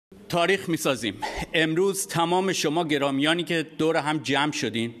تاریخ می‌سازیم. امروز تمام شما گرامیانی که دور هم جمع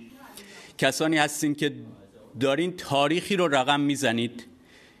شدین کسانی هستین که دارین تاریخی رو رقم میزنید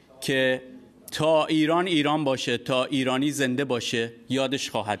که تا ایران ایران باشه، تا ایرانی زنده باشه یادش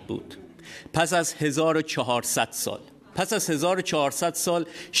خواهد بود. پس از 1400 سال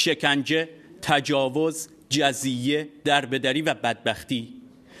شکنجه، تجاوز، جزیه، دربدری و بدبختی،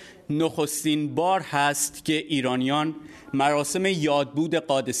 نخستین بار هست که ایرانیان مراسم یادبود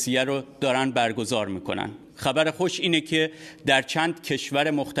قادسیه رو دارن برگزار میکنن. خبر خوش اینه که در چند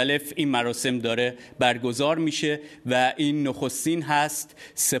کشور مختلف این مراسم داره برگزار میشه و این نخستین هست.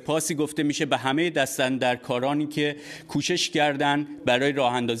 سپاسی گفته میشه به همه دستاندرکارانی که کوشش کردن برای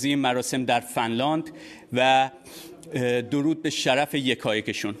راه اندازی این مراسم در فنلاند و درود به شرف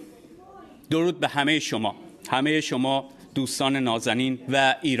یکایکشون. درود به همه شما دوستان نازنین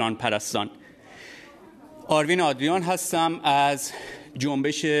و ایران پرستان. آروین آدریان هستم از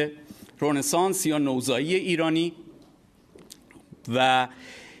جنبش رنسانس یا نوزایی ایرانی و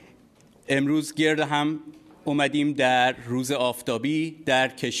امروز گرد هم اومدیم در روز آفتابی در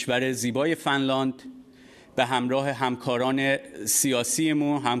کشور زیبای فنلاند به همراه همکاران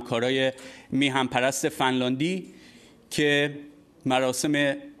سیاسیمون، همکارای میهن پرست فنلاندی که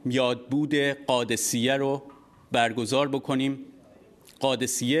مراسم یادبود قادسیه رو برگزار بکنیم.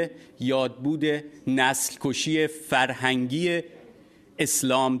 قادسیه یادبود نسل کشی فرهنگی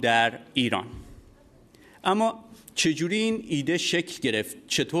اسلام در ایران. اما چجوری این ایده شکل گرفت؟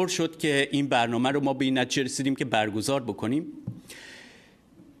 چطور شد که این برنامه رو ما به این نتیجه رسیدیم که برگزار بکنیم؟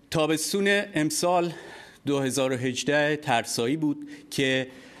 تابستون امسال 2018 ترسایی بود که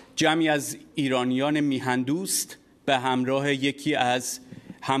جمعی از ایرانیان میهن دوست به همراه یکی از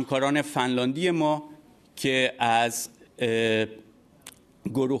همکاران فنلاندی ما که از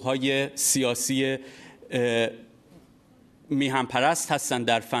گروه های سیاسی میهن پرست هستن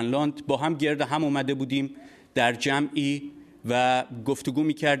در فنلاند با هم گرد هم اومده بودیم در جمعی و گفتگو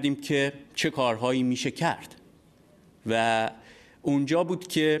می کردیم که چه کارهایی میشه کرد و اونجا بود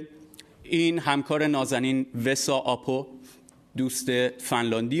که این همکار نازنین وسا آپو دوست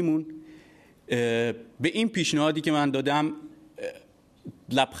فنلاندیمون به این پیشنهادی که من دادم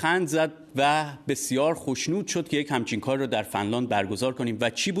لبخند زد و بسیار خوشنود شد که یک همچین کار رو در فنلاند برگزار کنیم. و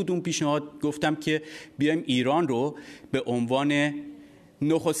چی بود اون پیشنهاد؟ گفتم که بیایم ایران رو به عنوان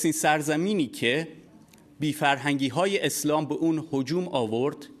نخستین سرزمینی که بی‌فرهنگی های اسلام به اون هجوم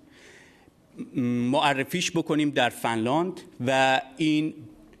آورد معرفیش بکنیم در فنلاند و این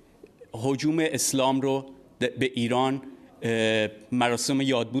هجوم اسلام رو به ایران مراسم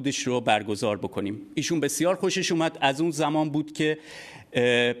یادبودش رو برگزار بکنیم. ایشون بسیار خوشش اومد. از اون زمان بود که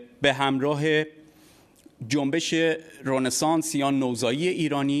به همراه جنبش رنسانس یا نوزایی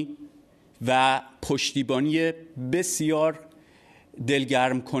ایرانی و پشتیبانی بسیار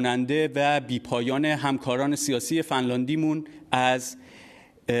دلگرم کننده و بیپایان همکاران سیاسی فنلاندیمون از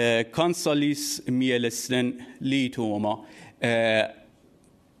کانسالیس میلستن لیتوما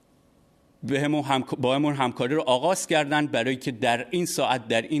با همون همکاری رو آغاز کردن برای که در این ساعت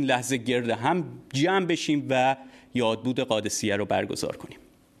در این لحظه گرد هم جمع بشیم و یادبود قادسیه رو برگزار کنیم.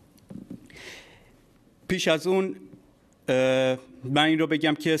 پیش از اون من این رو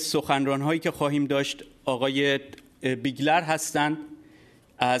بگم که سخنران‌هایی که خواهیم داشت آقای بیگلر هستند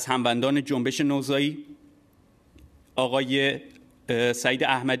از هموندان جنبش نوزایی، آقای سعید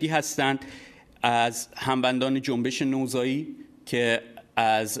احمدی هستند از هموندان جنبش نوزایی که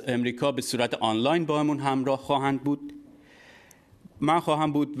از امریکا به صورت آنلاین با همون همراه خواهند بود. من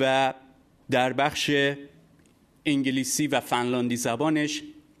خواهم بود و در بخش انگلیسی و فنلاندی زبانش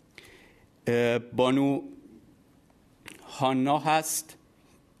بانو هانا هست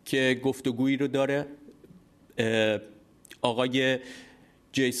که گفتگویی رو داره. آقای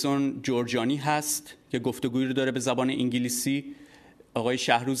جیسون جورجانی هست که گفتگویی رو داره به زبان انگلیسی. آقای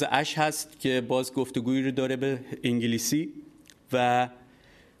شهروز اش هست که باز گفتگویی رو داره به انگلیسی و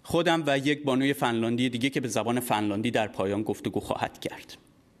خودم و یک بانوی فنلاندی دیگه که به زبان فنلاندی در پایان گفتگو خواهد کرد.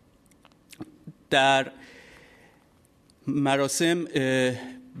 در مراسم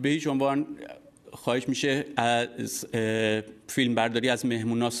به هیچ عنوان خواهش میشه از فیلم برداری از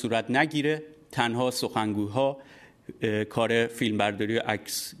مهمونا صورت نگیره. تنها سخنگوها کار فیلم برداری و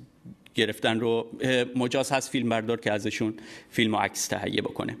عکس گرفتن رو مجاز هست فیلم بردار که ازشون فیلم و عکس تهیه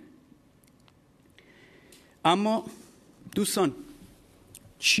بکنه. اما دوستان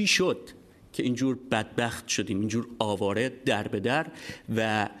چی شد که اینجور بدبخت شدیم، اینجور آواره در به در؟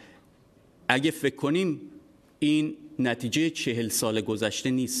 و اگه فکر کنیم این نتیجه 40 سال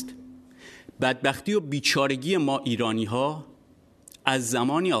گذشته نیست. بدبختی و بیچارگی ما ایرانی ها از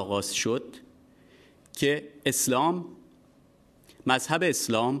زمانی آغاز شد که اسلام، مذهب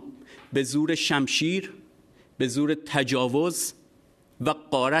اسلام به زور شمشیر، به زور تجاوز و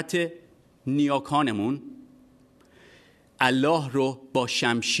غارت نیاکانمون الله رو با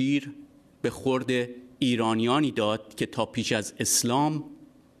شمشیر به خورد ایرانیانی داد که تا پیش از اسلام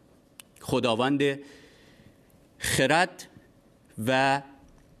خداوند خرد و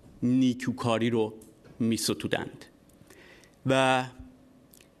نیکوکاری رو می ستودند. و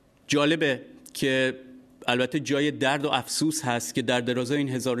جالبه که البته جای درد و افسوس هست که در درازای این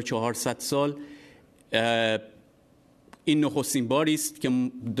 1400 سال این نخستین باری است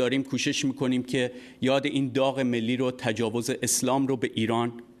که داریم کوشش میکنیم که یاد این داغ ملی رو، تجاوز اسلام رو به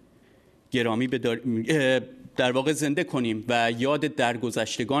ایران گرامی بداریم، در واقع زنده کنیم و یاد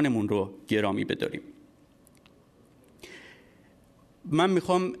درگذشتگانمون رو گرامی بداریم. من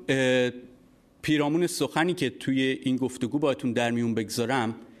میخوام پیرامون سخنی که توی این گفتگو باهاتون در میون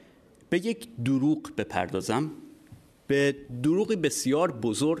بگذارم به یک دروغ بپردازم، به دروغی بسیار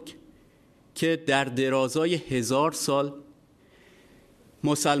بزرگ که در درازای 1000 سال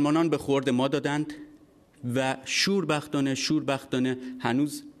مسلمانان به خورد ما دادند و شوربختانه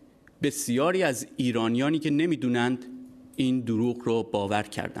هنوز بسیاری از ایرانیانی که نمیدونند این دروغ رو باور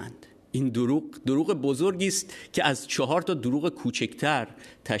کردند. این دروغ بزرگی است که از 4 تا دروغ کوچکتر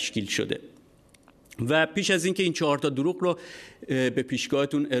تشکیل شده. و پیش از اینکه این 4 تا دروغ رو به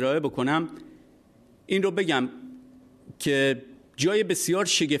پیشگاهتون ارائه بکنم، این رو بگم که جای بسیار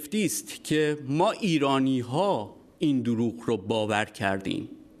شگفتی است که ما ایرانی ها این دروغ رو باور کردیم،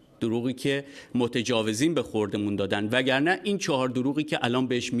 دروغی که متجاوزین به خوردمون دادن، وگرنه این 4 دروغی که الان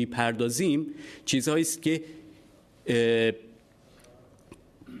بهش میپردازیم چیزهایی است که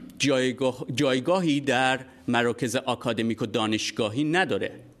جایگاهی در مراکز آکادمیک و دانشگاهی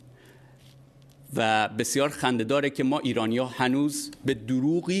نداره و بسیار خنده‌داره که ما ایرانی‌ها هنوز به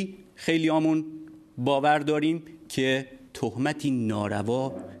دروغی خیلیامون باور داریم که تهمتی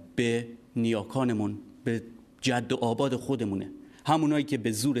ناروا به نیاکانمون، به جد و آباد خودمونه، همونایی که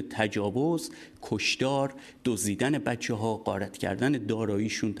به زور تجاوز، کشتار، دزدیدن بچه‌ها، غارت کردن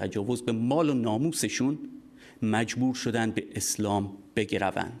داراییشون، تجاوز به مال و ناموسشون مجبور شدن به اسلام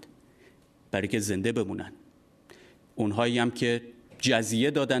بگروند برای که زنده بمونن. اونهایی هم که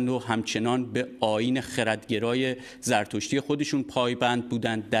جزیه دادن و همچنان به آیین خردگرای زرتشتی خودشون پایبند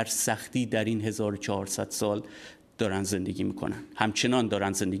بودند، در سختی در این 1400 سال دارن زندگی میکنن، همچنان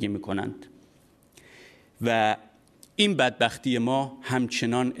دارن زندگی میکنند و این بدبختی ما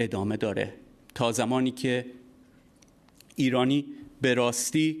همچنان ادامه داره تا زمانی که ایرانی به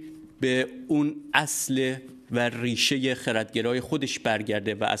راستی به اون اصل و ریشه خردگرای خودش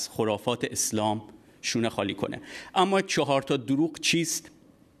برگرده و از خرافات اسلام شونه خالی کنه. اما 4 تا دروغ چیست؟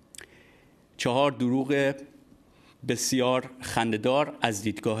 4 دروغ بسیار خنده‌دار از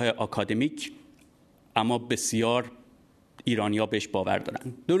دیدگاه آکادمیک، اما بسیار ایرانی‌ها بهش باور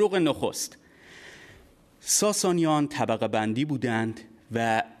دارن. دروغ نخست: ساسانیان طبقه بندی بودند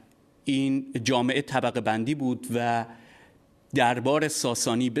و این جامعه طبقه بندی بود و دربار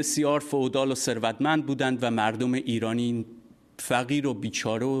ساسانی بسیار فئودال و ثروتمند بودند و مردم ایرانی فقیر و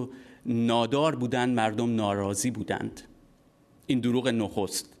بیچاره و نادار بودند، مردم ناراضی بودند. این دروغ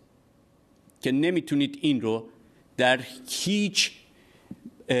نخست که نمیتونید این رو در هیچ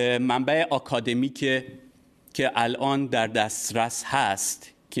منبع آکادمیک که الان در دسترس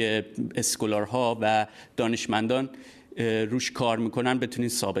هست که اسکولارها و دانشمندان روش کار میکنن بتونید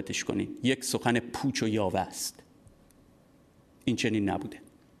ثابتش کنید. یک سخن پوچ و یاوه است. این چنین نبوده.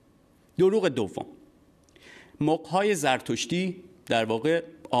 دروغ دوم: مغ‌های زرتشتی، در واقع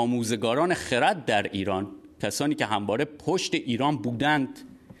آموزگاران خرد در ایران، کسانی که همواره پشت ایران بودند.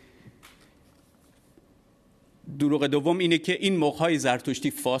 دروغ دوم اینه که این مغ‌های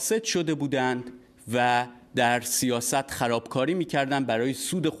زرتشتی فاسد شده بودند و در سیاست خرابکاری میکردن برای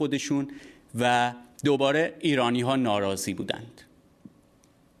سود خودشون و دوباره ایرانی ها ناراضی بودند.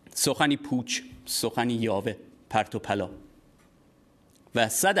 سخنی پوچ، سخنی یاوه، پرت و پلا. و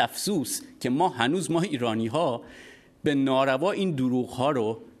صد افسوس که ما ایرانی ها به ناروا این دروغ ها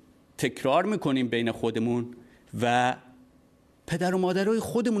رو تکرار میکنیم بین خودمون و پدر و مادرای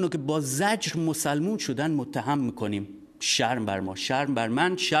خودمون رو که با زجر مسلمون شدن متهم میکنیم. شرم بر ما، شرم بر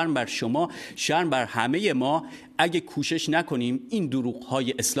من، شرم بر شما، شرم بر همه ما اگه کوشش نکنیم این دروغ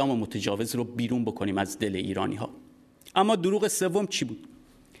های اسلام متجاوز رو بیرون بکنیم از دل ایرانی ها. اما دروغ سوم چی بود؟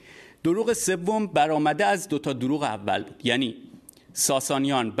 دروغ سوم برآمده از 2 تا دروغ اول بود. یعنی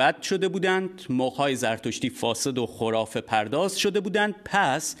ساسانیان بد شده بودند، مغ‌های زرتشتی فاسد و خرافه پرداز شده بودند،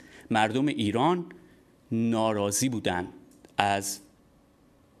 پس مردم ایران ناراضی بودند از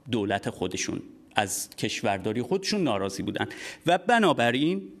دولت خودشون، از کشورداری خودشون ناراضی بودند و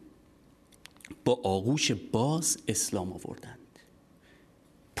بنابراین با آغوش باز اسلام آوردند.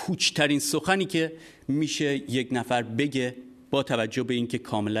 پوچترین سخنی که میشه یک نفر بگه، با توجه به اینکه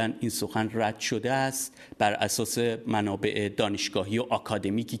کاملا این سخن رد شده است بر اساس منابع دانشگاهی و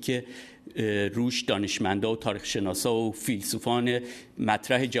آکادمیکی که روش دانشمندا و تاریخ شناسا و فیلسوفان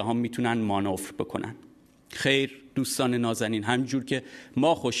مطرح جهان میتونن مانور بکنن. خیر دوستان نازنین، همجور که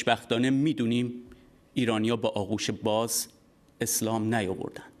ما خوشبختانه میدونیم ایرانی‌ها با آغوش باز اسلام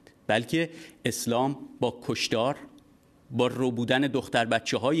نیاوردند، بلکه اسلام با کشتار، با رو بودن دختر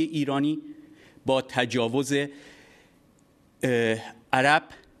بچه های ایرانی، با تجاوز عرب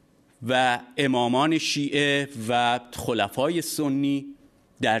و امامان شیعه و خلفای سنی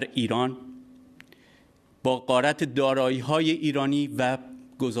در ایران، با غارت دارایی‌های ایرانی و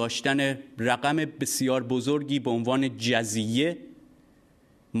گذاشتن رقم بسیار بزرگی به عنوان جزیه،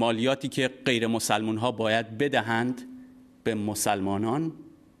 مالیاتی که غیر مسلمان ها باید بدهند به مسلمانان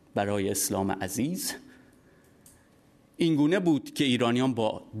برای اسلام عزیز، اینگونه بود که ایرانیان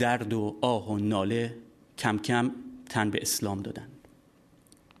با درد و آه و ناله کم کم تن به اسلام دادند.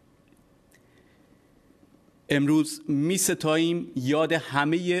 امروز می ستاییم یاد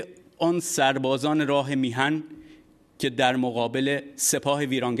همه آن سربازان راه میهن که در مقابل سپاه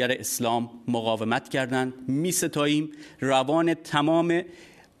ویرانگر اسلام مقاومت کردند. می ستاییم روان تمام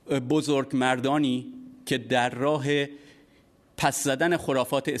بزرگمردانی که در راه پس زدن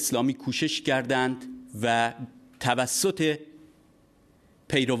خرافات اسلامی کوشش کردند و توسط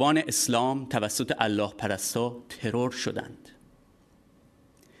پیروان اسلام، توسط الله پرستا ترور شدند.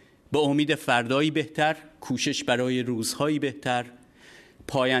 به امید فردایی بهتر، کوشش برای روزهایی بهتر،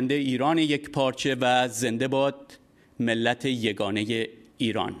 پاینده ایران یک پارچه و زنده باد ملت یگانه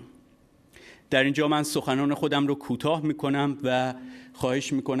ایران. در اینجا من سخنان خودم رو کوتاه میکنم و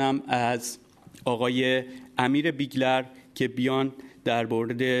خواهش میکنم از آقای امیر بیگلر که بیان در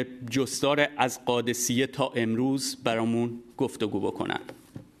مورد جستار از قادسیه تا امروز برامون گفتگو بکنن.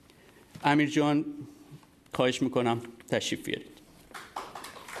 امیر جان خواهش میکنم تشریف بیارید.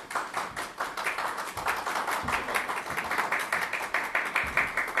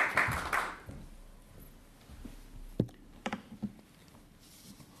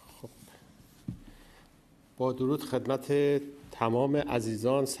 با درود خدمت تمام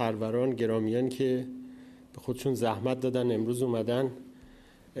عزیزان، سروران، گرامیان که به خودشون زحمت دادن امروز اومدن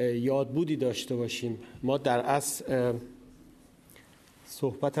یادبودی داشته باشیم. ما در اصل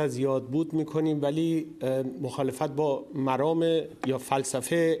صحبت از یادبود میکنیم ولی مخالفت با مرام یا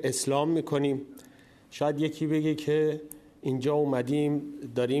فلسفه اسلام میکنیم. شاید یکی بگه که اینجا اومدیم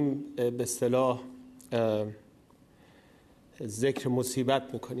داریم به اصطلاح ذکر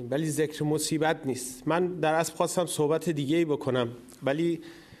مصیبت میکنیم، ولی ذکر مصیبت نیست. من در اصل خواستم صحبت دیگه‌ای بکنم ولی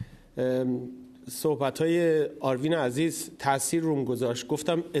صحبت‌های آروین عزیز تأثیر روم گذاشت،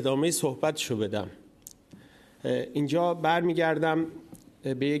 گفتم ادامه صحبتشو بدم. اینجا برمیگردم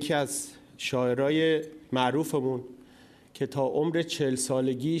به یکی از شاعرای معروفمون که تا عمر 40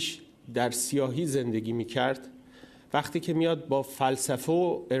 سالگیش در سیاهی زندگی میکرد. وقتی که میاد با فلسفه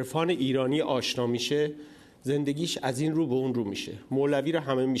و عرفان ایرانی آشنا میشه، زندگیش از این رو به اون رو میشه. مولوی رو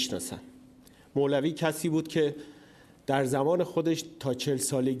همه میشناسن. مولوی کسی بود که در زمان خودش تا 40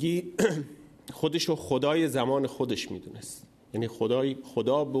 سالگی خودش رو خدای زمان خودش میدونست، یعنی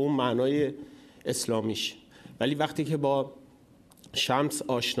خدا به اون معنای اسلامیش. ولی وقتی که با شمس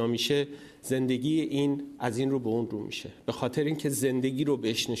آشنا میشه، زندگی این از این رو به اون رو میشه، به خاطر اینکه زندگی رو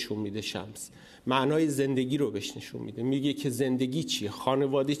بهش نشون میده. شمس معنای زندگی رو بهش نشون میده، میگه که زندگی چیه،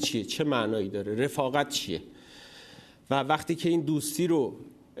 خانواده چیه، چه معنایی داره، رفاقت چیه. و وقتی که این دوستی رو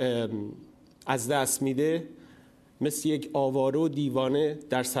از دست میده، مثل یک آواره و دیوانه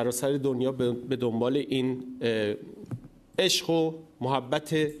در سراسر دنیا به دنبال این عشق و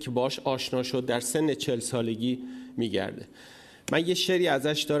محبت که باش آشنا شد در سن 40 سالگی میگرده. من یه شعری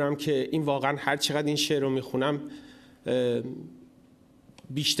ازش دارم که این واقعا هر چقدر این شعر رو میخونم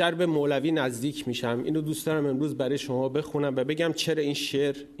بیشتر به مولوی نزدیک میشم. اینو دوست دارم امروز برای شما بخونم و بگم چرا این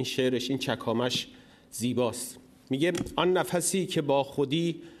شعرش، این چکامش زیباست. میگه آن نفسی که با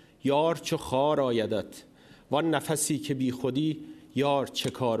خودی یار چو خار آیدت، وان نفسی که بی خودی یار چه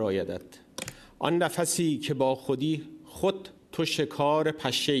کار آیدت. آن نفسی که با خودی خود تو شکار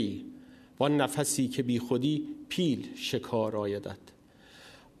پشه‌ای، وان نفسی که بی خودی پیل شکار آیدت.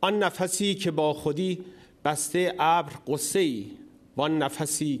 آن نفسی که با خودی بسته ابر قصه‌ای، وان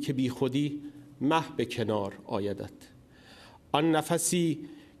نفسی که بی خودی مه به کنار آیدت. آن نفسی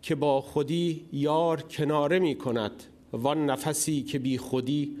که با خودی یار کناره می کند، وان نفسی که بی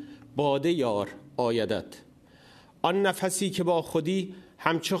خودی باده یار آیدت. آن نفسی که با خودی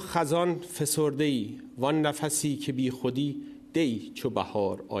همچو خزان فسرده‌ای، وان نفسی که بی خودی دی چو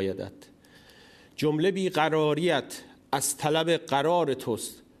بهار آیدت. جمله بی قراریت از طلب قرار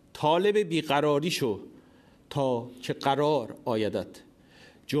توست، طالب بیقراری شو تا که قرار آیدت.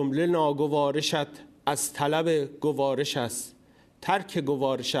 جمله ناگوارشت از طلب گوارش است، ترک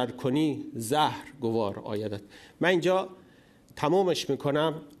گوارش ار کنی زهر گوار آیدت. من اینجا تمامش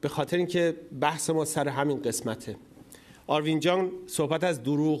میکنم به خاطر اینکه بحث ما سر همین قسمته. آروین جان صحبت از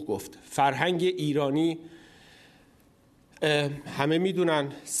دروغ گفت. فرهنگ ایرانی همه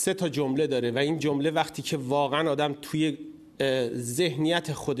میدونن 3 تا جمله داره و این جمله وقتی که واقعا آدم توی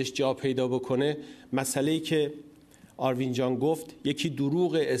ذهنیت خودش جا پیدا بکنه، مسئله‌ای که آروین جان گفت، یکی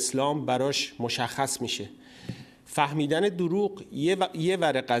دروغ اسلام براش مشخص میشه. فهمیدن دروغ یه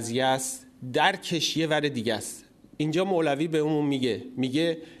ور قضیه است، درکش یه ور دیگه است. اینجا مولوی به اون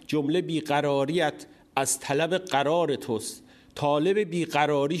میگه جمله بیقراریت از طلب قرار توست، طالب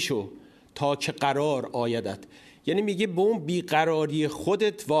بیقراری شو تا که قرار آیدت. یعنی میگه به اون بیقراری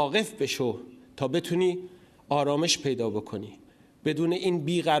خودت واقف بشو تا بتونی آرامش پیدا بکنی. بدون این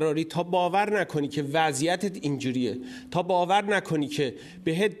بیقراری تا باور نکنی که وضعیتت اینجوریه، تا باور نکنی که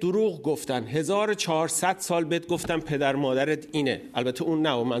بهت دروغ گفتن، 1400 سال بهت گفتن پدر مادرت اینه، البته اون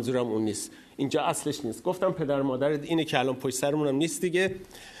نه و منظورم اون نیست، اینجا اصلش نیست، گفتم پدر مادرت اینه که الان پشت سرمونم نیست دیگه،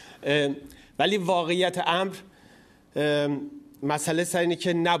 ولی واقعیت امر مسئله سر اینه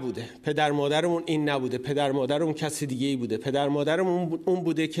که نبوده. پدر مادرمون این نبوده، پدر مادرمون کسی دیگه ای بوده، پدر مادرمون اون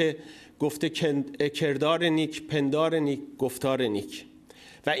بوده که گفته کردار نیک، پندار نیک، گفتار نیک.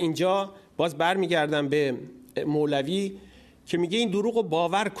 و اینجا باز برمیگردم به مولوی که میگه این دروغ رو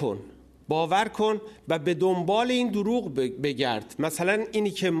باور کن و به دنبال این دروغ بگرد. مثلا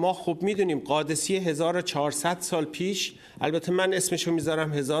اینی که ما خوب میدونیم قادسیه 1400 سال پیش، البته من اسمشو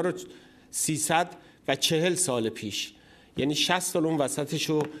میذارم 1340 سال پیش، یعنی 60 سال اون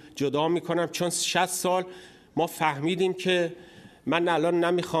وسطشو جدا میکنم، چون 60 سال ما فهمیدیم که من الان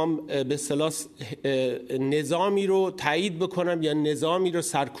نمیخوام به اصطلاح نظامی رو تایید بکنم یا نظامی رو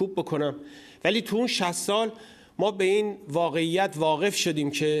سرکوب بکنم، ولی تو اون 60 سال ما به این واقعیت واقف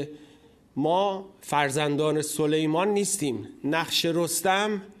شدیم که ما فرزندان سلیمان نیستیم. نقش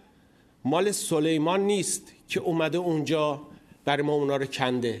رستم مال سلیمان نیست که اومده اونجا برای ما اونا رو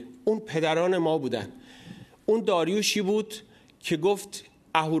کنده، اون پدران ما بودن. اون داریوشی بود که گفت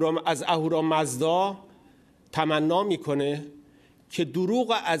از اهورامزدا تمنا میکنه که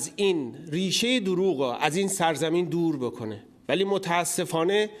دروغ از این ریشه دروغ از این سرزمین دور بکنه، ولی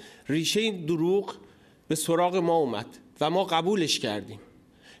متاسفانه ریشه این دروغ به سراغ ما اومد و ما قبولش کردیم.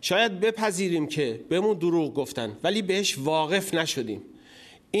 شاید بپذیریم که بهمون دروغ گفتن ولی بهش واقف نشدیم.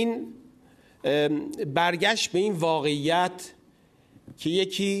 این برگشت به این واقعیت که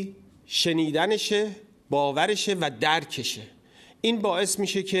یکی شنیدنشه، باورشه و درکشه، این باعث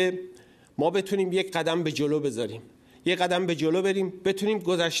میشه که ما بتونیم یک قدم به جلو بذاریم، یک قدم به جلو بریم، بتونیم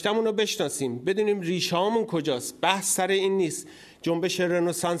گذشتمون رو بشناسیم، بدونیم ریشه هامون کجاست. بحث سر این نیست. جنبش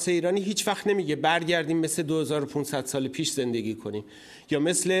رنسانس ایرانی هیچ وقت نمیگه برگردیم مثل 2500 سال پیش زندگی کنیم یا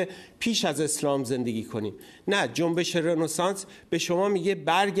مثل پیش از اسلام زندگی کنیم. نه، جنبش رنسانس به شما میگه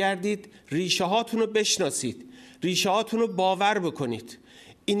برگردید، ریشه هاتون رو بشناسید، ریشه هاتون رو باور بکنید.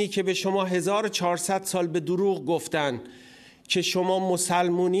 اینی که به شما 1400 سال به دروغ گفتن که شما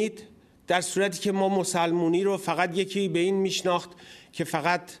مسلمونید، در صورتی که ما مسلمونی رو فقط یکی به این میشناخت که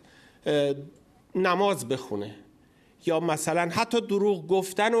فقط نماز بخونه، یا مثلا حتی دروغ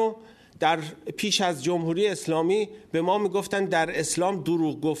گفتن و در پیش از جمهوری اسلامی به ما میگفتن در اسلام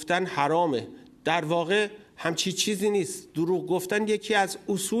دروغ گفتن حرامه. در واقع همچی چیزی نیست. دروغ گفتن یکی از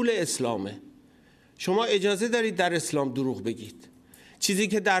اصول اسلامه. شما اجازه دارید در اسلام دروغ بگید، چیزی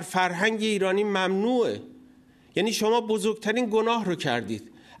که در فرهنگ ایرانی ممنوعه. یعنی شما بزرگترین گناه رو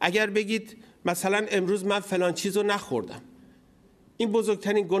کردید اگر بگید مثلا امروز من فلان چیز رو نخوردم. این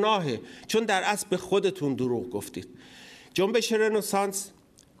بزرگترین گناهه، چون در اصل به خودتون دروغ گفتید. جنبش رنسانس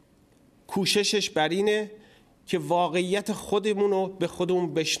کوششش بر اینه که واقعیت خودمون رو به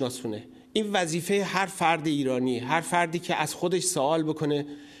خودمون بشناسونه. این وظیفه هر فرد ایرانی، هر فردی که از خودش سوال بکنه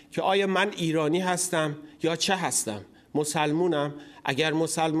که آیا من ایرانی هستم یا چه هستم؟ مسلمونم؟ اگر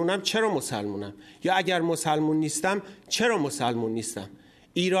مسلمونم چرا مسلمونم؟ یا اگر مسلمون نیستم چرا مسلمون نیستم؟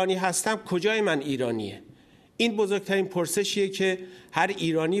 ایرانی هستم، کجای من ایرانیه؟ این بزرگترین پرسشیه که هر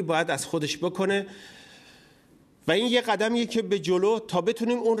ایرانی باید از خودش بکنه و این یه قدمیه که به جلو تا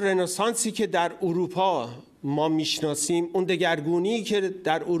بتونیم اون رنسانسی که در اروپا ما میشناسیم، اون دگرگونی که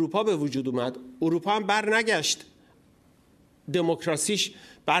در اروپا به وجود اومد، اروپا هم برنگشت دموکراسیش،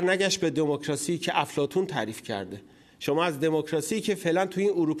 برنگشت به دموکراسی که افلاطون تعریف کرده. شما از دموکراسی که فعلا توی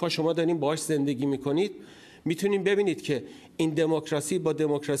این اروپا شما دارین باهاش زندگی میکنید میتونید ببینید که این دموکراسی با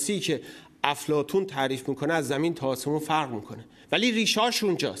دموکراسی که افلاطون تعریف میکنه از زمین تا آسمون فرق میکنه، ولی ریشه‌اش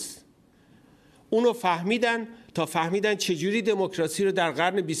اونجاست. اونو فهمیدن تا فهمیدن چجوری دموکراسی رو در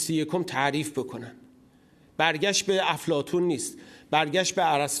قرن 21 تعریف بکنن. برگشت به افلاطون نیست، برگشت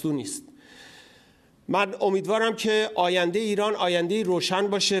به ارسطو نیست. من امیدوارم که آینده ایران آینده روشن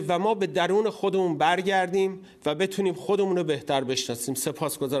باشه و ما به درون خودمون برگردیم و بتونیم خودمون رو بهتر بشناسیم.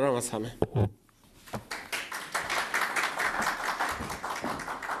 سپاسگزارم از همه.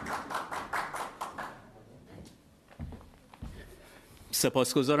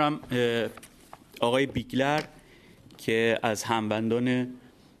 سپاسگزارم آقای بیگلر که از همبندان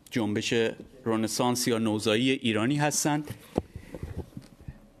جنبش رنسانس یا نوزایی ایرانی هستند.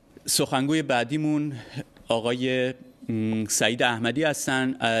 سخنگوی بعدیمون آقای سعید احمدی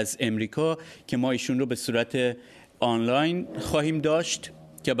هستند از امریکا که ما ایشون رو به صورت آنلاین خواهیم داشت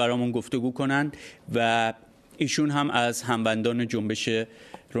که برامون گفتگو کنند و ایشون هم از همبندان جنبش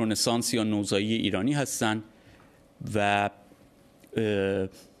رنسانس یا نوزایی ایرانی هستند و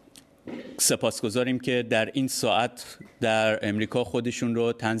سپاسگزاریم که در این ساعت در امریکا خودشون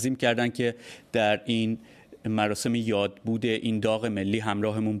رو تنظیم کردن که در این مراسم یادبود این داغ ملی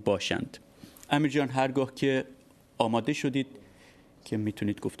همراهمون باشند. امیر جان هرگاه که آماده شدید که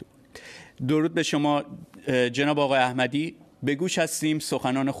میتونید گفتگو کنید. درود به شما جناب آقای احمدی، به گوش هستیم،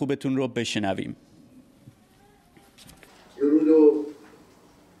 سخنان خوبتون رو بشنویم. درود و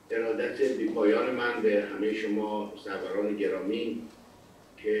ارادت بی‌پایان من به همه شما سروران گرامی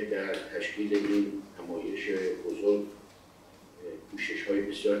که در تشکیل این همایش بزرگ کوشش‌های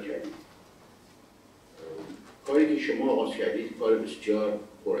بسیار کردید. کاری که شما آغاز کردید کار بسیار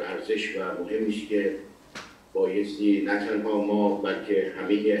پرارزش و مهمی است که بایستی نه تنها ما بلکه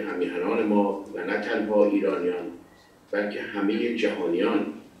همه همیهنان ما و نه تنها ایرانیان بلکه همه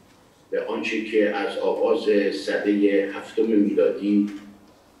جهانیان به آنچه که از آغاز سده هفتم میلادی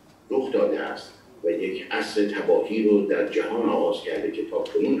رخ داده است و یک عصر تباهی رو در جهان آغاز کرده که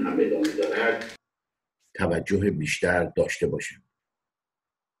تاکنون هم ادامه دارد توجه بیشتر داشته باشیم.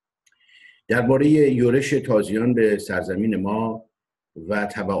 درباره یورش تازیان به سرزمین ما و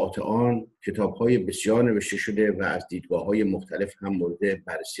تبعات آن کتاب‌های بسیار نوشته شده و از دیدگاه‌های مختلف هم مورد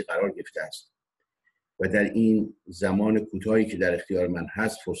بررسی قرار گرفته است و در این زمان کوتاهی که در اختیار من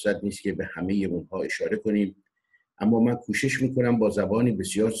هست فرصت نیست که به همه اونها اشاره کنیم، اما من کوشش میکنم با زبانی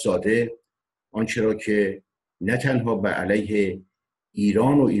بسیار ساده آنچه را که نه تنها بر علیه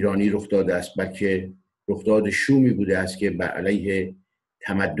ایران و ایرانی رخ داده است بلکه رخداد شومی بوده است که بر علیه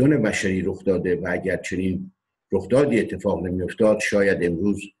تمدن بشری رخ داده و اگر چنین رخدادی اتفاق نمی‌افتاد شاید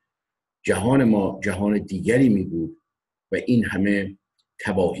امروز جهان ما جهان دیگری می بود و این همه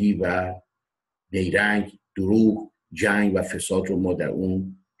تباهی و نیرنگ، دروغ، جنگ و فساد رو ما در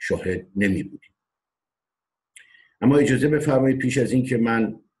اون شاهد نمی بودیم. اما اجازه بفرمایید پیش از این که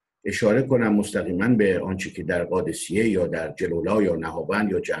من اشاره کنم مستقیما به آنچه که در قادسیه یا در جلولا یا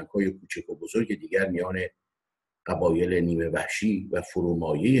نهابند یا جنگ‌های کوچک و بزرگ دیگر میان قبایل نیمه وحشی و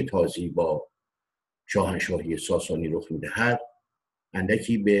فرومایه تازی با شاهنشاهی ساسانی رخ می‌دهد،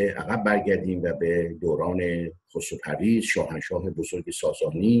 اندکی به عقب برگردیم و به دوران خسرو پرویز شاهنشاه بزرگ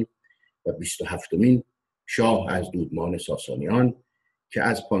ساسانی و 27مین شاه از دودمان ساسانیان که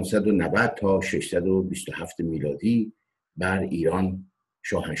از 590 تا 627 میلادی بر ایران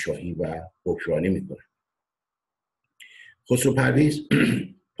شاهنشاهی و حکمرانی می‌کند. خسرو پرویز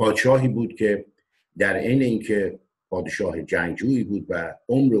پادشاهی بود که در عین اینکه پادشاه جنگجویی بود و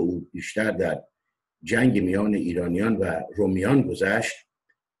عمر او بیشتر در جنگ میان ایرانیان و رومیان گذشت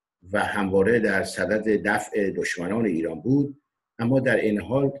و همواره در صدد دفع دشمنان ایران بود، اما در این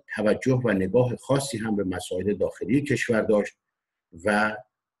حال توجه و نگاه خاصی هم به مسائل داخلی کشور داشت و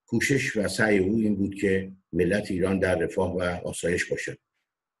کوشش و سعی او این بود که ملت ایران در رفاه و آسایش باشد.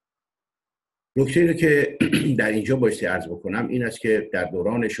 نکته‌ای که در اینجا بایستی عرض بکنم این است که در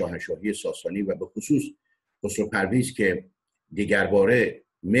دوران شاهنشاهی ساسانی و به خصوص خسرو پرویز که دیگرباره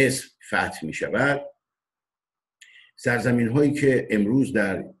مصر فتح می شود، سرزمین هایی که امروز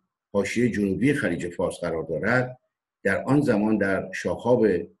در حاشیه جنوبی خلیج فارس قرار دارد در آن زمان در شاخاب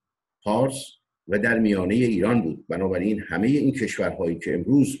پارس و در میانه ایران بود. بنابراین همه این کشورهایی که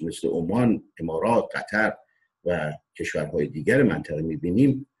امروز مثل عمان، امارات، قطر و کشورهای دیگر منطقه می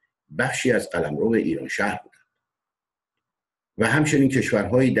بینیم بخشی از قلمرو ایران شهر بودند و همچنین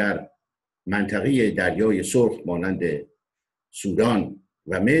کشورهایی در منطقه دریای سرخ مانند سودان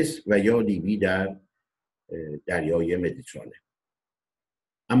و مصر و یا لیبی در دریای مدیترانه.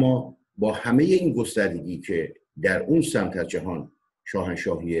 اما با همه این گستردگی که در اون سمت از جهان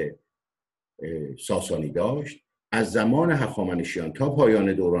شاهنشاهی ساسانی داشت، از زمان هخامنشیان تا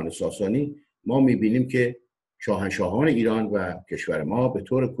پایان دوران ساسانی ما می‌بینیم که شاهنشاهان ایران و کشور ما به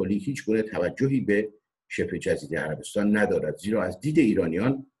طور کلی هیچ گونه توجهی به شبه جزیره عربستان ندارد، زیرا از دید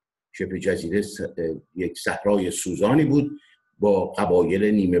ایرانیان شبه جزیره یک صحرای سوزانی بود با قبایل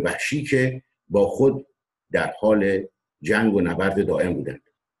نیمه وحشی که با خود در حال جنگ و نبرد دائم بودند.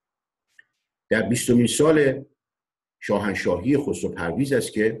 در 20مین سال شاهنشاهی خسرو پرویز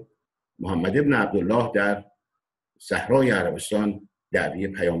است که محمد ابن عبدالله در صحرای عربستان دعوی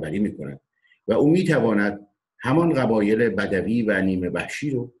پیامبری می‌کند و او می‌تواند همان قبایل بدوی و نیمه وحشی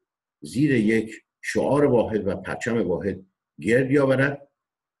رو زیر یک شعار واحد و پرچم واحد گرد بیاورد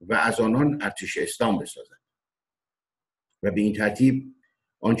و از آنان ارتش اسلام بسازد و به این ترتیب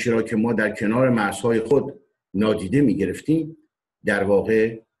آنچه را که ما در کنار مرزهای خود نادیده می‌گرفتیم در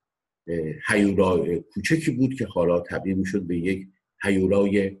واقع هیولای کوچکی بود که حالا تبدیل می‌شد به یک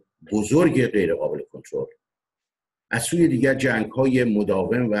هیولای بزرگ غیر قابل کنترل. از سوی دیگر جنگ‌های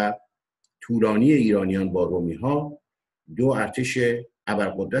مداوم و طولانی ایرانیان با رومی‌ها دو ارتش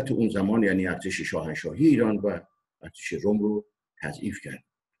ابرقدرت اون زمان یعنی ارتش شاهنشاهی ایران و ارتش روم رو تضعیف کرد.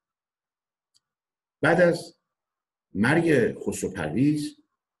 بعد از مرگ خسرو پرویز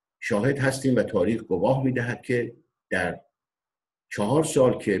شاهد هستیم و تاریخ گواه می‌دهد که در 4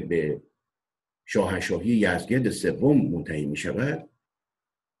 سال که به شاهنشاهی یزدگرد سوم منتهی می‌شود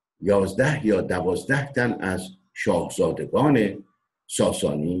 11 یا 12 تن از شاهزادگان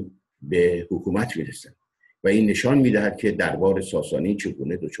ساسانی به حکومت می‌رسند و این نشان می‌دهد که دربار ساسانی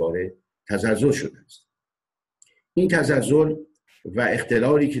چگونه دچار تزلزل شده است. این تزلزل و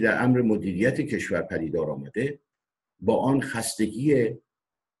اختلالی که در امر مدیریت کشور پدیدار آمده با آن خستگی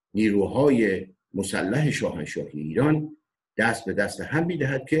نیروهای مسلح شاهنشاهی ایران دست به دست هم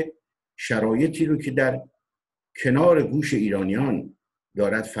می‌دهد که شرایطی رو که در کنار گوش ایرانیان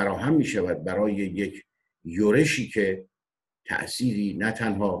دارد فراهم می‌شود برای یک یورشی که تأثیری نه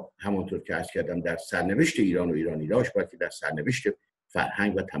تنها همانطور که عرض کردم در سرنوشت ایران و ایرانی داشت بلکه در سرنوشت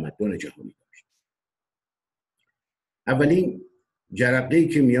فرهنگ و تمدن جهانی داشت. اولین جرقه‌ای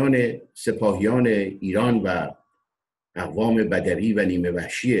که میان سپاهیان ایران و اقوام بدوی و نیمه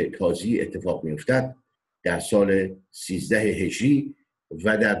وحشی تازی اتفاق می‌افتد در سال 13 هجری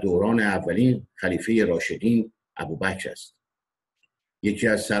و در دوران اولین خلیفه راشدین ابوبکر است. یکی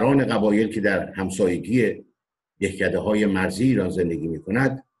از سران قبایل که در همسایگی دهکده‌های مرزی ایران زندگی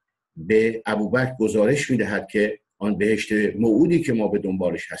می‌کند به ابوبکر گزارش می‌دهد که آن بهشت موعودی که ما به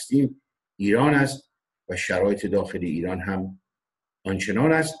دنبالش هستیم ایران است و شرایط داخلی ایران هم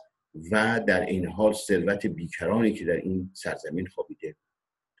آنچنان است و در این حال ثروت بیکرانی که در این سرزمین خوابیده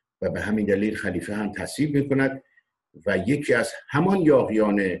و به همین دلیل خلیفه هم تصویب می‌کند و یکی از همان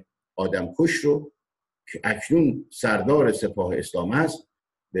یاغیان آدمکش رو که اکنون سردار سپاه اسلام است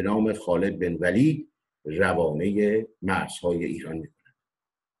به نام خالد بن ولید روانه مرزهای ایران می‌کند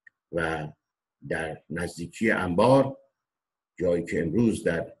و در نزدیکی انبار جایی که امروز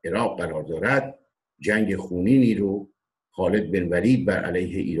در عراق قرار دارد جنگ خونینی رو خالد بن ولید بر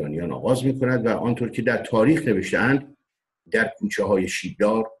علیه ایرانیان آغاز می‌کند و آنطور که در تاریخ نوشته‌اند در کوچه‌های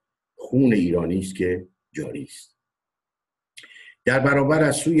شیبدار خون ایرانی است که جاری است. در برابر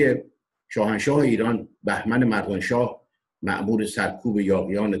از سوی شاهنشاه ایران بهمن مردانشاه مأمور سرکوب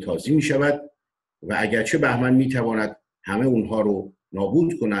یاغیان تازی می شود و اگرچه بهمن می تواند همه اونها رو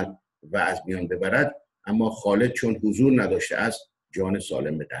نابود کند و از میان ببرد اما خالد چون حضور نداشته است جان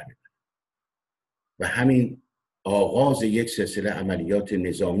سالم به در می‌برد و همین آغاز یک سلسله عملیات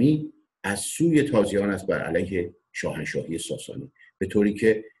نظامی از سوی تازیان است بر علیه شاهنشاهی ساسانی به طوری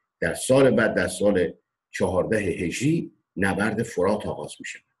که در سال بعد در سال 14 هجری نبرد فرات آغاز می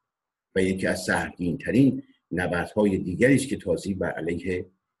شود و یکی از سهمگین‌ترین نبردهای دیگری است که تازی بر علیه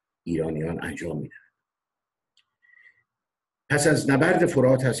ایرانیان انجام می‌دهد. پس از نبرد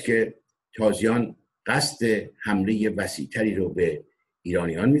فرات هست که تازیان قصد حمله وسیع‌تری رو به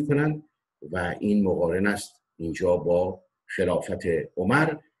ایرانیان می‌کنند و این مقارن است اینجا با خلافت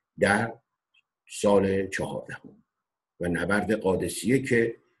عمر در سال 14 و نبرد قادسیه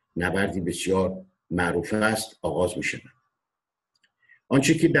که نبردی بسیار معروف است آغاز می‌شود.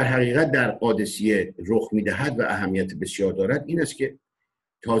 آنچه که در حقیقت در قادسیه رخ می‌دهد و اهمیت بسیار دارد این است که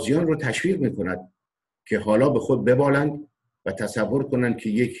تازیان رو تشویق می‌کند که حالا به خود ببالند و تصور کنند که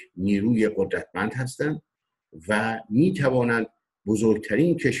یک نیروی قدرتمند هستند و می‌توانند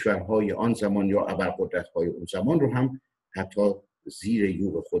بزرگترین کشورهای آن زمان یا ابرقدرت‌های اون زمان رو هم حتی زیر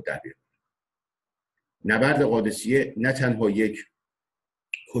یوغ خود در بیارند. نبرد قادسیه نه تنها یک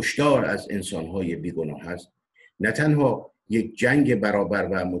کشتار از انسان‌های بیگناه است، نه تنها یک جنگ برابر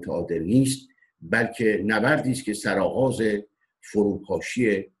و متعادل نیست، بلکه نبردی است که سرآغاز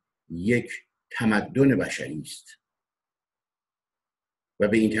فروپاشی یک تمدن بشری است و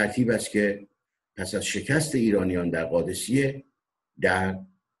به این ترتیب است که پس از شکست ایرانیان در قادسیه در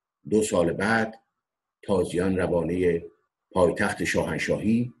 2 سال بعد تازیان روانه پایتخت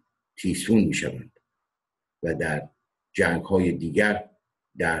شاهنشاهی تیزفون میشوند و در جنگ‌های دیگر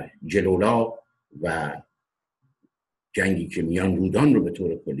در جلولا و جنگی که میان رودان رو به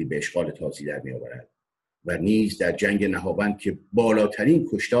طور کلی به اشغال تازی در میآورد و نیز در جنگ نهابند که بالاترین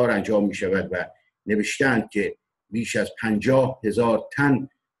کشتار انجام می شود و نوشتند که بیش از 50,000 تن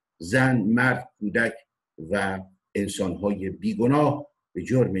زن، مرد، کودک و انسانهای بیگناه به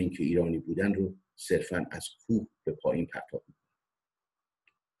جرم اینکه ایرانی بودن رو صرفاً از کوه به پایین پرتاب می‌کنند.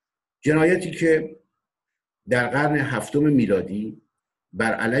 جنایتی که در قرن 7 میلادی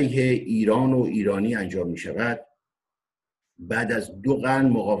بر علیه ایران و ایرانی انجام می شود، بعد از 2 قرن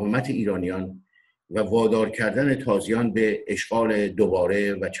مقاومت ایرانیان و وادار کردن تازیان به اشغال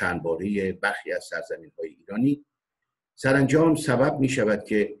دوباره و چند باره برخی از سرزمین‌های ایرانی، سرانجام سبب می شود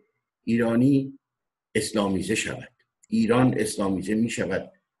که ایرانی اسلامیزه شود. ایران اسلامیزه می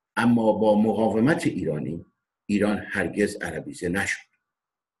شود، اما با مقاومت ایرانی ایران هرگز عربیزه نشد.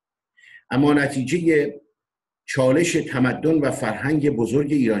 اما نتیجه چالش تمدن و فرهنگ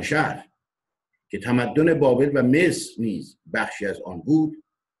بزرگ ایران شهر که تمدن بابل و مصر نیز بخشی از آن بود،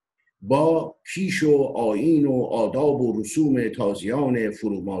 با کیش و آیین و آداب و رسوم تازیان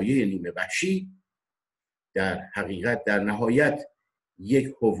فرومایه نیمه وحشی در حقیقت در نهایت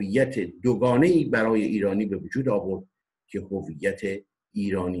یک هویت دوگانه‌ای برای ایرانی به وجود آورد که هویت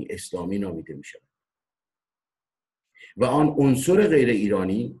ایرانی اسلامی نامیده می شود و آن عنصر غیر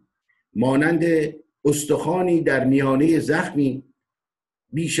ایرانی مانند استخوانی در میانه زخمی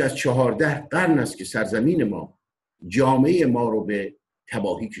بیش از 14 قرن است که سرزمین ما، جامعه ما رو به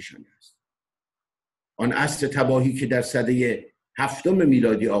تباهی کشانده است. آن عصر تباهی که در سده 7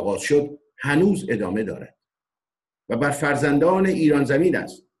 میلادی آغاز شد هنوز ادامه دارد و بر فرزندان ایران زمین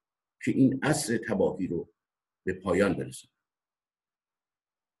است که این عصر تباهی رو به پایان برساند.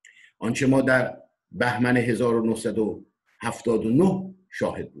 آنچه ما در بهمن 1979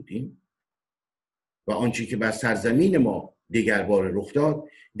 شاهد بودیم و آنچه که بر سرزمین ما دگرباره رخ داد،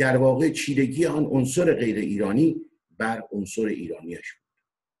 در واقع چیرگی آن عنصر غیر ایرانی بر عنصر ایرانیش بود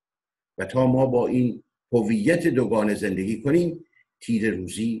و تا ما با این هویت دوگانه زندگی کنیم، تیر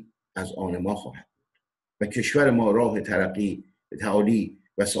روزی از آن ما خواهد بود و کشور ما راه ترقی، تعالی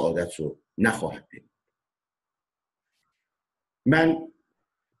و سعادت رو نخواهد دید. من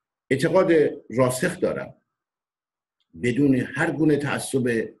اعتقاد راسخ دارم بدون هر گونه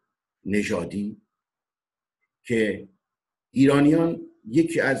تعصب نژادی که ایرانیان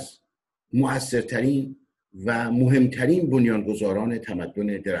یکی از مؤثرترین و مهمترین بنیانگذاران تمدن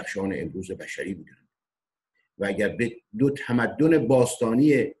درخشان امروز بشری بودند و اگر به 2 تمدن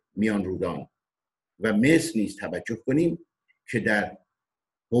باستانی میان رودان و مصر نیز توجه کنیم که در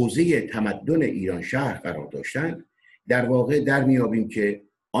حوزه تمدن ایران شهر قرار داشتند، در واقع در میابیم که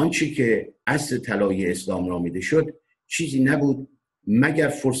آنچه که عصر طلایی اسلام نامیده شد چیزی نبود مگر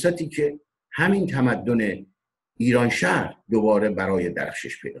فرصتی که همین تمدن ایران شهر دوباره برای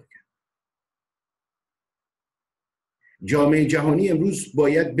درخشش پیدا کرد. جامعه جهانی امروز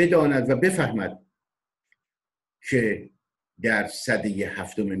باید بداند و بفهمد که در سده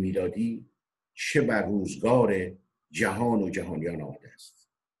 7 میلادی چه بر روزگار جهان و جهانیان آمده است.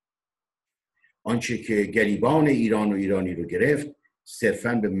 آنچه که گریبان ایران و ایرانی رو گرفت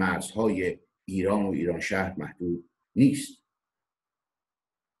صرفاً به مرزهای ایران و ایران شهر محدود نیست.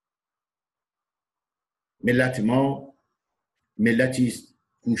 ملت ما ملتی است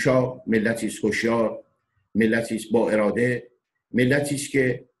کوشا، ملتی است هوشیار، ملتی است با اراده، ملتی است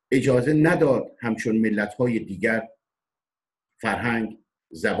که اجازه نداد همچون ملت‌های دیگر فرهنگ،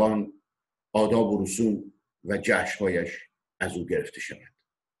 زبان، آداب و رسوم و جشن‌هایش از او گرفته شود.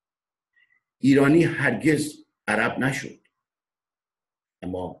 ایرانی هرگز عرب نشد،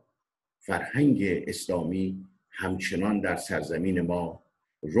 اما فرهنگ اسلامی همچنان در سرزمین ما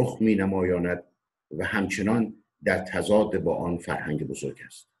رخ می نمایاند و همچنان در تضاد با آن فرهنگ بزرگ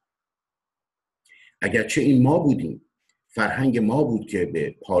است. اگرچه این ما بودیم، فرهنگ ما بود که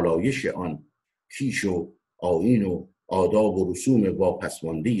به پالایش آن کیش و آیین و آداب و رسوم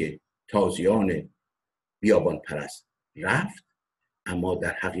واپسمانده تازیان بیابان پرست رفت، اما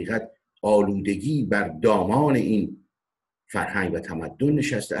در حقیقت آلودگی بر دامان این فرهنگ و تمدن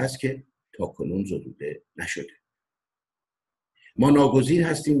نشسته است که تا کنون زدوده نشده. ما ناگزیر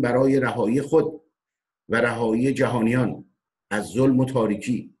هستیم برای رهایی خود و رهایی جهانیان از ظلم و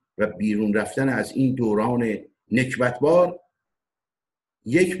تاریکی و بیرون رفتن از این دوران نکبتبار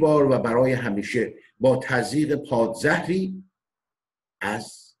یک بار و برای همیشه با تزریق پادزهری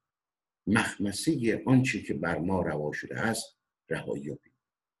از مخمسه آنچه که بر ما روا شده است رهایی یابیم.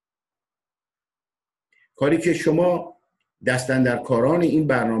 کاری که شما دستاندرکاران این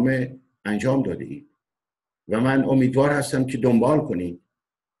برنامه انجام داده اید و من امیدوار هستم که دنبال کنید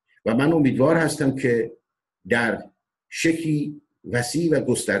و من امیدوار هستم که در شکلی وسیع و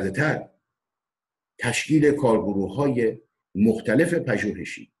گسترده تر تشکیل کارگروه‌های مختلف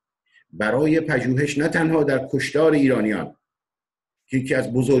پژوهشی برای پژوهش نه تنها در کشتار ایرانیان که یکی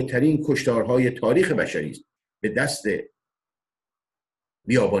از بزرگترین کشتارهای تاریخ بشری است به دست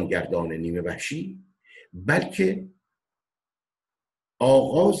بیابانگردان نیمه وحشی، بلکه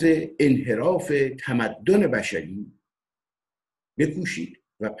آغاز انحراف تمدن بشری بکوشید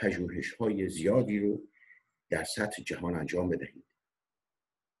و پژوهش‌های زیادی رو در سطح جهان انجام بدهید.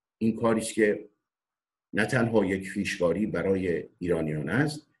 این کاری است که نه تنها یک پیشکاری برای ایرانیان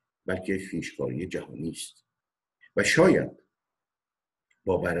است، بلکه پیشکاری جهانی است و شاید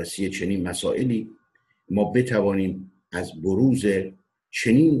با بررسی چنین مسائلی ما بتوانیم از بروز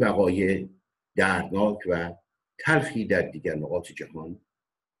چنین وقایع دردناک و تلخی در دیگر نقاط جهان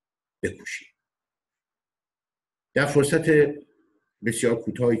بکوشیم. در فرصت بسیار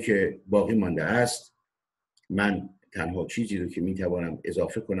کوتاهی که باقی مانده است، من تنها چیزی رو که میتوانم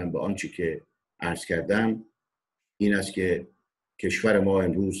اضافه کنم به آنچه که عرض کردم این است که کشور ما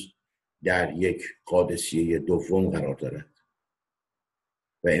امروز در یک قادسیه دوم قرار دارد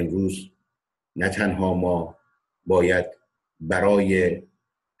و امروز نه تنها ما باید برای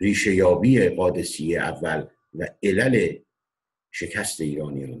ریشه یابی قادسیه اول و علل شکست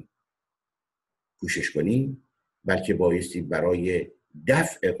ایرانیان کوشش کنیم، بلکه بایستی برای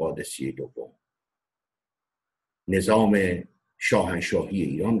دفع قادسیه دوم نظام شاهنشاهی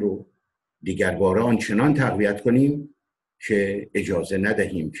ایران رو دیگرباره آنچنان تقویت کنیم که اجازه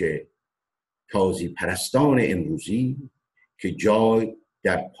ندهیم که تازی پرستان امروزی که جای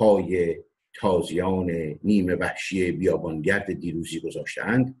در پای تازیان نیمه وحشی بیابانگرد دیروزی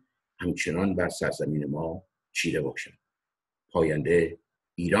گذاشتند همچنان بر سرزمین ما چیره باشند. پاینده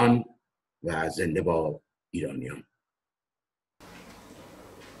ایران و زنده باد ایرانیان.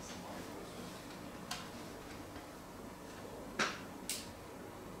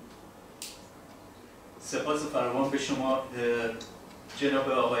 سپاس فراوان به شما جناب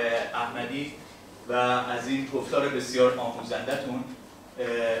آقای احمدی و از این گفتار بسیار آموزنده‌تون.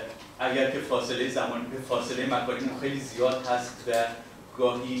 اگر که فاصله مکانیمون خیلی زیاد هست و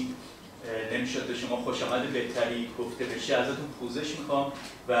گاهی نمیشد به شما خوش آمد بهتری گفته بشه، ازتون پوزش میخوام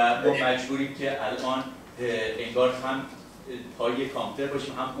و ما مجبوریم که الان انگار هم پای کامپیوتر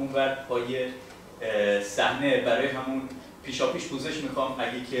باشیم هم اونور پای صحنه. برای همون پیشاپیش پوزش میخوام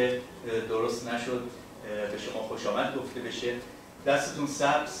اگه که درست نشد به شما خوش آمد گفته بشه. دستتون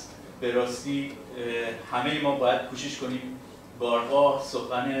سبز. به راستی همه ما باید کوشش کنیم بارها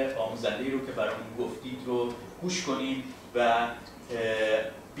سخن آموزنده‌ای رو که برامون گفتید رو گوش کنیم و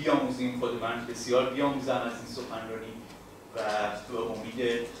بیاموزیم. خود من بسیار بیاموزم از این سخنرانی و تو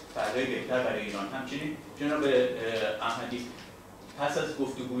امید فردای بهتر برای ایران. همچنین جناب احمدی پس از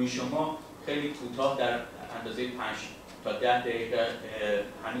گفتگوی شما خیلی کوتاه در اندازه 5 تا 10 دقیقه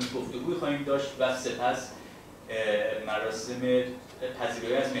همین گفتگوی خواهیم داشت و سپس مراسم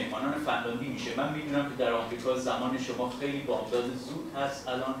پذیرایی از مهمانان فنلاندی میشه. من میدونم که در آمریکا زمان شما خیلی بامداد زود هست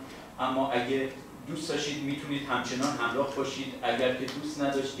الان، اما اگه دوست داشتید میتونید همچنان همراه باشید. اگر که دوست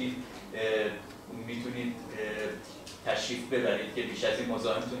نداشتید میتونید تشریف ببرید که بیش از این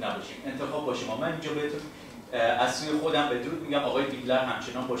مزاحمتون نباشیم. انتخاب با شما. من اینجا بهتون از سوی خودم بدرود میگم. آقای بیگلر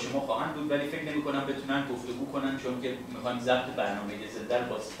همچنان با شما خواهند بود ولی فکر نمی‌کنم بتونن گفتگو کنن چون که می‌خوایم ضبط برنامه زنده رو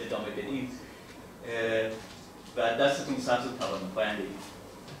باز ادامه بدیم و دستتون سبز و توانم. پاینده ایم.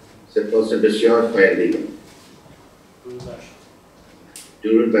 سپاس بسیار. پاینده ایم.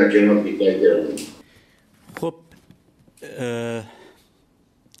 درود بر جناب بیگلر. خب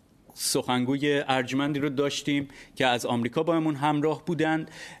سخنگوی ارجمندی رو داشتیم که از آمریکا با همون همراه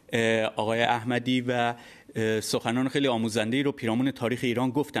بودند، آقای احمدی، و سخنان خیلی آموزنده‌ای رو پیرامون تاریخ ایران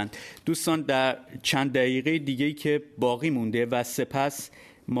گفتند. دوستان در چند دقیقه دیگه‌ای که باقی مونده و سپس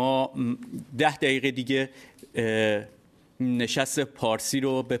ما 10 دقیقه دیگه نشست پارسی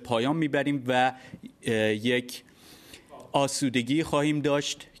رو به پایان میبریم و یک آسودگی خواهیم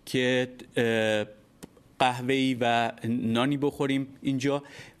داشت که قهوه‌ای و نانی بخوریم اینجا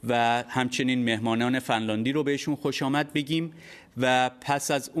و همچنین مهمانان فنلاندی رو بهشون خوش آمد بگیم و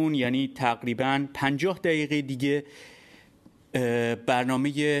پس از اون یعنی تقریباً 50 دقیقه دیگه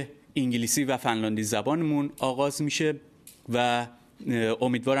برنامه انگلیسی و فنلاندی زبانمون آغاز میشه و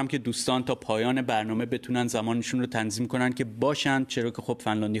امیدوارم که دوستان تا پایان برنامه بتونن زمانشون رو تنظیم کنن که باشن، چرا که خب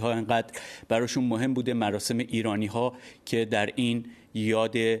فنلاندی ها انقدر براشون مهم بوده مراسم ایرانی ها که در این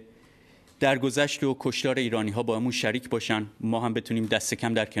یاد درگذشت و کشتار ایرانی ها با همون شریک باشن، ما هم بتونیم دست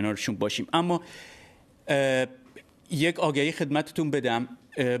کم در کنارشون باشیم. اما یک آگهی خدمتتون بدم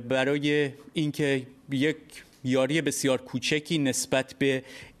برای اینکه یک یاری بسیار کوچکی نسبت به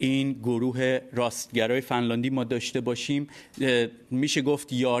این گروه راستگرای فنلاندی ما داشته باشیم. میشه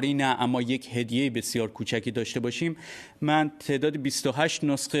گفت یاری نه، اما یک هدیه بسیار کوچکی داشته باشیم. من تعداد 28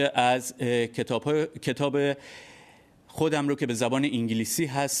 نسخه از کتاب خودم رو که به زبان انگلیسی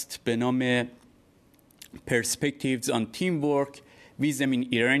هست به نام Perspectives on Teamwork Wisdom in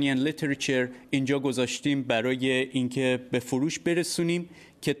Iranian Literature اینجا گذاشتیم برای اینکه به فروش برسونیم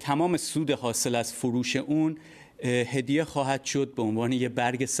که تمام سود حاصل از فروش اون هدیه خواهد شد به عنوان یه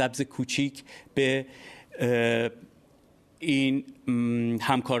برگ سبز کوچیک به این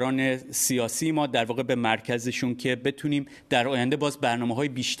همکاران سیاسی ما، در واقع به مرکزشون، که بتونیم در آینده باز برنامه‌های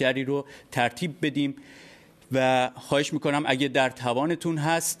بیشتری رو ترتیب بدیم. و خواهش میکنم اگه در توانتون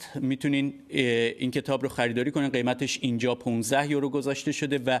هست میتونین این کتاب رو خریداری کنین. قیمتش اینجا 15 یورو گذاشته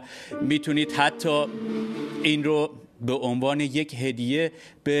شده و میتونید حتی این رو به عنوان یک هدیه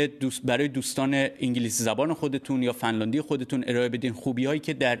برای دوستان انگلیسی زبان خودتون یا فنلاندی خودتون ارائه بدین. خوبی هایی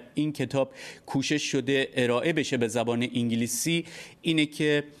که در این کتاب کوشش شده ارائه بشه به زبان انگلیسی اینه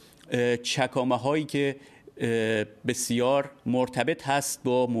که چکامه هایی که بسیار مرتبط هست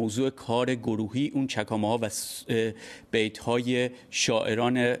با موضوع کار گروهی، اون چکامه ها و بیت های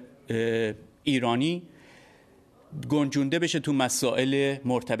شاعران ایرانی گنجونده بشه تو مسائل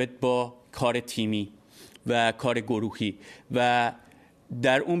مرتبط با کار تیمی و کار گروهی. و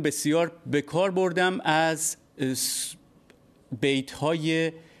در اون بسیار به کار بردم از بیت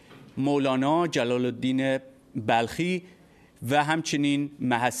های مولانا جلال الدین بلخی و همچنین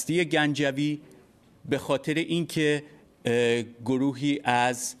مهستی گنجوی، به خاطر اینکه گروهی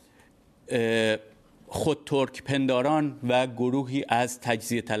از خود ترک پنداران و گروهی از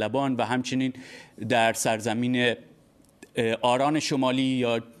تجزیه طلبان و همچنین در سرزمین آران شمالی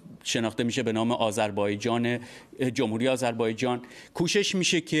یا شناخته میشه به نام آذربایجان، جمهوری آذربایجان، کوشش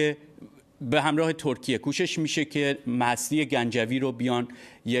میشه که به همراه ترکیه کوشش میشه که مهستی گنجوی رو بیان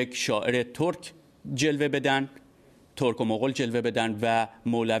یک شاعر ترک جلوه بدن، ترک و مغول جلوه بدن، و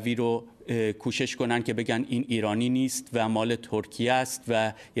مولوی رو کوشش کنن که بگن این ایرانی نیست و مال ترکیه است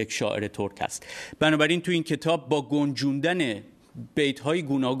و یک شاعر ترک است. بنابراین تو این کتاب با گنجوندن بیت‌های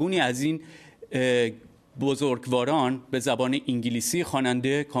گوناگونی از این بزرگواران به زبان انگلیسی،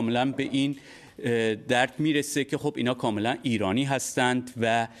 خواننده کاملا به این درک میرسه که خب اینا کاملا ایرانی هستند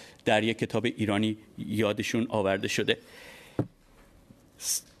و در یک کتاب ایرانی یادشون آورده شده.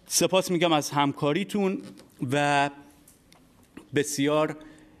 سپاس میگم از همکاریتون و بسیار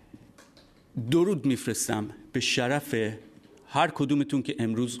درود میفرستم به شرف هر کدومتون که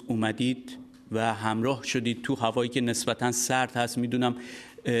امروز اومدید و همراه شدید تو هوایی که نسبتاً سرد هست. میدونم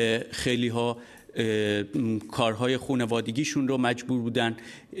خیلی ها کارهای خانوادگیشون رو مجبور بودن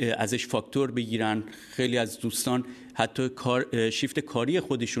ازش فاکتور بگیرن، خیلی از دوستان حتی شیفت کاری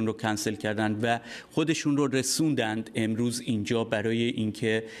خودشون رو کنسل کردن و خودشون رو رسوندند امروز اینجا برای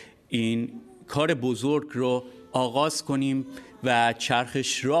اینکه این کار بزرگ رو آغاز کنیم و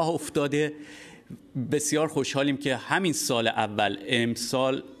چرخش راه افتاده. بسیار خوشحالیم که همین سال اول،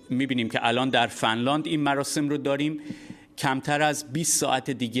 امسال میبینیم که الان در فنلاند این مراسم رو داریم، کمتر از 20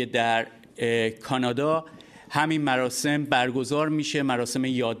 ساعت دیگه در کانادا همین مراسم برگزار میشه، مراسم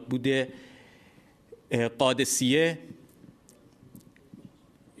یادبود قادسیه،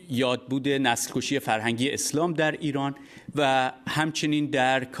 یادبود نسل‌کشی فرهنگی اسلام در ایران، و همچنین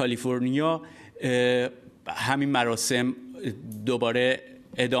در کالیفرنیا همین مراسم دوباره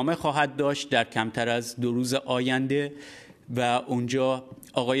ادامه خواهد داشت در کمتر از 2 روز آینده. و اونجا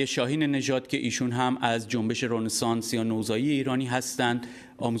آقای شاهین نژاد که ایشون هم از جنبش رنسانس یا نوزایی ایرانی هستند،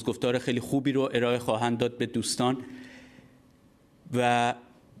 آموزگفتار خیلی خوبی رو ارائه خواهند داد به دوستان. و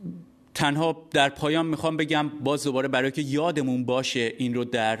تنها در پایان میخوام بگم باز دوباره برای که یادمون باشه این رو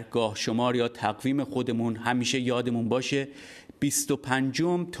در گاه شمار یا تقویم خودمون همیشه یادمون باشه، 25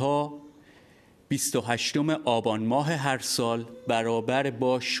 تا 28 آبان ماه هر سال برابر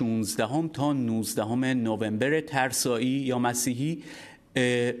با 16 تا 19 نوامبر ترسایی یا مسیحی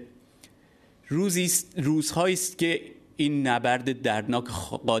روزهایی است که این نبرد دردناک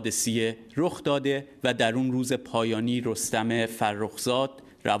قادسیه رخ داده و در اون روز پایانی رستم فرخزاد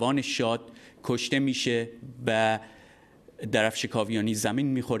روان شاد کشته میشه و درفشکاویانی زمین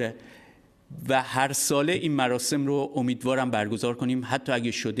میخوره. و هر ساله این مراسم رو امیدوارم برگزار کنیم، حتی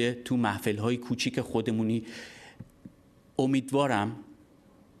اگه شده تو محفل‌های کوچیک خودمونی. امیدوارم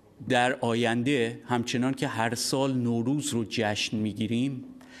در آینده همچنان که هر سال نوروز رو جشن میگیریم،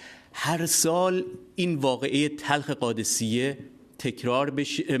 هر سال این واقعه تلخ قادسیه تکرار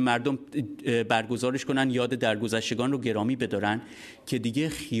بشه، مردم برگزارش کنن، یاد درگذشتگان رو گرامی بدارن که دیگه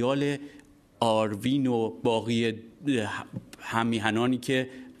خیال آروین و باقی هممیهنانی که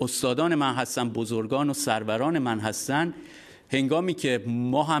استادان من هستن، بزرگان و سروران من هستن، هنگامی که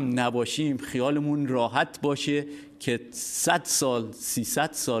ما هم نباشیم خیالمون راحت باشه که 100 سال،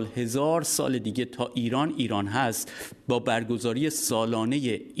 300 سال، 1000 سال دیگه تا ایران هست، با برگزاری سالانه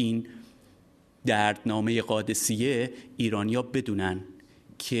این دردنامه قادسیه، ایرانی‌ها بدونن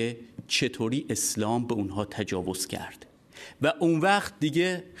که چطوری اسلام به اونها تجاوز کرد و اون وقت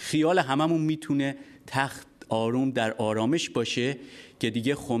دیگه خیال هممون میتونه تخت آروم در آرامش باشه که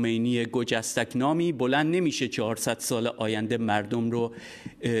دیگه خمینی گجستک نامی بلند نمیشه 400 سال آینده مردم رو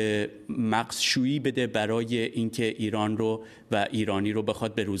مغزشویی بده برای اینکه ایران رو و ایرانی رو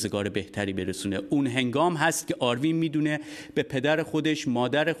بخواد به روزگار بهتری برسونه. اون هنگام هست که آروین میدونه به پدر خودش،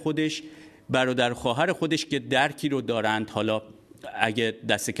 مادر خودش، برادر خواهر خودش که درکی رو دارند، حالا اگه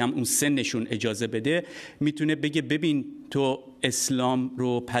دست کم اون سنشون اجازه بده، میتونه بگه ببین تو اسلام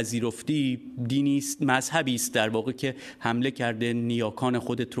رو پذیرفتی، دینی است، مذهبی است در واقع که حمله کرده، نیاکان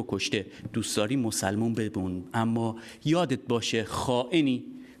خودت رو کشته، دوست داری مسلمون بمون، اما یادت باشه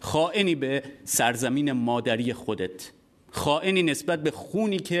خائنی به سرزمین مادری خودت، خائنی نسبت به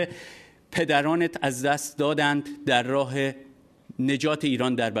خونی که پدرانت از دست دادند در راه نجات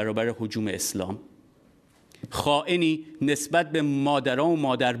ایران در برابر هجوم اسلام، خائنی نسبت به مادران و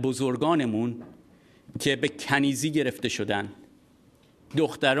مادر بزرگانمون که به کنیزی گرفته شدن،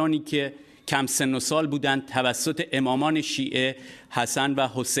 دخترانی که کم سن و سال بودند توسط امامان شیعه حسن و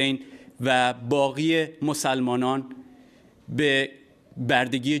حسین و باقی مسلمانان به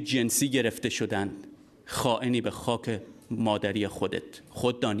بردگی جنسی گرفته شدند. خائنی به خاک مادری خودت.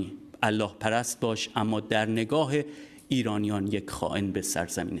 خوددانی، الله پرست باش، اما در نگاه ایرانیان یک خائن به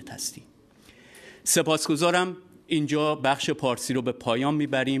سرزمینت هستی. سپاسگزارم. اینجا بخش پارسی رو به پایان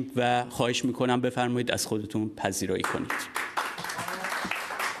میبریم و خواهش میکنم بفرمایید از خودتون پذیرایی کنید.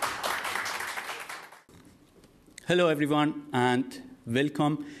 Hello everyone and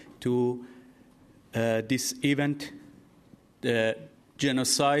welcome to this event, the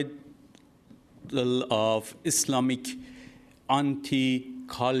genocide of Islamic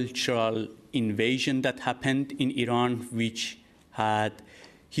anti-cultural invasion that happened in Iran, which had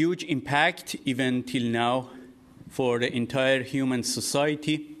huge impact even till now for the entire human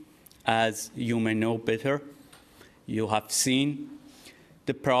society. As you may know better, you have seen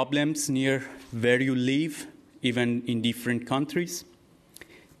the problems near where you live, even in different countries.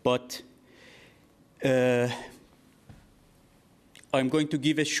 But I'm going to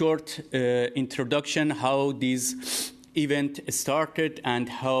give a short introduction how this event started and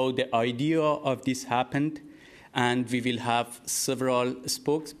how the idea of this happened. And we will have several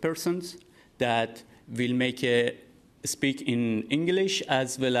spokespersons that will speak in English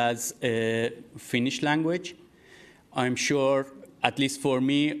as well as Finnish language. I'm sure, at least for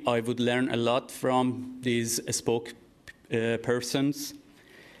me, I would learn a lot from these spokespersons.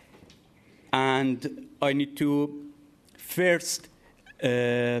 And I need to first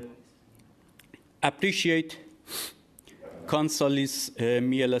appreciate Kansallis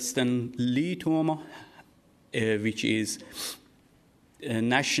mielestäni liittouma, which is a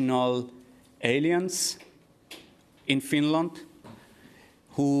national alliance in Finland,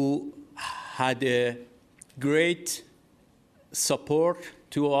 who had a great support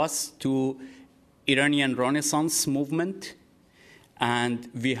to us, to Iranian Renaissance movement, and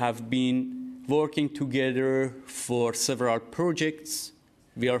we have been working together for several projects.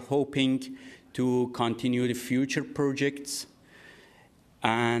 We are hoping to continue the future projects,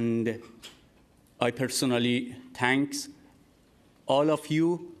 and I personally thank all of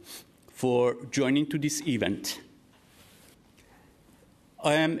you for joining to this event.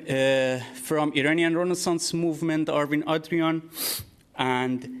 I am from Iranian Renaissance movement, Arvin Adrian,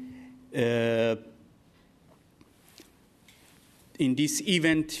 and in this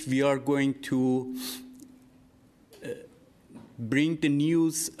event we are going to bring the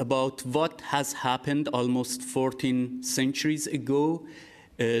news about what has happened almost 14 centuries ago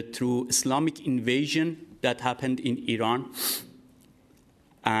through Islamic invasion that happened in Iran,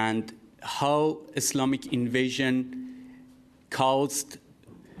 and how Islamic invasion caused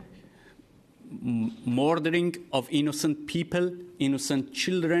murdering of innocent people, innocent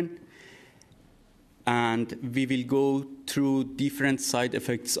children, and we will go through different side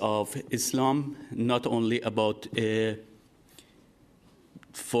effects of Islam, not only about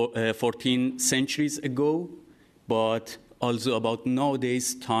 14 centuries ago, but also about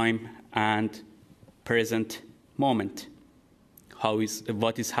nowadays time and present moment,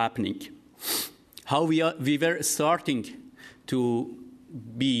 what is happening, how we were starting to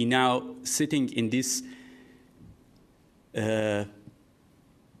be now sitting in this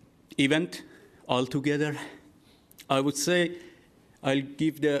event all together. I would say I'll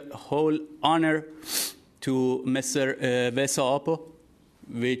give the whole honor to Mr. Vesa Apo,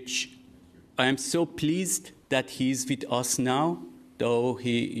 which I am so pleased that he's with us now, though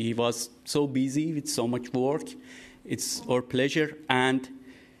he was so busy with so much work. It's our pleasure. And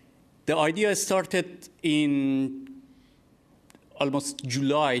the idea started in almost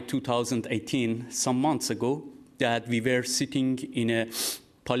July 2018, some months ago, that we were sitting in a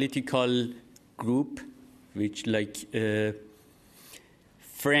political group, which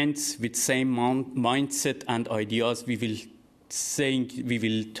friends with same mindset and ideas. We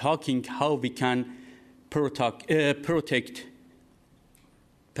will talking how we can protect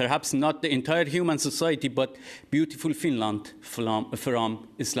perhaps not the entire human society, but beautiful Finland from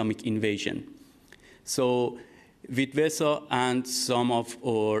Islamic invasion. So with Vesa and some of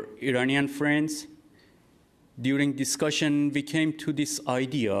our Iranian friends, during discussion, we came to this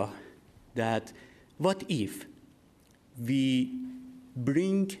idea that what if we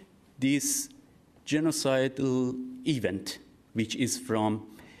bring this genocidal event, which is from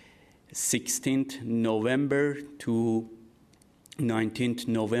 16th November to 19th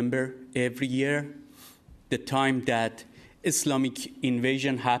November every year, the time that Islamic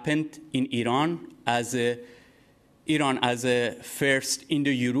invasion happened in Iran as a first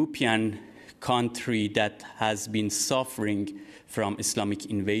Indo-European country that has been suffering from Islamic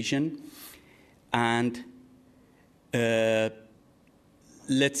invasion. And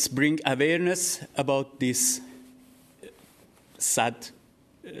let's bring awareness about this sad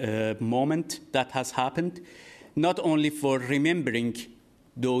moment that has happened, not only for remembering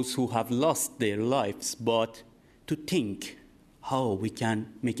those who have lost their lives, but to think how we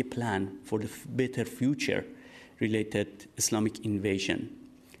can make a plan for the better future related Islamic invasion.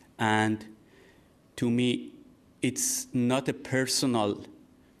 And to me, it's not a personal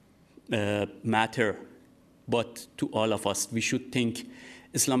matter, but to all of us. We should think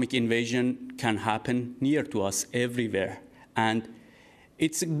Islamic invasion can happen near to us everywhere. And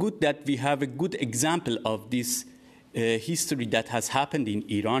it's good that we have a good example of this history that has happened in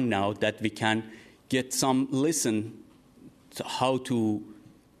Iran now, that we can get some lesson to how to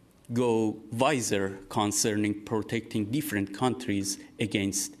go wiser concerning protecting different countries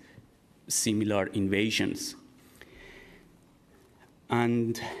against similar invasions.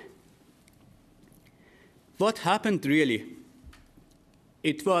 And what happened really?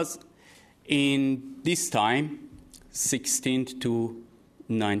 It was in this time, 16th to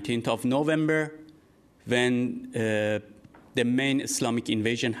 19th of November, when the main Islamic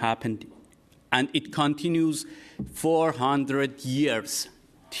invasion happened, and it continues 400 years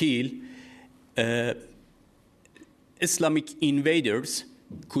till Islamic invaders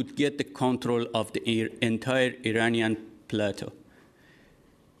could get the control of the entire Iranian plateau.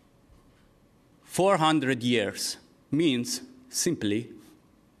 400 years means simply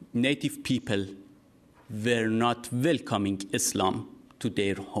native people were not welcoming Islam to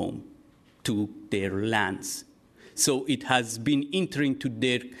their home, to their lands. So it has been entering to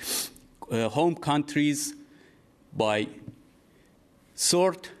their home countries by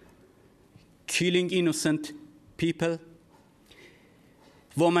sword, killing innocent people,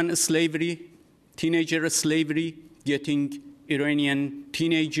 woman slavery, teenager slavery, getting Iranian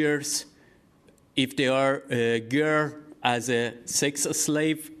teenagers, if they are a girl, as a sex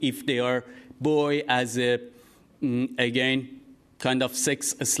slave, if they are boy, as a, again, kind of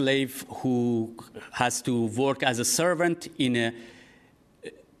sex slave who has to work as a servant in a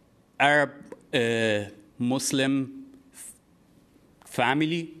Arab Muslim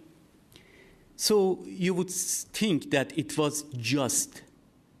family. So you would think that it was just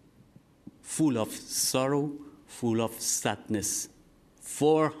full of sorrow, full of sadness,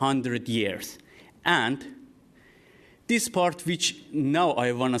 400 years. And this part, which now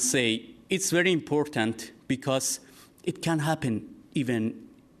I want to say, it's very important because it can happen even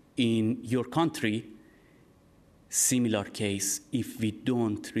in your country, similar case, if we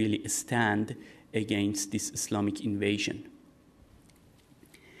don't really stand against this Islamic invasion.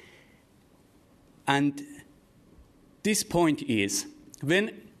 And this point is,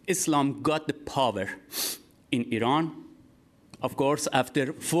 when Islam got the power in Iran, of course,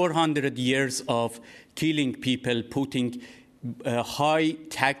 after 400 years of killing people, putting high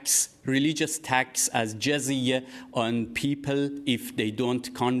tax, religious tax as jizya on people if they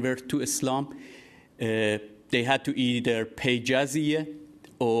don't convert to Islam, they had to either pay jizya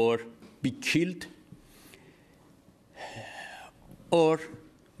or be killed or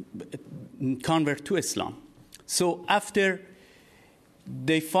convert to Islam. So after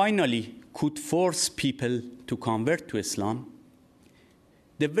they finally could force people to convert to Islam,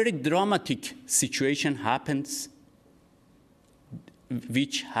 the very dramatic situation happens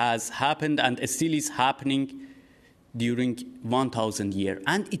which has happened and still is happening during 1,000 years.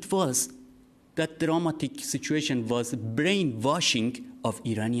 And it was, that dramatic situation was brainwashing of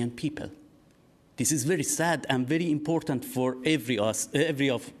Iranian people. This is very sad and very important for every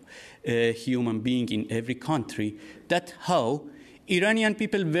human being in every country, that how Iranian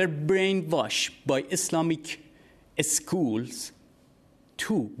people were brainwashed by Islamic schools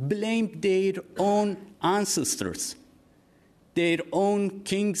to blame their own ancestors, their own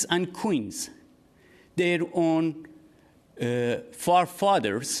kings and queens, their own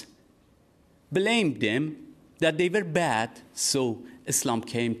forefathers, blame them that they were bad, so Islam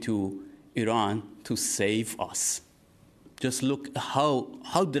came to Iran to save us. Just look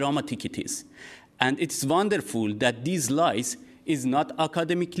how dramatic it is. And it's wonderful that these lies is not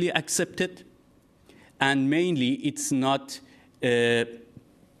academically accepted, and mainly it's not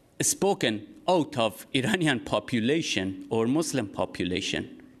spoken out of Iranian population or Muslim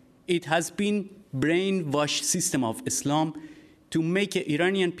population. It has been brainwashed system of Islam to make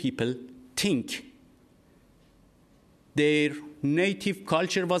Iranian people think their native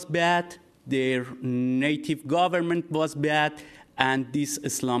culture was bad, their native government was bad, and this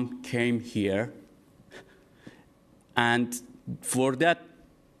Islam came here. And for that,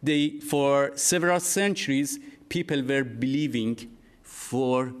 for several centuries, people were believing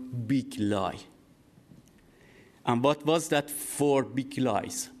for big lie. And what was that four big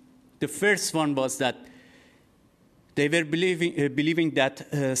lies? The first one was that they were believing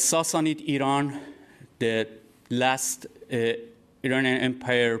that Sassanid Iran, the last Iranian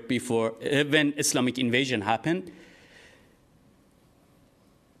empire before when Islamic invasion happened,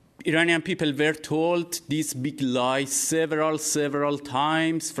 Iranian people were told this big lie several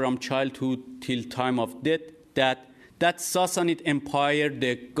times from childhood till time of death, that Sassanid empire,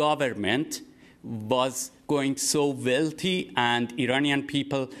 the government, was going so wealthy and Iranian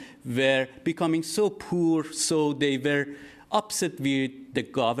people were becoming so poor, so they were upset with the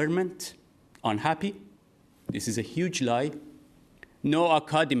government, unhappy. This is a huge lie. No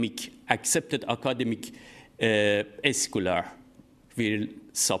accepted academic scholar will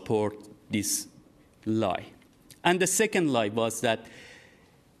support this lie. And the second lie was that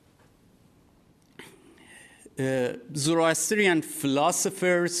Zoroastrian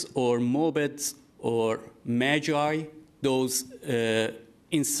philosophers or mobeds or magi, those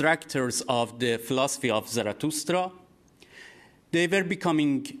instructors of the philosophy of Zarathustra, they were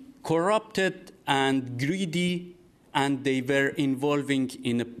becoming corrupted and greedy, and they were involving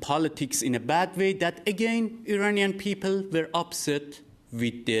in politics in a bad way, that again Iranian people were upset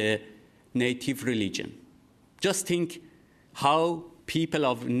with the native religion. Just think how people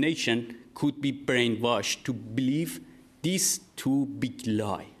of a nation could be brainwashed to believe these two big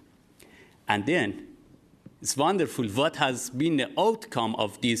lies. And then it's wonderful what has been the outcome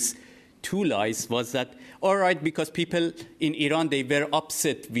of these two lies was that, all right, because people in Iran, they were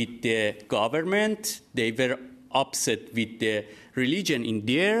upset with the government, they were upset with the religion in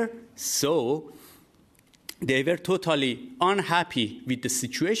there, so they were totally unhappy with the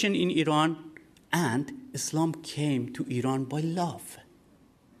situation in Iran, and Islam came to Iran by love.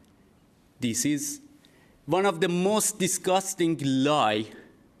 This is one of the most disgusting lies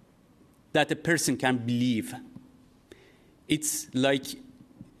that a person can believe. It's like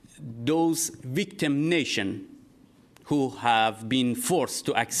those victim nations who have been forced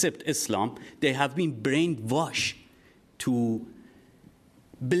to accept Islam, they have been brainwashed to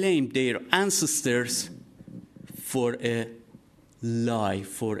blame their ancestors for a lie,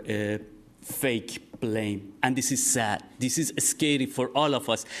 for a fake blame. And this is sad. This is scary for all of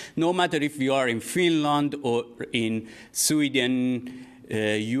us. No matter if we are in Finland or in Sweden,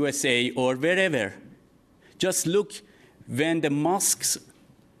 USA, or wherever. Just look, when the mosques,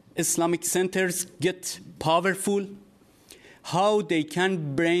 Islamic centers get powerful, how they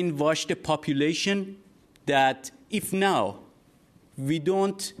can brainwash the population that if now we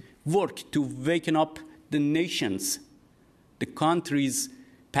don't work to waken up the nations, the country's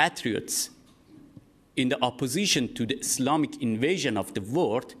patriots in the opposition to the Islamic invasion of the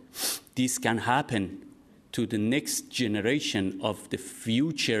world, this can happen to the next generation of the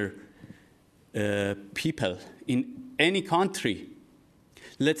future people in any country.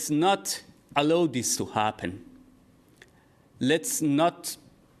 Let's not allow this to happen. Let's not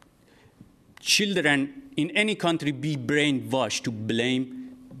children in any country be brainwashed to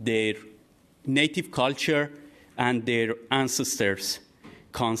blame their native culture and their ancestors,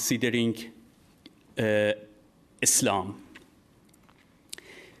 considering Islam.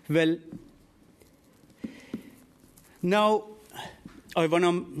 Well, now I want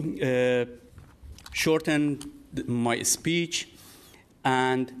to shorten my speech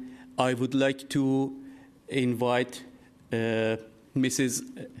And I would like to invite Mrs.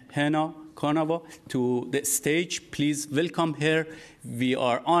 Hannah Konova to the stage. Please welcome her. We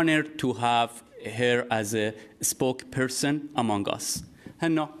are honored to have her as a spokesperson among us.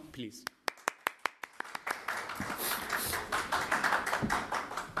 Hannah, please.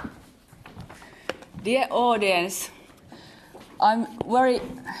 Dear audience, I'm very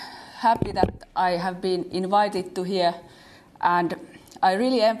happy that I have been invited to here, and I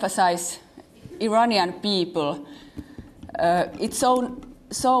really emphasize Iranian people. It's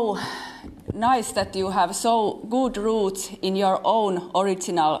so nice that you have so good roots in your own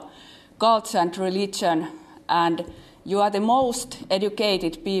original culture and religion, and you are the most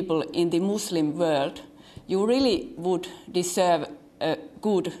educated people in the Muslim world. You really would deserve a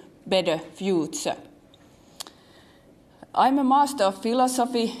good, better future. I'm a master of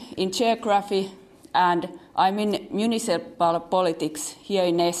philosophy in geography, and I'm in municipal politics here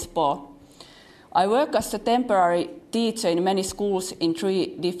in Espoo. I work as a temporary teacher in many schools in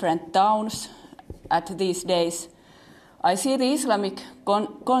 3 different towns at these days. I see the Islamic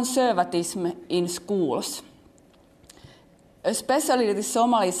conservatism in schools. Especially the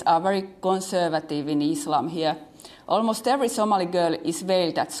Somalis are very conservative in Islam here. Almost every Somali girl is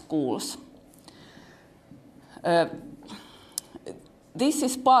veiled at schools. This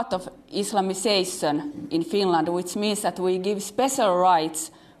is part of Islamization in Finland, which means that we give special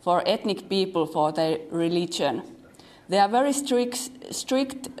rights for ethnic people for their religion. There are very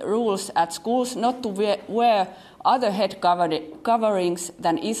strict rules at schools not to wear other head coverings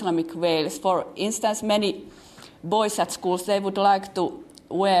than Islamic veils. For instance, many boys at schools, they would like to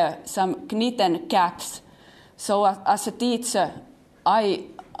wear some knitted caps. So as a teacher, I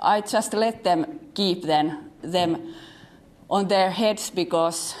just let them keep them on their heads,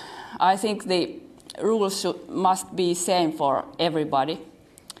 because I think the rules must be same for everybody.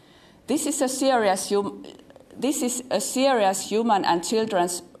 This is a serious human and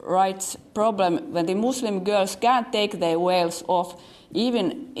children's rights problem when the Muslim girls can't take their veils off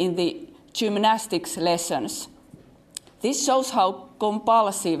even in the gymnastics lessons. This shows how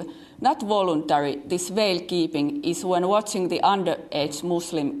compulsive, not voluntary, this veil keeping is when watching the underage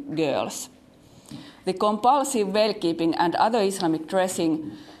Muslim girls. The compulsive veil keeping and other Islamic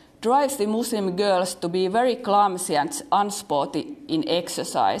dressing drives the Muslim girls to be very clumsy and unsporty in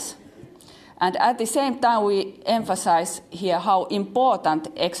exercise. And at the same time, we emphasize here how important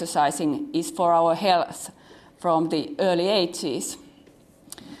exercising is for our health from the early ages.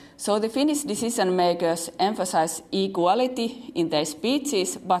 So the Finnish decision makers emphasize equality in their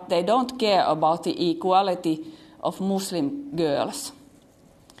speeches, but they don't care about the equality of Muslim girls.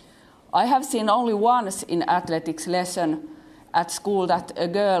 I have seen only once in athletics lesson at school that a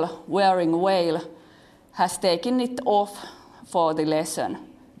girl wearing veil has taken it off for the lesson.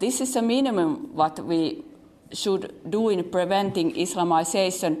 This is a minimum what we should do in preventing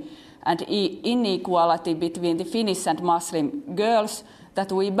Islamization and inequality between the Finnish and Muslim girls,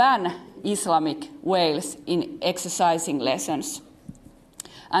 that we ban Islamic veils in exercising lessons.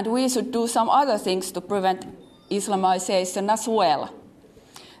 And we should do some other things to prevent Islamization as well.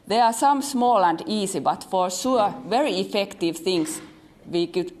 There are some small and easy, but for sure very effective things we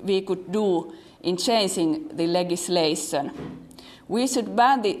could do in changing the legislation. We should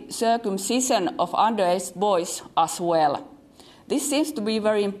ban the circumcision of underage boys as well. This seems to be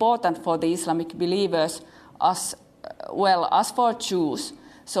very important for the Islamic believers as well as for Jews.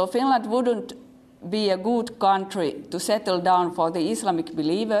 So Finland wouldn't be a good country to settle down for the Islamic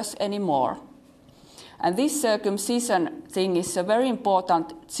believers anymore. And this circumcision thing is a very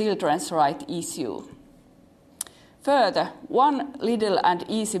important children's right issue. Further, one little and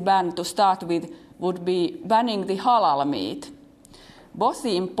easy ban to start with would be banning the halal meat. Both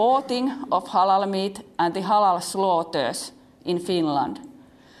the importing of halal meat and the halal slaughters in Finland.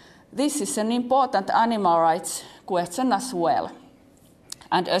 This is an important animal rights question as well.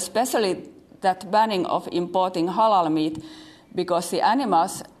 And especially that banning of importing halal meat, because the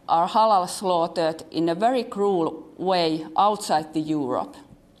animals are halal slaughtered in a very cruel way outside the Europe.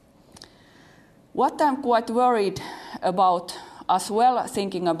 What I'm quite worried about as well,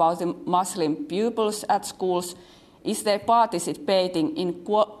 thinking about the Muslim pupils at schools, is their participating in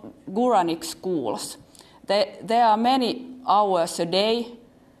Quranic schools. There are many hours a day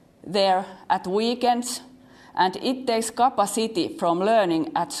there at weekends, and it takes capacity from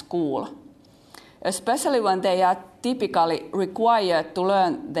learning at school, especially when they are typically required to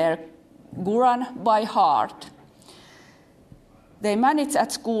learn their Quran by heart. They manage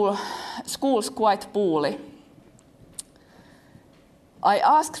at schools quite poorly. I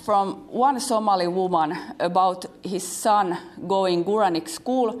asked from one Somali woman about his son going Quranic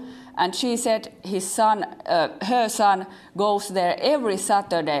school, and she said her son goes there every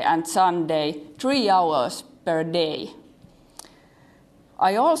Saturday and Sunday, 3 hours per day.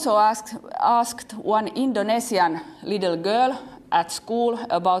 I also asked one Indonesian little girl at school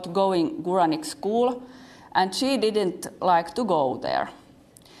about going Quranic school, and she didn't like to go there.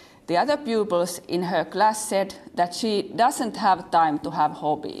 The other pupils in her class said that she doesn't have time to have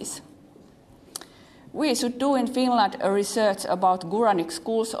hobbies. We should do in Finland a research about Quranic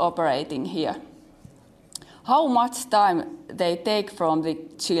schools operating here. How much time they take from the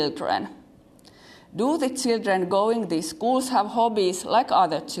children? Do the children going these schools have hobbies like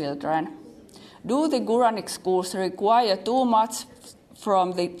other children? Do the Quranic schools require too much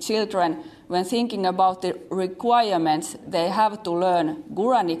from the children when thinking about the requirements they have to learn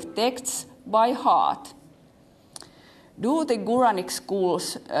Quranic texts by heart? Do the Quranic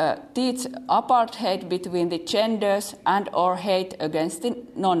schools teach apartheid between the genders and or hate against the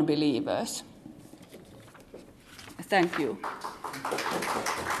non-believers? Thank you.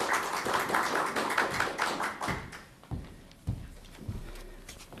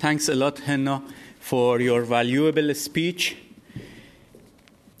 Thanks a lot, Henna, for your valuable speech.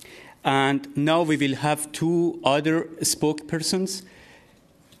 And now we will have 2 other spokespersons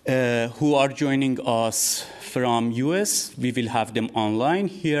who are joining us from US. We will have them online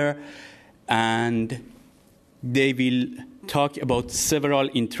here, and they will talk about several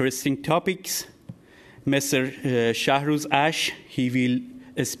interesting topics. Mr. Shahruz Ash, he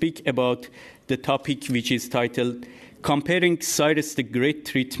will speak about the topic which is titled Comparing Cyrus the Great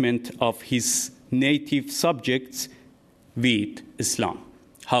Treatment of His Native Subjects with Islam.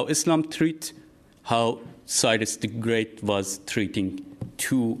 How Islam treats, how Cyrus the Great was treating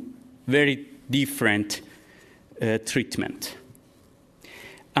 2 very different treatment.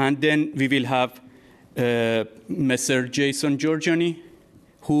 And then we will have Mr. Jason Giorgiani,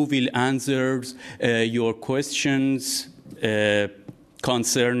 who will answer your questions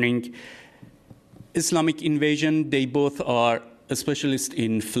concerning Islamic invasion. They both are specialists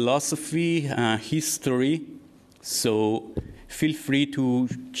in philosophy, history, so feel free to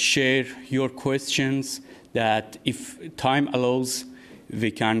share your questions that if time allows,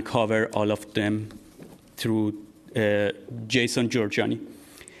 we can cover all of them through Jason Giorgiani.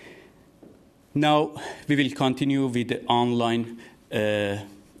 Now we will continue with the online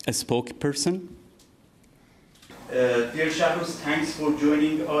spokesperson. Dear Shahruz, thanks for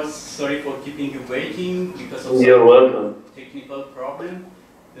joining us. Sorry for keeping you waiting because of some technical problem.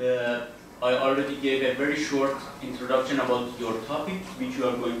 I already gave a very short introduction about your topic, which you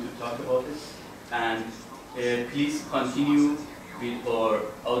are going to talk about it. And please continue with our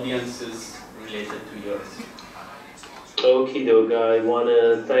audiences related to yours. Okie doke, I want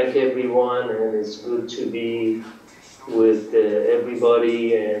to thank everyone, and it's good to be with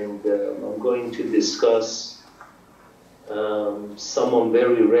everybody, and I'm going to discuss someone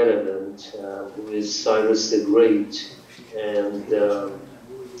very relevant, who is Cyrus the Great, and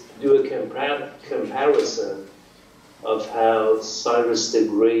do a comparison of how Cyrus the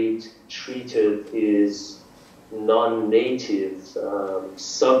Great treated his non-native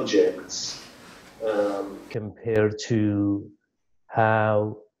subjects compared to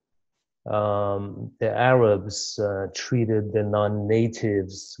how the Arabs treated the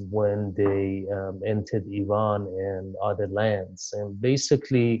non-natives when they entered Iran and other lands. And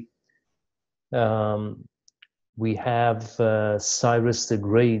basically, we have Cyrus the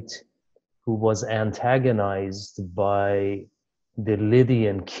Great, who was antagonized by the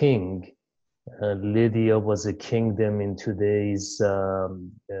Lydian king. Lydia was a kingdom in today's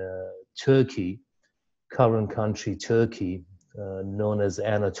Turkey, current country Turkey, known as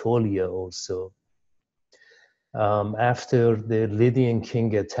Anatolia also. After the Lydian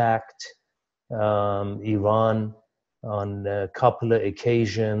king attacked Iran on a couple of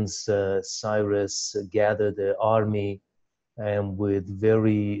occasions, Cyrus gathered an army and with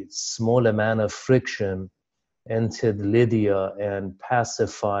very small amount of friction entered Lydia and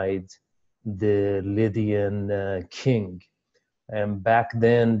pacified the Lydian king. And back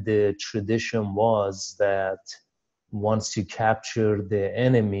then the tradition was that once you capture the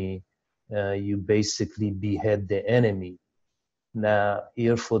enemy, you basically behead the enemy. Now,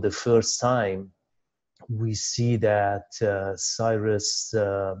 here for the first time, we see that Cyrus,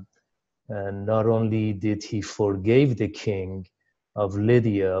 not only did he forgive the king of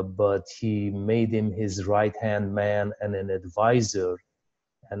Lydia, but he made him his right-hand man and an advisor,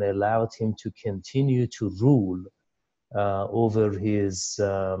 and allowed him to continue to rule over his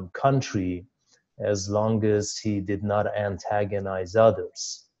country as long as he did not antagonize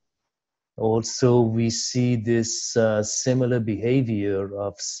others. Also, we see this similar behavior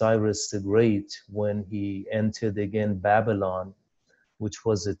of Cyrus the Great when he entered again Babylon, which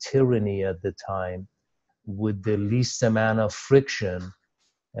was a tyranny at the time, with the least amount of friction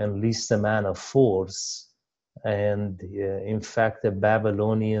and least amount of force. And in fact, the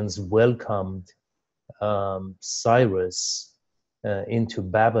Babylonians welcomed Cyrus into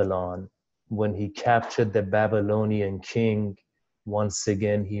Babylon. When he captured the Babylonian king, once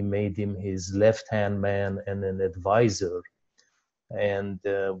again, he made him his left-hand man and an advisor. And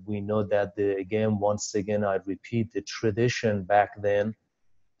we know that, once again, I repeat, the tradition back then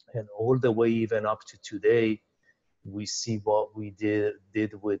and all the way even up to today, we see what we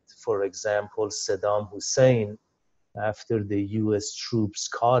did with, for example, Saddam Hussein. After the US troops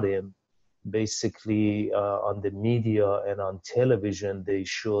caught him, basically on the media and on television, they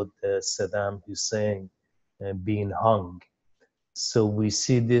showed Saddam Hussein being hung. So we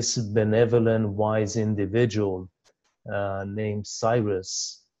see this benevolent, wise individual named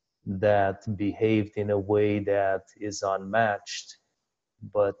Cyrus that behaved in a way that is unmatched.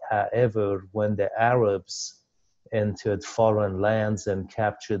 But however, when the Arabs entered foreign lands and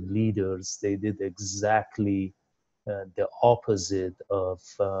captured leaders, they did exactly the opposite of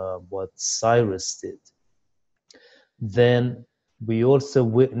what Cyrus did. Then we also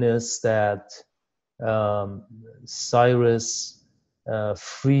witnessed that Cyrus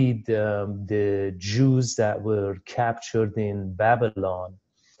freed the Jews that were captured in Babylon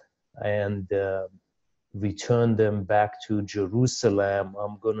and returned them back to Jerusalem.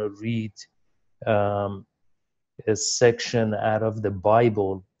 I'm going to read a section out of the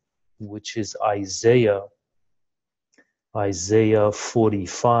Bible, which is Isaiah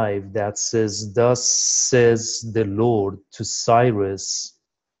 45, that says, "Thus says the Lord to Cyrus,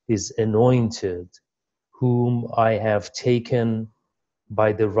 his anointed, whom I have taken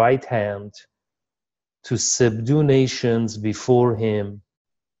by the right hand to subdue nations before him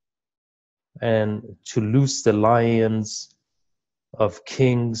and to loose the lions of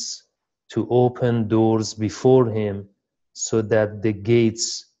kings, to open doors before him so that the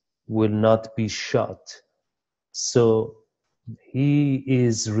gates will not be shut." So he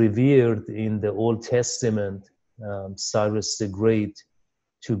is revered in the Old Testament, Cyrus the Great,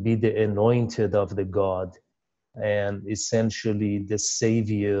 to be the anointed of the God and essentially the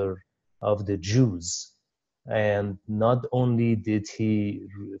savior of the Jews. And not only did he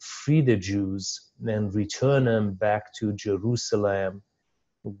free the Jews and return them back to Jerusalem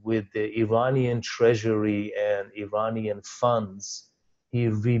with the Iranian treasury and Iranian funds, he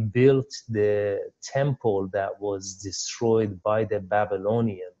rebuilt the temple that was destroyed by the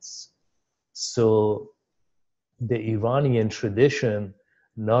Babylonians. So the Iranian tradition,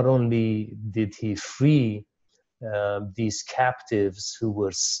 not only did he free these captives who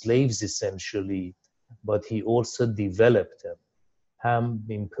were slaves essentially, but he also developed them. Ham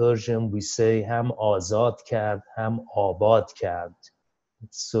in Persian we say ham azad kard, ham abad kard.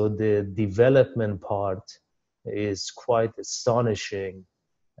 So the development part is quite astonishing,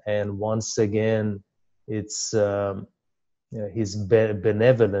 and once again it's his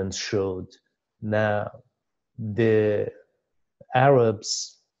benevolence showed. Now the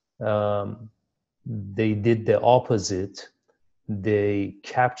Arabs, they did the opposite. They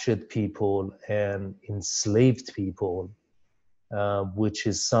captured people and enslaved people, which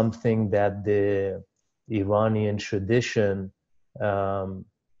is something that the Iranian tradition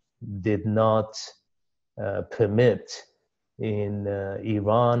did not permit. In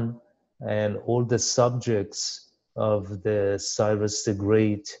Iran, and all the subjects of the Cyrus the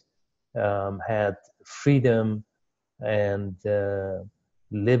Great had freedom and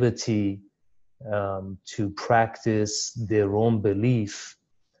liberty to practice their own belief.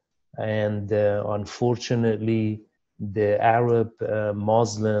 And unfortunately, the Arab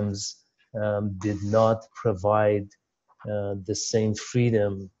Muslims did not provide the same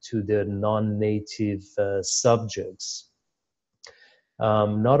freedom to their non-native subjects.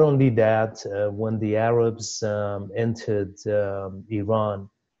 Not only that, when the Arabs entered Iran,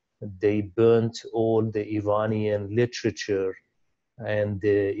 they burnt all the Iranian literature and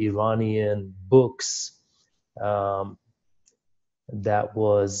the Iranian books that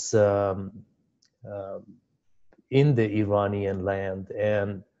was in the Iranian land.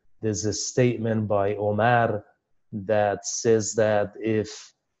 And there's a statement by Omar that says that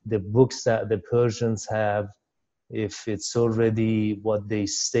if the books that the Persians have, if it's already what they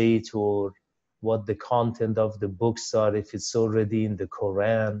state or what the content of the books are, if it's already in the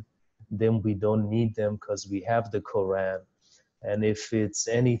Quran, then we don't need them because we have the Quran. And if it's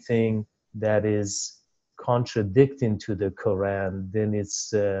anything that is contradicting to the Quran, then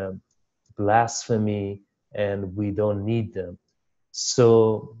it's blasphemy and we don't need them.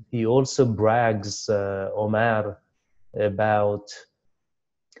 So he also brags, Omar, about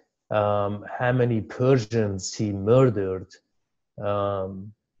how many Persians he murdered,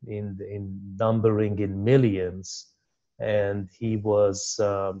 in numbering in millions, and he was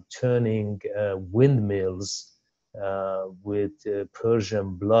turning windmills with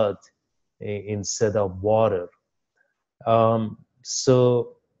Persian blood instead of water.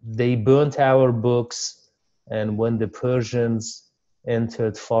 So they burnt our books, and when the Persians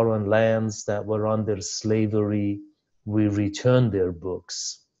entered foreign lands that were under slavery, we returned their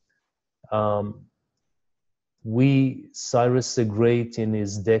books. Cyrus the Great, in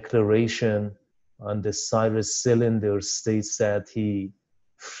his declaration on the Cyrus cylinder, states that he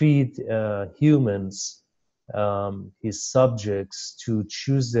freed humans, his subjects, to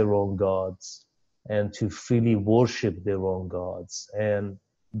choose their own gods and to freely worship their own gods. And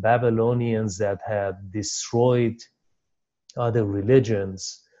Babylonians that had destroyed other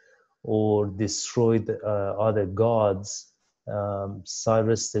religions or destroyed other gods,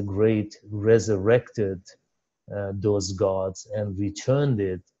 Cyrus the Great resurrected those gods and returned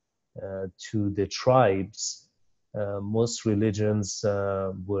it to the tribes. Most religions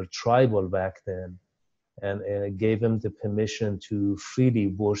were tribal back then, and gave them the permission to freely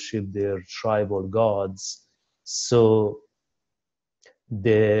worship their tribal gods. So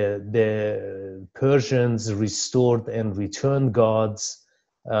the Persians restored and returned gods,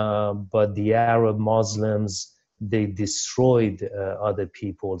 but the Arab Muslims, they destroyed other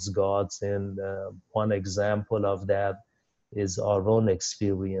people's gods. And one example of that is our own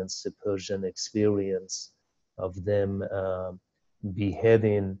experience, the Persian experience of them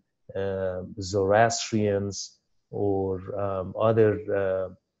beheading Zoroastrians or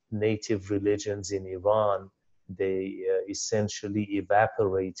other native religions in Iran. They essentially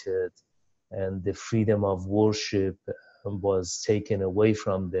evaporated, and the freedom of worship was taken away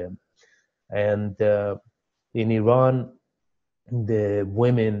from them. And in Iran, the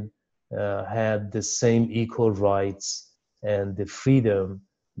women had the same equal rights and the freedom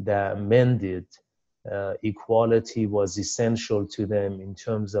that men did. Equality was essential to them in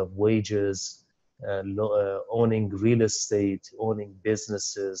terms of wages, owning real estate, owning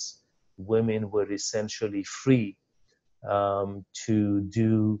businesses. Women were essentially free to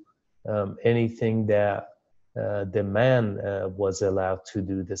do anything that the man was allowed to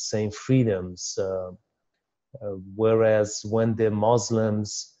do, the same freedoms. Whereas when the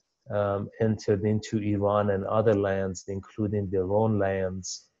Muslims entered into Iran and other lands, including their own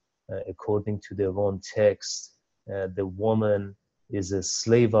lands, according to their own text, the woman is a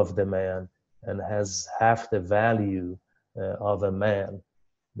slave of the man and has half the value of a man.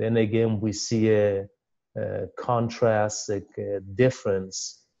 Then again, we see a contrast, a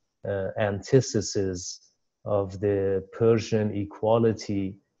difference, antithesis of the Persian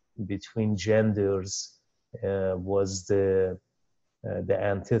equality between genders. Was the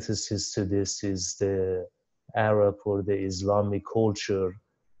antithesis to this is the Arab or the Islamic culture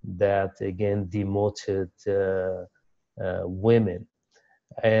that again demoted women.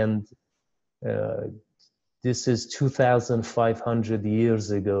 And this is 2,500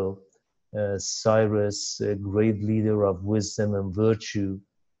 years ago. Cyrus, a great leader of wisdom and virtue,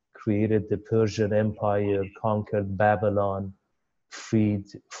 created the Persian Empire, conquered Babylon, freed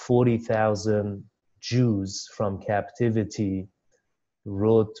 40,000 Jews from captivity,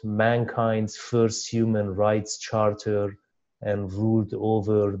 wrote mankind's first human rights charter, and ruled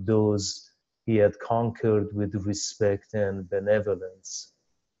over those he had conquered with respect and benevolence.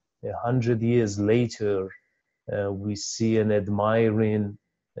 100 years later, we see an admiring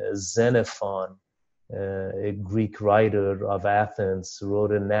Xenophon, a Greek writer of Athens,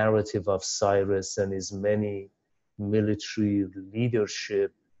 wrote a narrative of Cyrus and his many military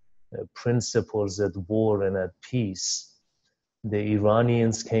leadership principles at war and at peace. The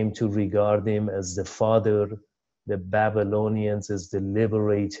Iranians came to regard him as the father, the Babylonians as the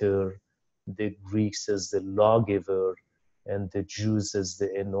liberator, the Greeks as the lawgiver, and the Jews as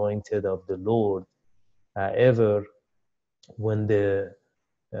the anointed of the Lord. However, when the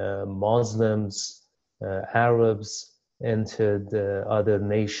Muslims, Arabs entered other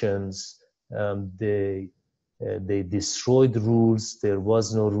nations, they destroyed rules. There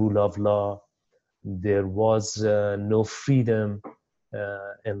was no rule of law. There was no freedom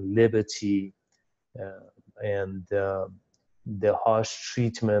and liberty, and the harsh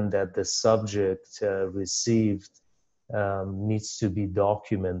treatment that the subject received needs to be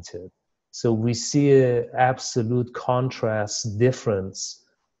documented. So we see an absolute contrast difference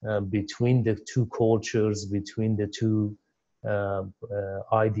between the two cultures, between the two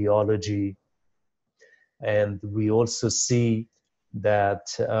ideology. And we also see that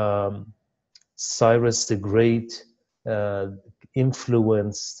Cyrus the Great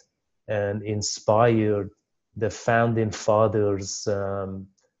influenced and inspired the founding fathers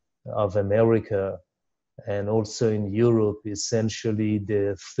of America, and also in Europe, essentially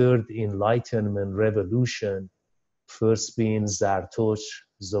the Third Enlightenment revolution, first being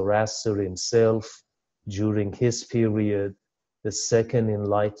Zoroaster himself during his period. The Second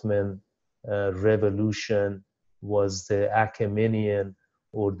Enlightenment revolution was the Achaemenian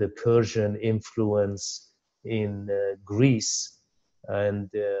or the Persian influence in Greece, and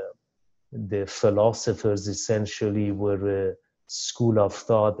the philosophers essentially were a school of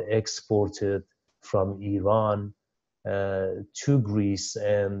thought exported from Iran to Greece,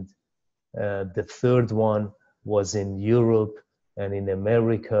 and the third one was in Europe and in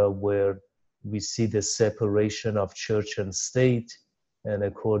America, where we see the separation of church and state. And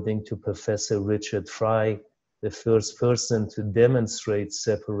according to Professor Richard Fry, the first person to demonstrate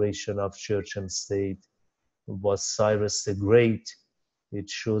separation of church and state was Cyrus the Great. It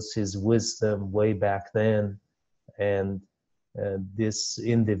shows his wisdom way back then. And this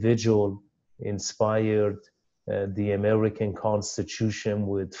individual inspired the American Constitution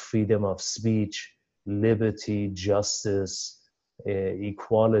with freedom of speech, liberty, justice,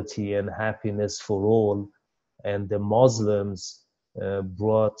 equality, and happiness for all. And the Muslims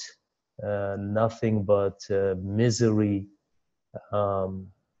brought nothing but misery,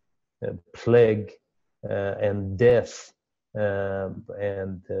 plague, and death,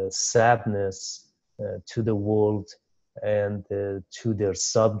 and sadness to the world and to their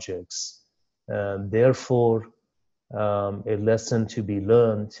subjects. Therefore, a lesson to be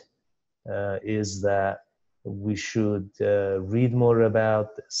learned is that we should read more about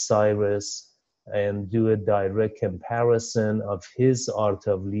Cyrus and do a direct comparison of his art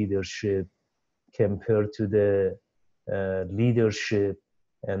of leadership compared to the leadership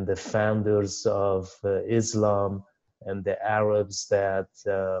and the founders of Islam and the Arabs that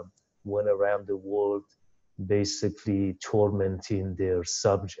went around the world basically tormenting their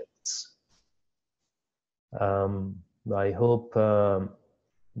subjects. I hope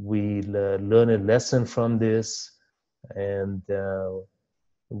we learn a lesson from this, and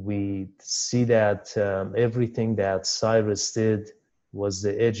we see that everything that Cyrus did was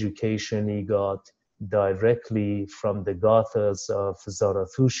the education he got directly from the Gathas of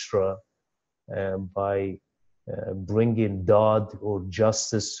Zarathustra, by bringing dad or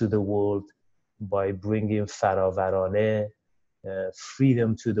justice to the world, by bringing faravarane,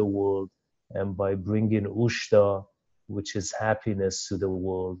 freedom to the world, and by bringing ushta, which is happiness, to the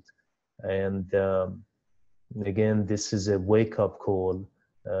world. And again, this is a wake-up call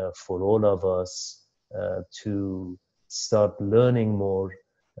for all of us to start learning more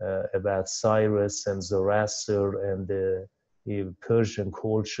about Cyrus and Zoroaster and the Persian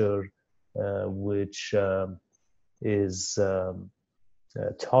culture, which is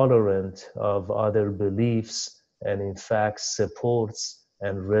tolerant of other beliefs, and in fact supports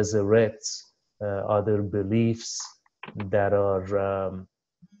and resurrects other beliefs that are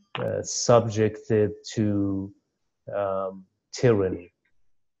subjected to tyranny.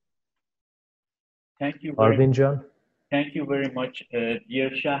 Thank you, Arvin John. Thank you very much,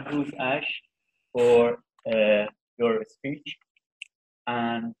 dear Shahruz Ash, for your speech.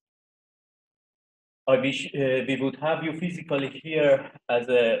 And I wish we would have you physically here as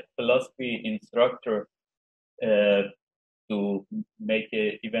a philosophy instructor to make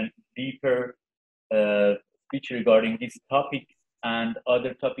an even deeper speech regarding this topic and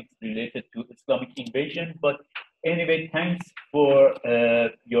other topics related to Islamic invasion. But anyway, thanks for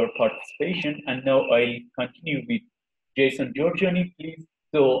your participation. And now I'll continue with Jason Giorgiani, please.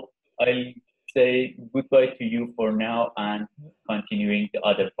 So I'll say goodbye to you for now and continuing the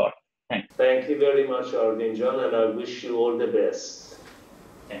other part. Thanks. Thank you very much, Arvin John, and I wish you all the best.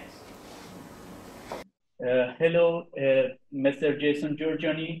 Thanks. Hello, Mr. Jason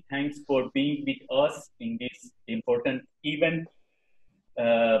Giorgiani. Thanks for being with us in this important event.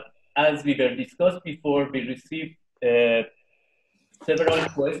 As we were discussed before, we received several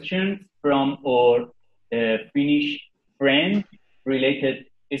questions from our Finnish friend related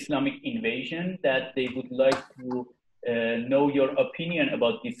Islamic invasion that they would like to know your opinion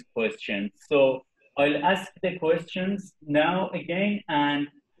about these questions. So I'll ask the questions now again, and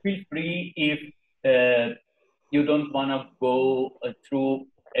feel free if you don't want to go through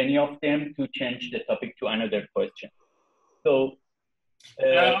any of them to change the topic to another question. So,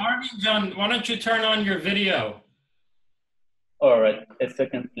 Arvin John, why don't you turn on your video? All right, a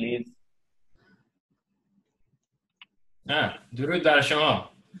second, please. درود بر شما.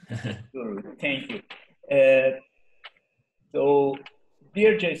 Thank you. So,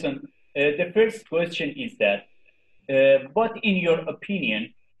 dear Jason, the first question is that, what in your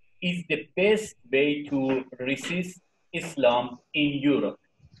opinion is the best way to resist Islam in Europe?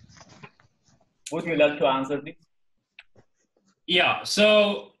 Would you like to answer this? Yeah,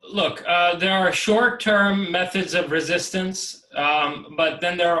 so look, there are short-term methods of resistance, but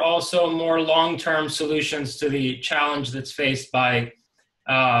then there are also more long-term solutions to the challenge that's faced by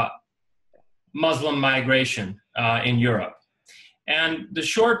Muslim migration in Europe. And the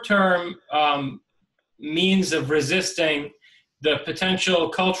short-term means of resisting the potential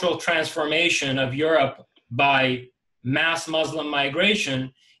cultural transformation of Europe by mass Muslim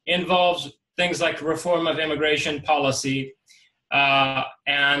migration involves things like reform of immigration policy,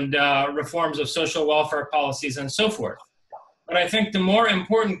 and reforms of social welfare policies and so forth. But I think the more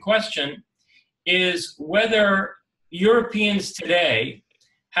important question is whether Europeans today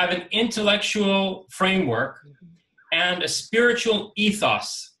have an intellectual framework and a spiritual ethos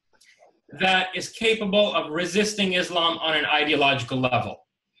that is capable of resisting Islam on an ideological level.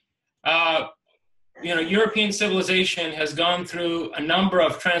 European civilization has gone through a number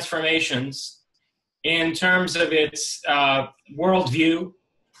of transformations in terms of its worldview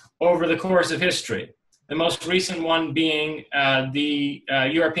over the course of history. The most recent one being the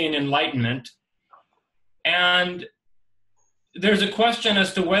European Enlightenment. And there's a question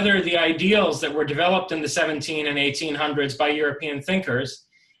as to whether the ideals that were developed in the 17 and 1800s by European thinkers,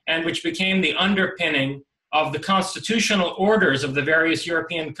 and which became the underpinning of the constitutional orders of the various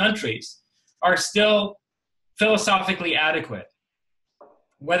European countries, are still philosophically adequate.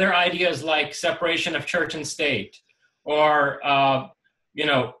 Whether ideas like separation of church and state, or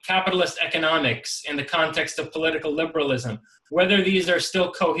capitalist economics in the context of political liberalism, whether these are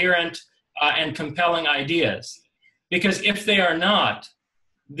still coherent and compelling ideas. Because if they are not,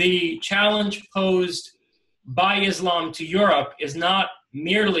 the challenge posed by Islam to Europe is not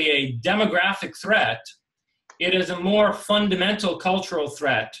merely a demographic threat, it is a more fundamental cultural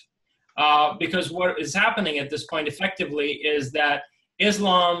threat, because what is happening at this point effectively is that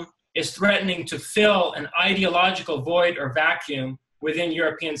Islam is threatening to fill an ideological void or vacuum within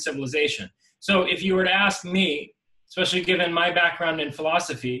European civilization. So if you were to ask me, especially given my background in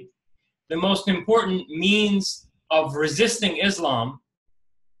philosophy, the most important means of resisting Islam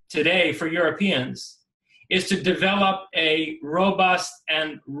today for Europeans is to develop a robust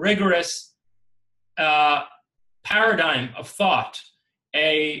and rigorous paradigm of thought,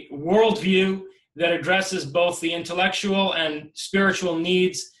 a worldview that addresses both the intellectual and spiritual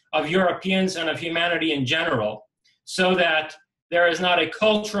needs of Europeans and of humanity in general, so that there is not a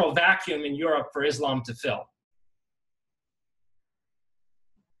cultural vacuum in Europe for Islam to fill.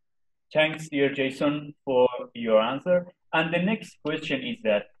 Thanks, dear Jason, for your answer. And the next question is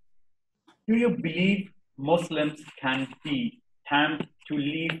that, do you believe Muslims can be termed to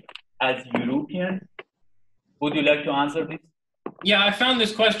live as European? Would you like to answer this? Yeah, I found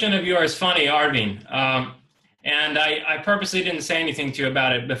this question of yours funny, Arvin. And I purposely didn't say anything to you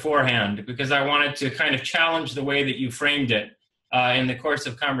about it beforehand because I wanted to kind of challenge the way that you framed it in the course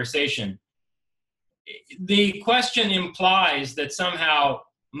of conversation. The question implies that somehow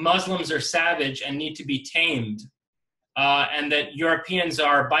Muslims are savage and need to be tamed, and that Europeans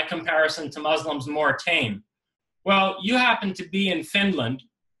are, by comparison to Muslims, more tame. Well, you happen to be in Finland,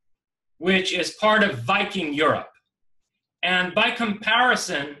 which is part of Viking Europe. And by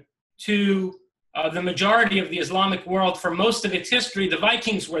comparison to the majority of the Islamic world, for most of its history, the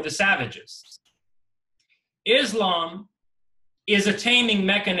Vikings were the savages. Islam is a taming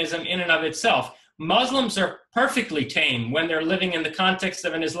mechanism in and of itself. Muslims are perfectly tame when they're living in the context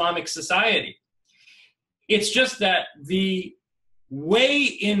of an Islamic society. It's just that the way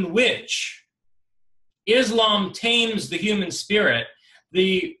in which Islam tames the human spirit,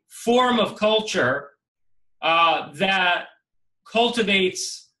 the form of culture that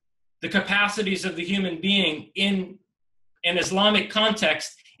cultivates the capacities of the human being in an Islamic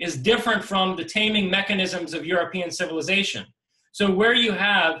context is different from the taming mechanisms of European civilization. So where you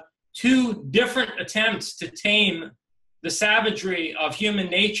have two different attempts to tame the savagery of human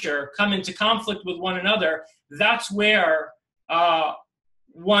nature come into conflict with one another, that's where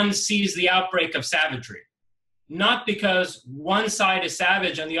one sees the outbreak of savagery. Not because one side is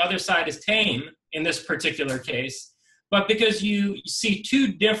savage and the other side is tame in this particular case, but because you see two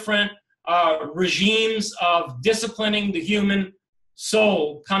different regimes of disciplining the human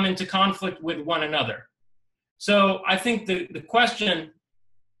soul come into conflict with one another. So I think the question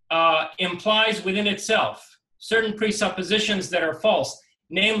implies within itself certain presuppositions that are false,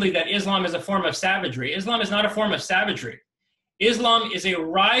 namely that Islam is a form of savagery. Islam is not a form of savagery. Islam is a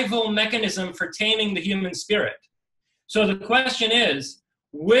rival mechanism for taming the human spirit. So the question is,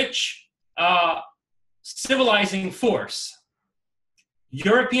 which civilizing force,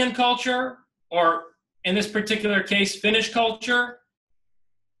 European culture, or in this particular case, Finnish culture,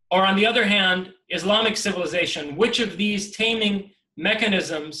 or on the other hand, Islamic civilization, which of these taming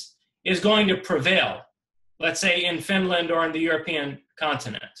mechanisms is going to prevail, let's say in Finland or in the European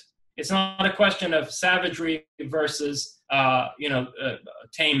continent? It's not a question of savagery versus,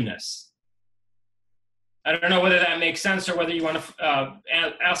 tameness. I don't know whether that makes sense or whether you want to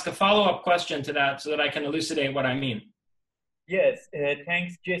ask a follow-up question to that so that I can elucidate what I mean. Yes,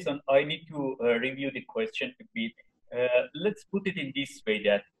 thanks, Jason. I need to review the question a bit. Let's put it in this way,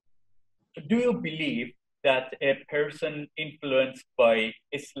 that do you believe that a person influenced by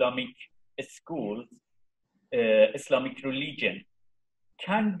Islamic schools, Islamic religion,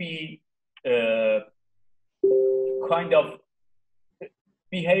 can be kind of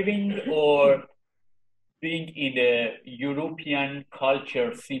behaving or being in a European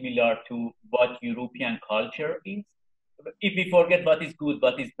culture similar to what European culture is? If we forget what is good,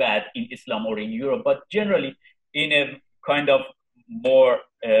 what is bad in Islam or in Europe, but generally in a kind of more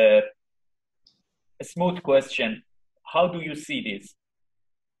smooth question, how do you see this?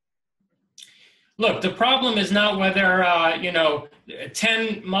 Look, the problem is not whether,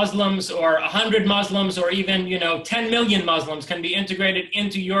 10 Muslims or 100 Muslims or even, 10 million Muslims can be integrated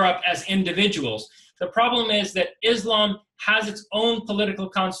into Europe as individuals. The problem is that Islam has its own political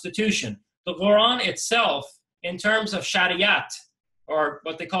constitution. The Quran itself, in terms of Shariat, or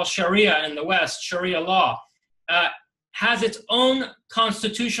what they call Sharia in the West, Sharia law, has its own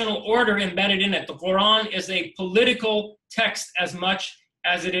constitutional order embedded in it. The Quran is a political text as much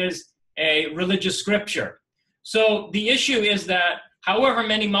as it is a religious scripture. So the issue is that however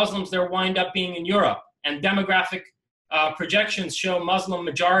many Muslims there wind up being in Europe, and demographic projections show Muslim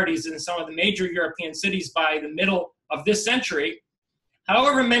majorities in some of the major European cities by the middle of this century,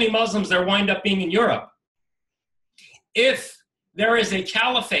 however many Muslims there wind up being in Europe, if there is a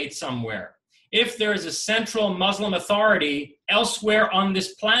caliphate somewhere, if there is a central Muslim authority elsewhere on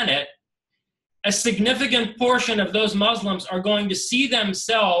this planet, a significant portion of those Muslims are going to see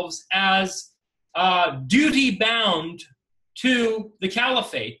themselves as duty-bound to the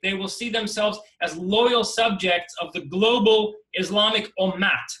caliphate. They will see themselves as loyal subjects of the global Islamic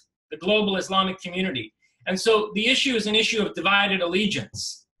ummat, the global Islamic community. And so the issue is an issue of divided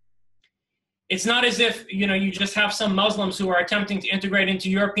allegiance. It's not as if, you just have some Muslims who are attempting to integrate into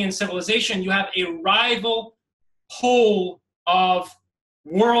European civilization. You have a rival pole of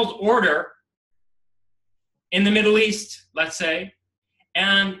world order in the Middle East, let's say,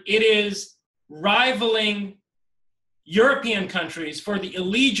 and it is rivaling European countries for the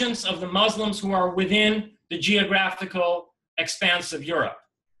allegiance of the Muslims who are within the geographical expanse of Europe.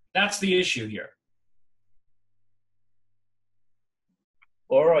 That's the issue here.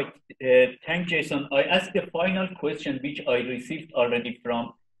 All right, thank Jason. I asked the final question, which I received already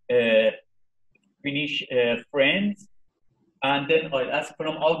from Finnish friends, and then I'll ask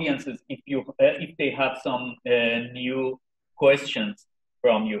from audiences if they have some new questions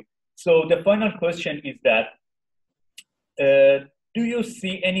from you. So the final question is that, do you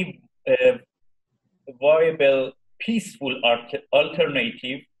see any viable, peaceful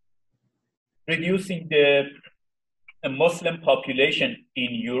alternative reducing the Muslim population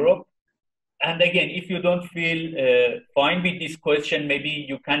in Europe? And again, if you don't feel fine with this question, maybe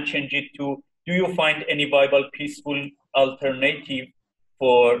you can change it to, do you find any viable, peaceful alternative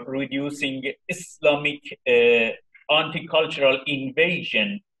for reducing Islamic anti-cultural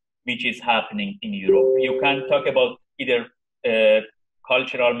invasion which is happening in Europe? You can talk about either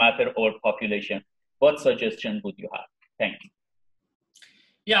cultural matter or population. What suggestion would you have? Thank you.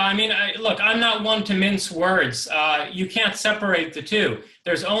 Yeah, I mean, look, I'm not one to mince words. You can't separate the two.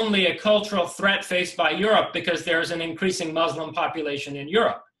 There's only a cultural threat faced by Europe because there's an increasing Muslim population in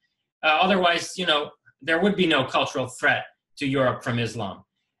Europe. Otherwise, there would be no cultural threat to Europe from Islam.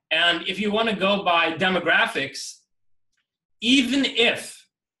 And if you want to go by demographics, even if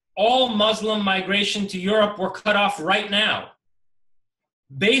all Muslim migration to Europe were cut off right now,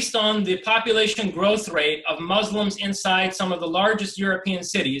 based on the population growth rate of Muslims inside some of the largest European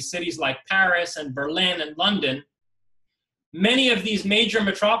cities, cities like Paris and Berlin and London, many of these major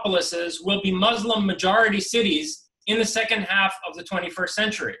metropolises will be Muslim majority cities in the second half of the 21st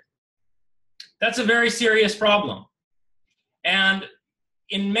century. That's a very serious problem. And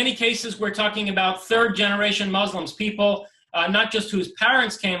in many cases, we're talking about third generation Muslims, people not just whose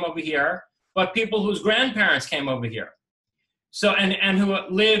parents came over here, but people whose grandparents came over here. So, and who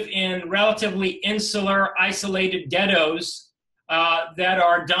live in relatively insular, isolated ghettos that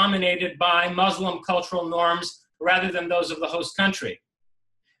are dominated by Muslim cultural norms rather than those of the host country.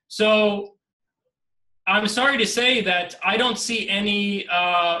 So I'm sorry to say that I don't see any,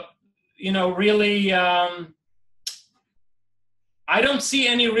 I don't see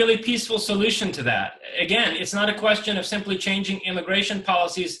any really peaceful solution to that. Again, it's not a question of simply changing immigration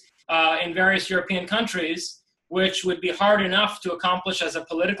policies in various European countries, which would be hard enough to accomplish as a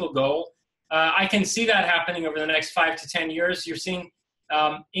political goal. I can see that happening over the next 5 to 10 years. You're seeing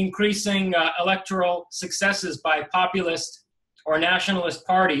increasing electoral successes by populist or nationalist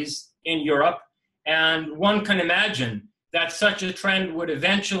parties in Europe. And one can imagine that such a trend would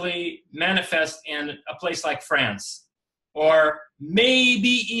eventually manifest in a place like France, or maybe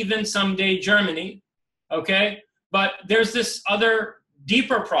even someday Germany, okay? But there's this other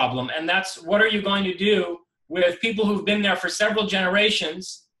deeper problem, and that's what are you going to do with people who've been there for several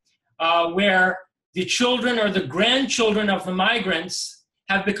generations, where the children or the grandchildren of the migrants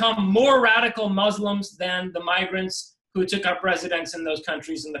have become more radical Muslims than the migrants who took up residence in those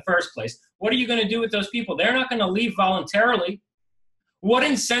countries in the first place. What are you going to do with those people? They're not going to leave voluntarily. What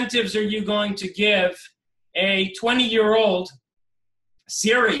incentives are you going to give a 20-year-old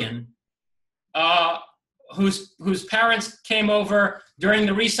Syrian whose parents came over during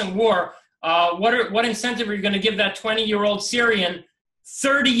the recent war? What incentive are you going to give that 20-year-old Syrian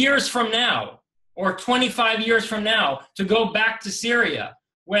 30 years from now or 25 years from now to go back to Syria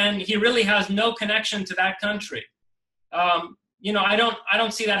when he really has no connection to that country? I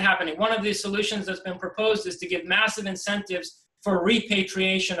don't see that happening. One of the solutions that's been proposed is to give massive incentives for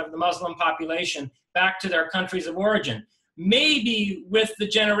repatriation of the Muslim population back to their countries of origin. Maybe with the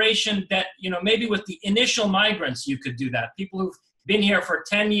generation that, maybe with the initial migrants, you could do that. People who've been here for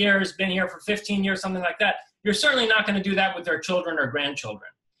 10 years, been here for 15 years, something like that. You're certainly not going to do that with their children or grandchildren.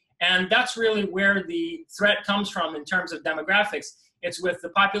 And that's really where the threat comes from in terms of demographics. It's with the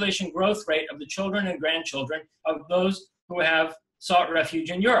population growth rate of the children and grandchildren of those who have sought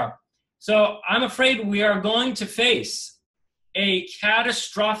refuge in Europe. So I'm afraid we are going to face a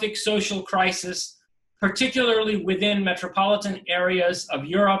catastrophic social crisis, particularly within metropolitan areas of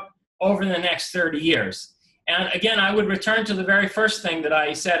Europe over the next 30 years. And again, I would return to the very first thing that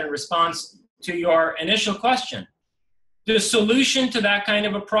I said in response to your initial question. The solution to that kind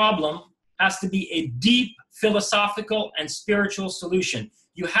of a problem has to be a deep philosophical and spiritual solution.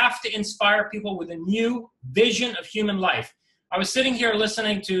 You have to inspire people with a new vision of human life. I was sitting here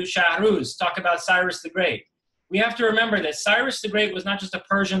listening to Shahruz talk about Cyrus the Great. We have to remember that Cyrus the Great was not just a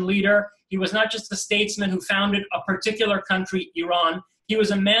Persian leader. He was not just a statesman who founded a particular country, Iran. He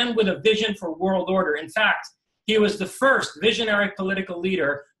was a man with a vision for world order. In fact, he was the first visionary political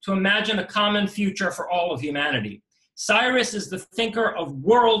leader to imagine a common future for all of humanity. Cyrus is the thinker of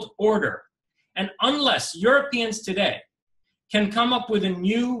world order. And unless Europeans today can come up with a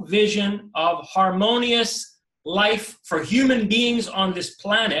new vision of harmonious life for human beings on this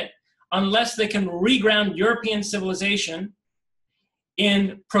planet, unless they can reground European civilization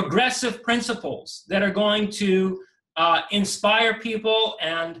in progressive principles that are going to inspire people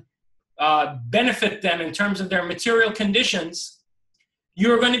and benefit them in terms of their material conditions,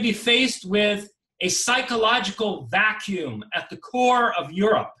 you're going to be faced with a psychological vacuum at the core of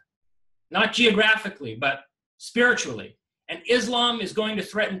Europe, not geographically, but spiritually. And Islam is going to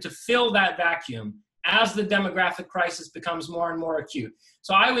threaten to fill that vacuum as the demographic crisis becomes more and more acute.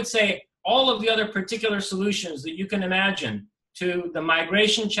 So I would say all of the other particular solutions that you can imagine to the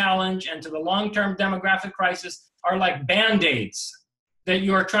migration challenge and to the long-term demographic crisis are like Band-Aids that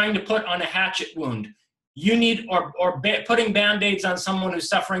you are trying to put on a hatchet wound. You need, putting Band-Aids on someone who's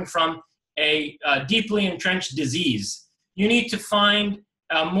suffering from a deeply entrenched disease. You need to find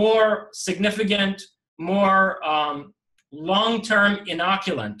a more significant, more long-term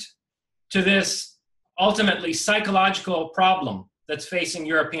inoculant to this ultimately psychological problem that's facing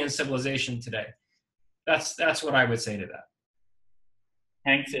European civilization today. That's what I would say to that.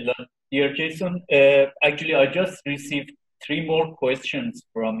 Thanks a lot. Dear Jason, actually I just received 3 more questions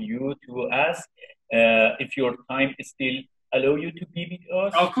from you to ask. If your time still allow you to be with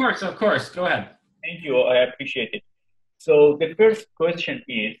us? Of course. Go ahead. Thank you. I appreciate it. So the first question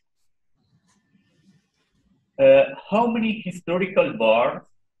is, how many historical wars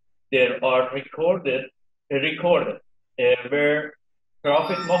there are recorded where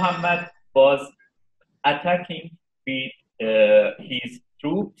Prophet Muhammad was attacking with his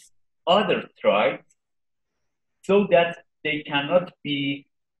troops other tribes so that they cannot be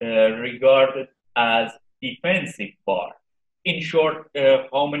regarded as defensive war? In short,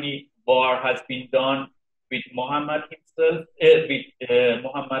 how many war has been done with Muhammad himself, with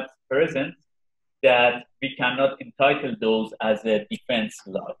Muhammad's presence, that we cannot entitle those as a defense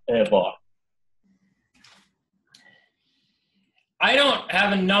war? I don't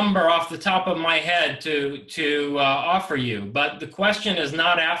have a number off the top of my head to offer you, but the question is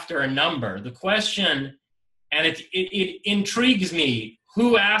not after a number. The question, and it intrigues me, who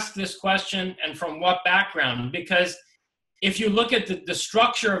asked this question and from what background? Because if you look at the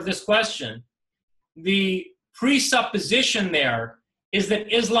structure of this question, the presupposition there is that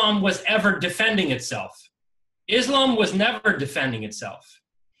Islam was ever defending itself. Islam was never defending itself.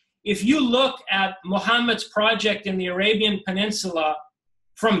 If you look at Muhammad's project in the Arabian Peninsula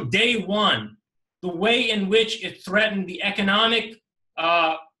from day one, the way in which it threatened the economic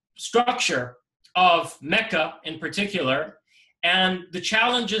structure of Mecca in particular, and the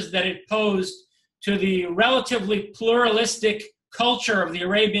challenges that it posed to the relatively pluralistic culture of the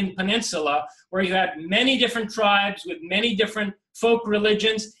Arabian Peninsula, where you had many different tribes with many different folk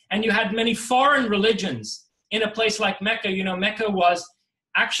religions, and you had many foreign religions in a place like Mecca. You know, Mecca was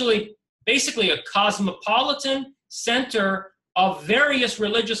actually basically a cosmopolitan center of various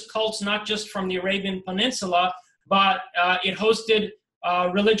religious cults, not just from the Arabian Peninsula, but it hosted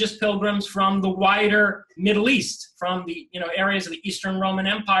religious pilgrims from the wider Middle East, from the areas of the Eastern Roman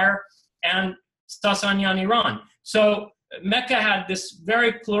Empire and Sasanian Iran. So Mecca had this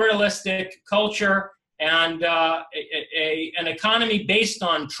very pluralistic culture and an economy based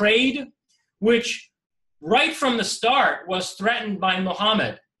on trade, which right from the start was threatened by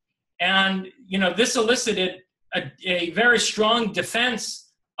Muhammad. And this elicited a very strong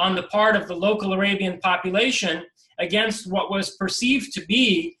defense on the part of the local Arabian population against what was perceived to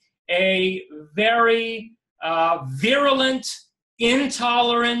be a very virulent,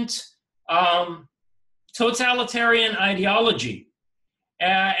 intolerant, totalitarian ideology.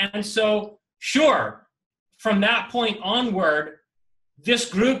 And so, sure, from that point onward, this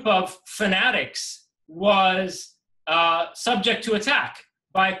group of fanatics was subject to attack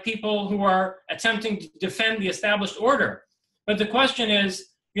by people who are attempting to defend the established order. But the question is,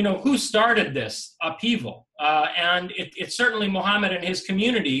 who started this upheaval? And it's certainly Muhammad and his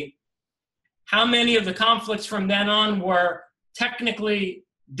community. How many of the conflicts from then on were technically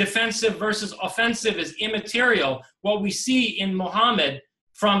defensive versus offensive is immaterial. What we see in Muhammad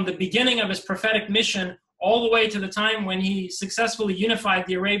from the beginning of his prophetic mission all the way to the time when he successfully unified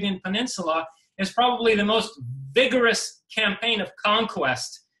the Arabian Peninsula is probably the most vigorous campaign of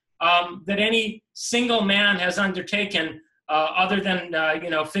conquest that any single man has undertaken, other than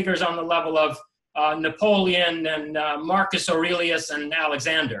figures on the level of Napoleon and Marcus Aurelius and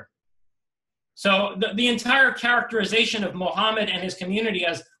Alexander. So the entire characterization of Muhammad and his community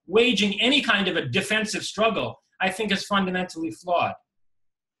as waging any kind of a defensive struggle, I think, is fundamentally flawed.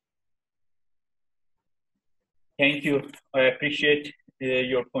 Thank you. I appreciate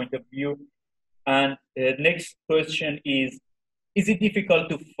your point of view. And next question is it difficult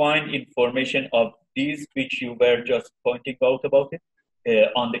to find information of these which you were just pointing out about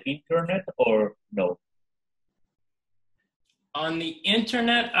it on the internet, or no? On the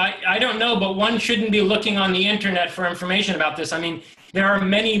internet, I don't know, but one shouldn't be looking on the internet for information about this. I mean, there are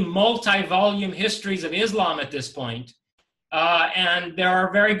many multi-volume histories of Islam at this point, and there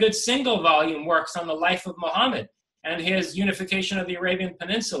are very good single-volume works on the life of Muhammad and his unification of the Arabian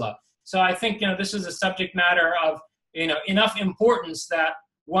Peninsula. So I think this is a subject matter of enough importance that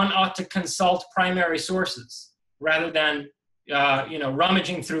one ought to consult primary sources rather than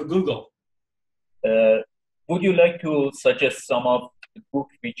rummaging through Google. Would you like to suggest some of the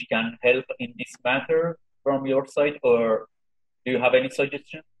books which can help in this matter from your side, or do you have any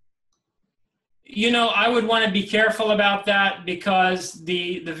suggestions? I would want to be careful about that, because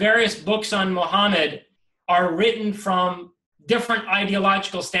the various books on Muhammad are written from different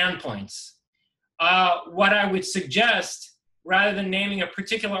ideological standpoints. What I would suggest, rather than naming a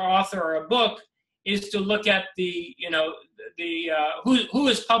particular author or a book, is to look at who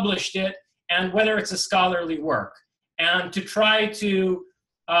has published it and whether it's a scholarly work, and to try to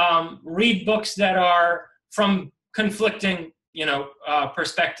read books that are from conflicting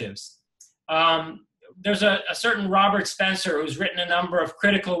perspectives. There's a certain Robert Spencer who's written a number of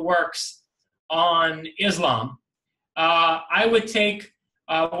critical works on Islam. I would take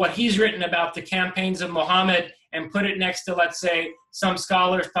what he's written about the campaigns of Muhammad and put it next to, let's say, some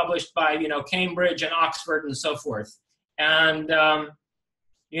scholars published by Cambridge and Oxford and so forth, and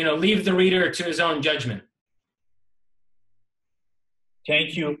leave the reader to his own judgment.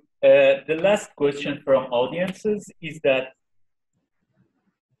 Thank you. The last question from audiences is that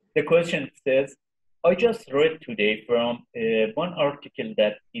the question says, I just read today from one article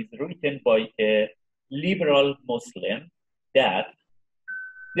that is written by a liberal Muslim that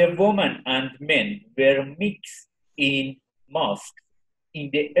the women and men were mixed in mosques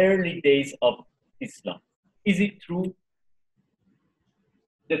in the early days of Islam. Is it true?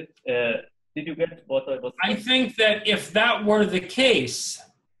 That, did you get what I was saying? I think that if that were the case,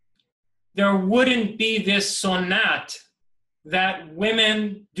 there wouldn't be this sunnat that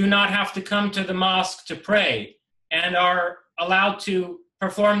women do not have to come to the mosque to pray and are allowed to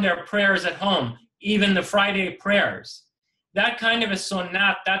perform their prayers at home, even the Friday prayers. That kind of a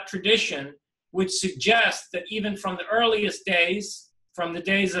sunnat, that tradition, would suggest that even from the earliest days, from the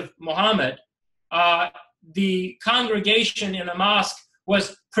days of Muhammad, the congregation in a mosque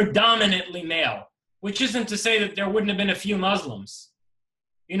was predominantly male, which isn't to say that there wouldn't have been a few Muslims.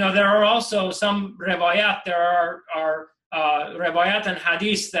 You know, there are also some riwayat, there are riwayat and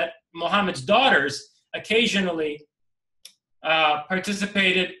hadith that Muhammad's daughters occasionally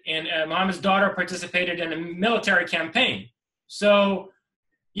participated in, Muhammad's daughter participated in a military campaign. So,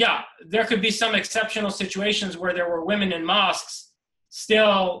 yeah, there could be some exceptional situations where there were women in mosques.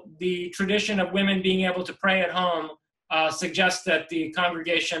 Still, the tradition of women being able to pray at home suggests that the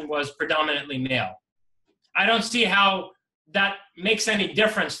congregation was predominantly male. I don't see how that makes any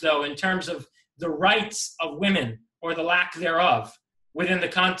difference, though, in terms of the rights of women or the lack thereof within the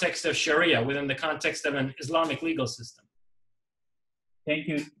context of Sharia, within the context of an Islamic legal system. Thank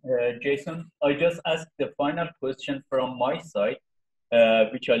you, Jason. I just asked the final question from my side,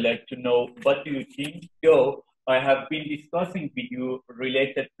 which I'd like to know, what do you think? Though I have been discussing with you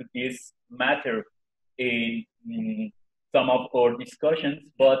related to this matter in some of our discussions,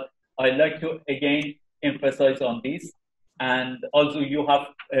 but I'd like to again emphasize on this. And also you have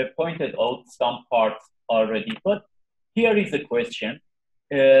pointed out some parts already, but here is a question.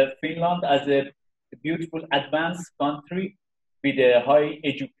 Finland as a beautiful advanced country with a high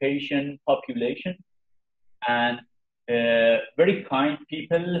education population and very kind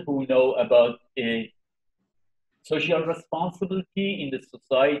people who know about social responsibility in the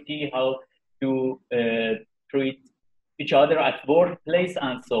society, how to treat each other at workplace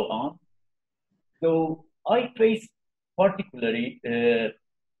and so on. So I face particularly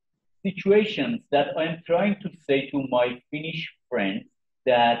situations that I'm trying to say to my Finnish friends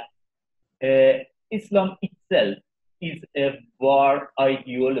that Islam itself is a war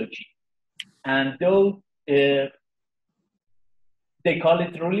ideology. And though they call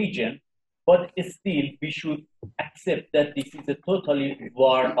it religion, but still we should accept that this is a totally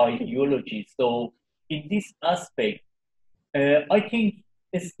war ideology. So in this aspect, I think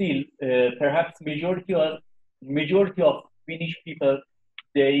still perhaps majority of Finnish people,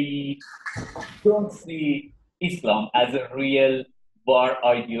 they don't see Islam as a real war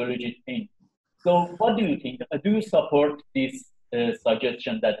ideology thing. So what do you think? Do you support this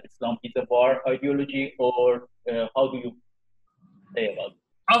suggestion that Islam is a war ideology, or how do you say about it?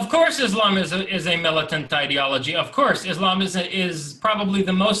 Of course, Islam is a militant ideology. Of course, Islam is probably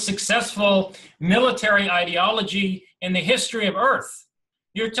the most successful military ideology in the history of Earth.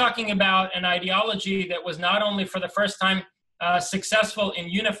 You're talking about an ideology that was not only for the first time successful in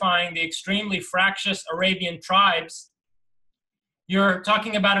unifying the extremely fractious Arabian tribes. You're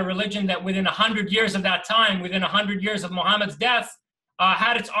talking about a religion that within 100 years of that time, within 100 years of Muhammad's death,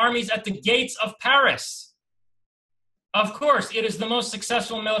 had its armies at the gates of Paris. Of course, it is the most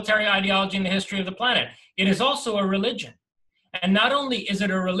successful military ideology in the history of the planet. It is also a religion. And not only is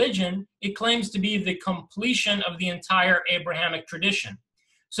it a religion, it claims to be the completion of the entire Abrahamic tradition.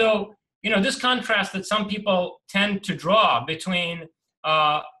 So, you know, this contrast that some people tend to draw between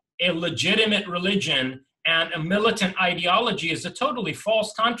a legitimate religion and a militant ideology is a totally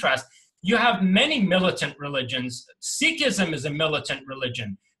false contrast. You have many militant religions. Sikhism is a militant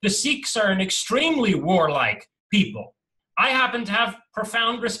religion. The Sikhs are an extremely warlike people. I happen to have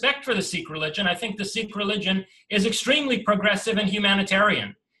profound respect for the Sikh religion. I think the Sikh religion is extremely progressive and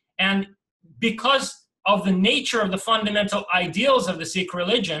humanitarian. And because of the nature of the fundamental ideals of the Sikh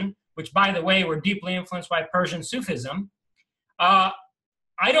religion, which, by the way, were deeply influenced by Persian Sufism,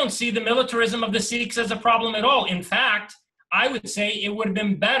 I don't see the militarism of the Sikhs as a problem at all. In fact, I would say it would have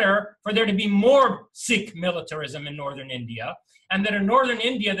been better for there to be more Sikh militarism in northern India, and that a northern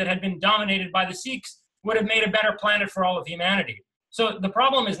India that had been dominated by the Sikhs would have made a better planet for all of humanity. So the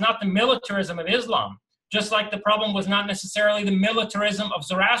problem is not the militarism of Islam, just like the problem was not necessarily the militarism of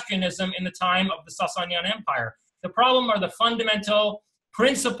Zoroastrianism in the time of the Sasanian Empire. The problem are the fundamental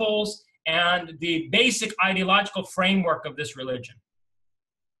principles and the basic ideological framework of this religion.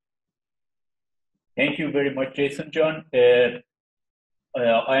 Thank you very much, Jason John. I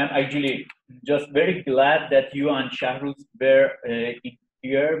am actually just very glad that you and Shahruz were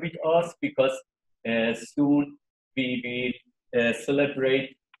here with us, because soon we will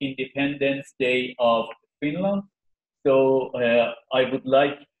celebrate Independence Day of Finland. So I would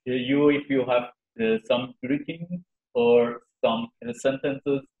like you, if you have some greetings or some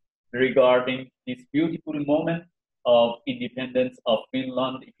sentences regarding this beautiful moment of independence of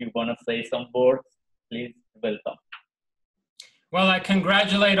Finland, if you want to say some words, please, welcome. Well, I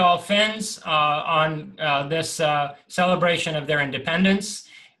congratulate all Finns on this celebration of their independence.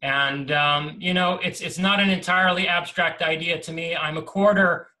 And, you know, it's not an entirely abstract idea to me. I'm a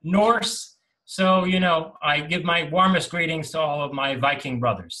quarter Norse, so, you know, I give my warmest greetings to all of my Viking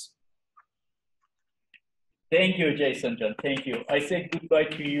brothers. Thank you, Jason John. Thank you. I say goodbye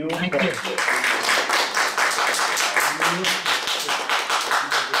to you. Thank you.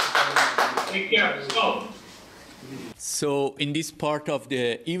 Take care. So in this part of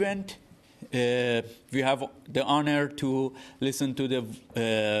the event, we have the honor to listen to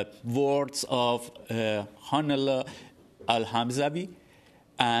the words of Hanala Al-Hamzawi,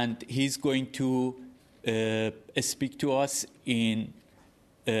 and he's going to speak to us in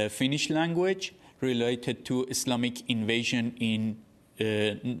Finnish language related to Islamic invasion in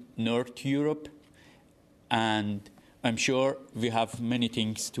North Europe, and I'm sure we have many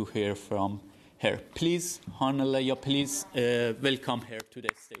things to hear from her. Please, Hanala, please welcome her to the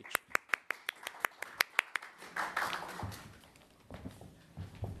stage.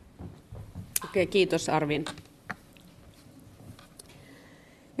 Okay, kiitos Arvin.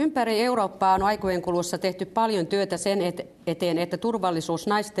 Ympäri Eurooppaa on aikojen kuluessa tehty paljon työtä sen eteen, että turvallisuus,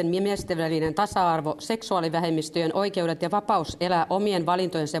 naisten ja miesten välinen tasa-arvo, seksuaalivähemmistöjen oikeudet ja vapaus elää omien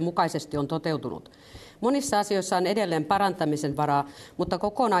valintojensa mukaisesti on toteutunut. Monissa asioissa on edelleen parantamisen varaa, mutta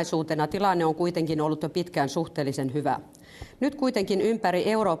kokonaisuutena tilanne on kuitenkin ollut jo pitkään suhteellisen hyvä. Nyt kuitenkin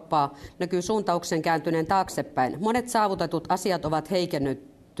ympäri Eurooppaa näkyy suuntauksen kääntyneen taaksepäin. Monet saavutetut asiat ovat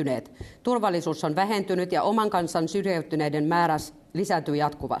heikentyneet. Turvallisuus on vähentynyt ja oman kansan syrjäytyneiden määrä lisääntyy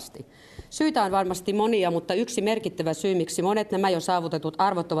jatkuvasti. Syitä on varmasti monia, mutta yksi merkittävä syy, miksi monet nämä jo saavutetut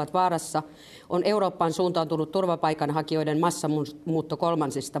arvot ovat vaarassa, on Eurooppaan suuntautunut turvapaikanhakijoiden massamuutto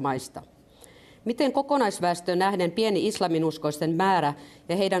kolmansista maista. Miten kokonaisväestöön nähden pieni islaminuskoisten määrä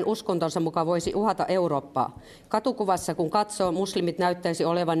ja heidän uskontonsa mukaan voisi uhata Eurooppaa? Katukuvassa kun katsoo, muslimit näyttäisi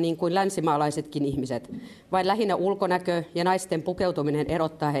olevan niin kuin länsimaalaisetkin ihmiset. Vain lähinnä ulkonäkö ja naisten pukeutuminen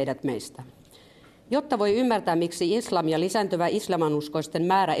erottaa heidät meistä. Jotta voi ymmärtää, miksi islam ja lisääntyvä islaminuskoisten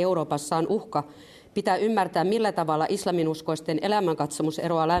määrä Euroopassa on uhka, pitää ymmärtää, millä tavalla islaminuskoisten elämänkatsomus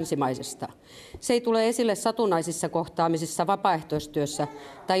eroaa länsimaisesta. Se ei tule esille satunnaisissa kohtaamisissa vapaaehtoistyössä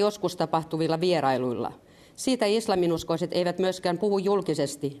tai joskus tapahtuvilla vierailuilla. Siitä islaminuskoiset eivät myöskään puhu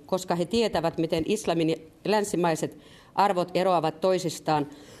julkisesti, koska he tietävät, miten islamin ja länsimaiset arvot eroavat toisistaan,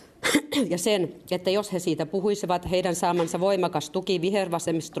 ja sen, että jos he siitä puhuisivat, heidän saamansa voimakas tuki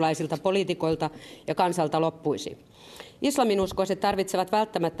vihervasemmistolaisilta poliitikoilta ja kansalta loppuisi. Islaminuskoiset tarvitsevat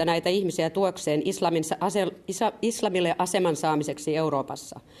välttämättä näitä ihmisiä tuekseen islamille aseman saamiseksi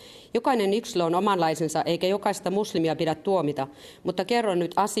Euroopassa. Jokainen yksilö on omanlaisensa, eikä jokaista muslimia pidä tuomita, mutta kerron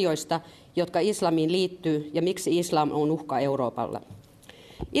nyt asioista, jotka islamiin liittyy ja miksi islam on uhka Euroopalle.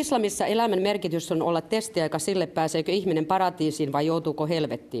 Islamissa elämän merkitys on olla testiaika sille, pääseekö ihminen paratiisiin vai joutuuko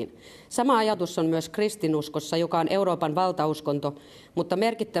helvettiin. Sama ajatus on myös kristinuskossa, joka on Euroopan valtauskonto, mutta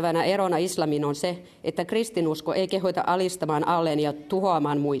merkittävänä erona islamiin on se, että kristinusko ei kehota alistamaan alleen ja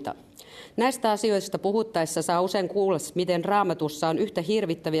tuhoamaan muita. Näistä asioista puhuttaessa saa usein kuulla, miten Raamatussa on yhtä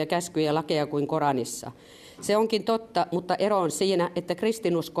hirvittäviä käskyjä ja lakeja kuin Koranissa. Se onkin totta, mutta ero on siinä, että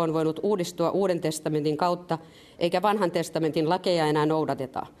kristinusko on voinut uudistua Uuden testamentin kautta, eikä Vanhan testamentin lakeja enää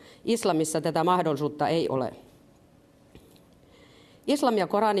noudateta. Islamissa tätä mahdollisuutta ei ole. Islam ja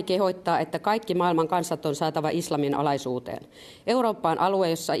Korani kehoittaa, että kaikki maailman kansat on saatava islamin alaisuuteen. Eurooppa on alue,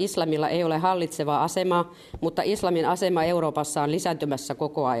 jossa islamilla ei ole hallitsevaa asemaa, mutta islamin asema Euroopassa on lisääntymässä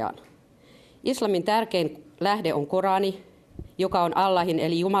koko ajan. Islamin tärkein lähde on Korani, joka on Allahin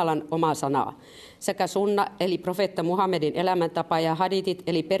eli Jumalan oma sana, sekä sunna eli profeetta Muhammedin elämäntapa ja haditit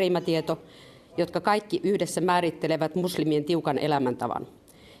eli perimätieto, jotka kaikki yhdessä määrittelevät muslimien tiukan elämäntavan.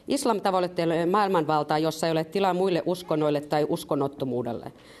 Islam tavoittelee maailmanvaltaa, jossa ei ole tilaa muille uskonnoille tai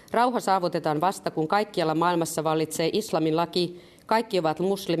uskonnottomuudelle. Rauha saavutetaan vasta, kun kaikkialla maailmassa vallitsee islamin laki, kaikki ovat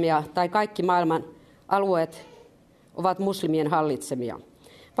muslimia tai kaikki maailman alueet ovat muslimien hallitsemia.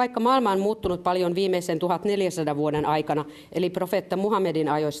 Vaikka maailma on muuttunut paljon viimeisen 1400 vuoden aikana, eli profeetta Muhammedin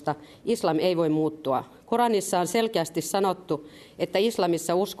ajoista, islam ei voi muuttua. Koranissa on selkeästi sanottu, että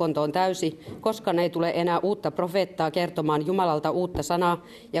islamissa uskonto on täysi, koska ei tule enää uutta profeettaa kertomaan Jumalalta uutta sanaa,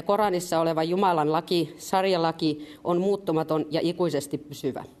 ja Koranissa oleva Jumalan laki, sarjalaki, on muuttumaton ja ikuisesti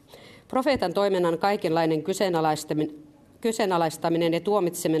pysyvä. Profeetan toiminnan kaikenlainen kyseenalaistaminen ja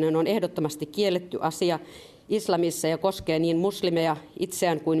tuomitseminen on ehdottomasti kielletty asia islamissa ja koskee niin muslimeja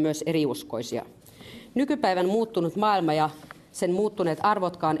itseään kuin myös eriuskoisia. Nykypäivän muuttunut maailma ja sen muuttuneet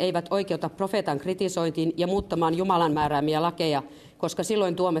arvotkaan eivät oikeuta profeetan kritisointiin ja muuttamaan Jumalan määräämiä lakeja, koska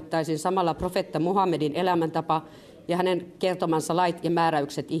silloin tuomittaisiin samalla profeetta Muhammedin elämäntapa ja hänen kertomansa lait ja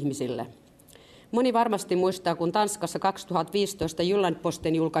määräykset ihmisille. Moni varmasti muistaa, kun Tanskassa 2015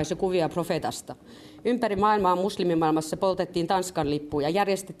 Jyllandsposten julkaisi kuvia profeetasta. Ympäri maailmaa muslimimaailmassa poltettiin Tanskan lippuja,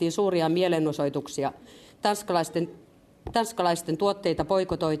 järjestettiin suuria mielenosoituksia. Tanskalaisten tuotteita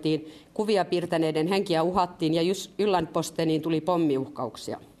boikotoitiin, kuvia piirtäneiden henkiä uhattiin ja Jyllandsposteniin tuli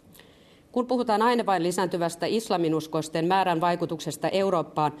pommiuhkauksia. Kun puhutaan aina vain lisääntyvästä islaminuskoisten määrän vaikutuksesta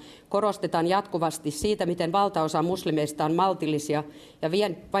Eurooppaan, korostetaan jatkuvasti siitä, miten valtaosa muslimeista on maltillisia ja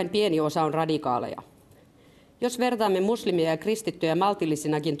vain pieni osa on radikaaleja. Jos vertaamme muslimia ja kristittyjä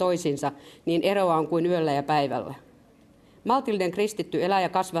maltillisinakin toisiinsa, niin eroa on kuin yöllä ja päivällä. Maltillinen kristitty elää ja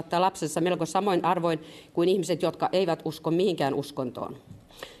kasvattaa lapsensa melko samoin arvoin kuin ihmiset, jotka eivät usko mihinkään uskontoon.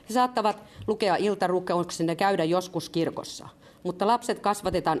 He saattavat lukea iltarukouksen ja käydä joskus kirkossa, mutta lapset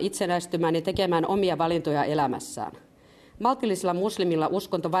kasvatetaan itsenäistymään ja tekemään omia valintoja elämässään. Maltillisella muslimilla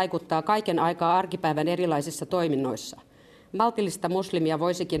uskonto vaikuttaa kaiken aikaa arkipäivän erilaisissa toiminnoissa. Maltillista muslimia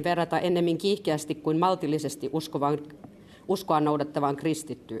voisikin verrata ennemmin kiihkeästi kuin maltillisesti uskoa noudattavaan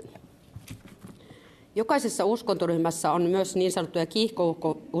kristittyyn. Jokaisessa uskontoryhmässä on myös niin sanottuja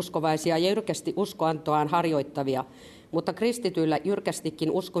kiihkouskovaisia ja jyrkästi uskoantoaan harjoittavia, mutta kristityillä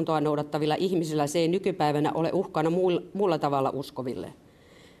jyrkästikin uskontoa noudattavilla ihmisillä se ei nykypäivänä ole uhkana muulla tavalla uskoville.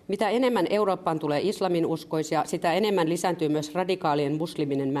 Mitä enemmän Eurooppaan tulee islaminuskoisia, sitä enemmän lisääntyy myös radikaalien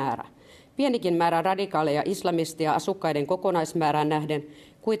musliminen määrä. Pienikin määrä radikaaleja islamisteja asukkaiden kokonaismäärään nähden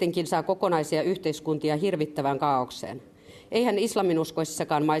kuitenkin saa kokonaisia yhteiskuntia hirvittävään kaaukseen. Eihän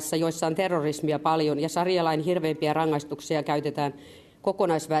islaminuskoisissakaan maissa, joissa on terrorismia paljon ja sarjalain hirveimpiä rangaistuksia käytetään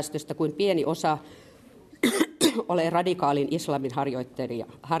kokonaisväestöstä kuin pieni osa ole radikaalin islamin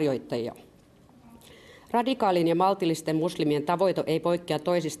harjoittajia. Radikaalin ja maltillisten muslimien tavoite ei poikkea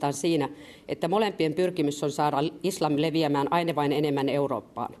toisistaan siinä, että molempien pyrkimys on saada islam leviämään aina vain enemmän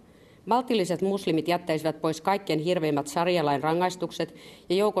Eurooppaan. Maltilliset muslimit jättäisivät pois kaikkein hirveimmät sarjalain rangaistukset,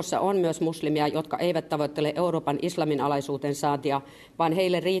 ja joukossa on myös muslimia, jotka eivät tavoittele Euroopan islamin alaisuuteen saantia, vaan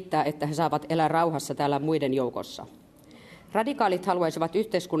heille riittää, että he saavat elää rauhassa täällä muiden joukossa. Radikaalit haluaisivat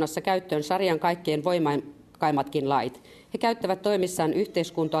yhteiskunnassa käyttöön sarjan kaikkein voimakkaimmatkin lait. He käyttävät toimissaan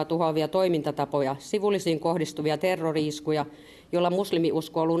yhteiskuntaa tuhoavia toimintatapoja, sivullisiin kohdistuvia terrori-iskuja, jolla muslimi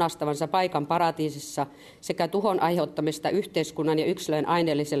uskoo lunastavansa paikan paratiisissa, sekä tuhon aiheuttamista yhteiskunnan ja yksilön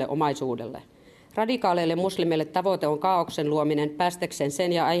aineelliselle omaisuudelle. Radikaaleille muslimeille tavoite on kaaoksen luominen päästäkseen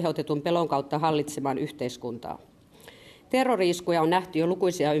sen ja aiheutetun pelon kautta hallitsemaan yhteiskuntaa. Terrori-iskuja on nähty jo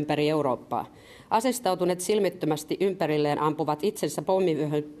lukuisia ympäri Eurooppaa. Asestautuneet silmittömästi ympärilleen ampuvat itsensä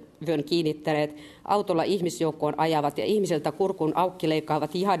pommivyön kiinnittäneet, autolla ihmisjoukkoon ajavat ja ihmisiltä kurkun aukki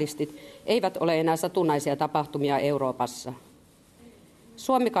leikkaavat jihadistit eivät ole enää satunnaisia tapahtumia Euroopassa.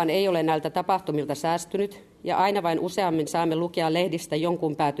 Suomikaan ei ole näiltä tapahtumilta säästynyt, ja aina vain useammin saamme lukea lehdistä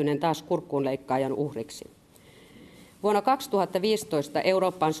jonkun päätyneen taas kurkkuunleikkaajan uhriksi. Vuonna 2015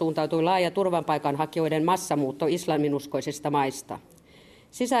 Eurooppaan suuntautui laaja turvapaikanhakijoiden massamuutto islaminuskoisista maista.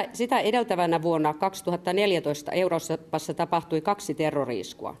 Sitä edeltävänä vuonna 2014 Euroopassa tapahtui 2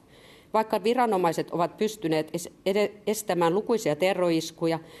 terrori-iskua. Vaikka viranomaiset ovat pystyneet estämään lukuisia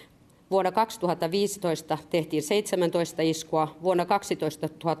terrori-iskuja, vuonna 2015 tehtiin 17 iskua, vuonna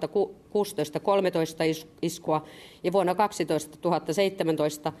 2016 13 iskua ja vuonna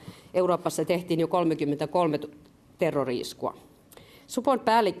 2017 Euroopassa tehtiin jo 33 terrori-iskua. Supon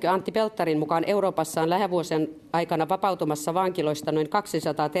päällikkö Antti Pelttarin mukaan Euroopassa on lähivuosien aikana vapautumassa vankiloista noin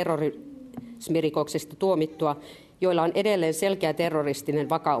 200 terrorismirikoksista tuomittua, joilla on edelleen selkeä terroristinen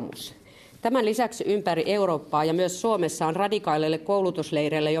vakaumus. Tämän lisäksi ympäri Eurooppaa ja myös Suomessa on radikaaleille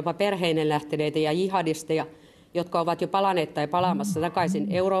koulutusleireille jopa perheinen lähteneitä ja jihadisteja, jotka ovat jo palanneet tai palaamassa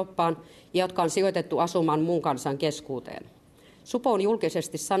takaisin Eurooppaan ja jotka on sijoitettu asumaan muun kansan keskuuteen. Supo on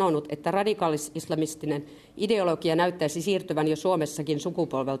julkisesti sanonut, että radikaalis-islamistinen ideologia näyttäisi siirtyvän jo Suomessakin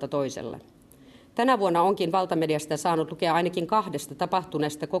sukupolvelta toiselle. Tänä vuonna onkin valtamediasta saanut lukea ainakin 2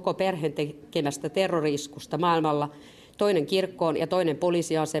 tapahtuneesta koko perheen tekemästä terrori-iskusta maailmalla, toinen kirkkoon ja toinen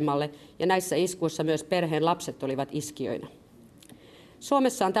poliisiasemalle, ja näissä iskuissa myös perheen lapset olivat iskijöinä.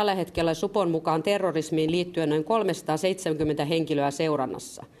 Suomessa on tällä hetkellä Supon mukaan terrorismiin liittyen noin 370 henkilöä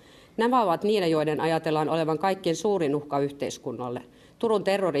seurannassa. Nämä ovat niitä, joiden ajatellaan olevan kaikkein suurin uhka yhteiskunnalle. Turun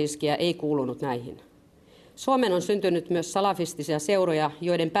terrori-iskiä ei kuulunut näihin. Suomeen on syntynyt myös salafistisia seuroja,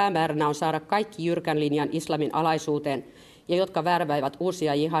 joiden päämääränä on saada kaikki jyrkän linjan islamin alaisuuteen ja jotka värväivät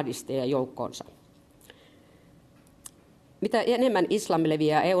uusia jihadisteja joukkoonsa. Mitä enemmän islam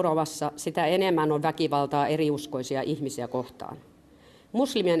leviää Euroopassa, sitä enemmän on väkivaltaa eriuskoisia ihmisiä kohtaan.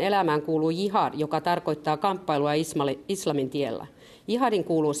 Muslimien elämään kuuluu jihad, joka tarkoittaa kamppailua islamin tiellä. Jihadin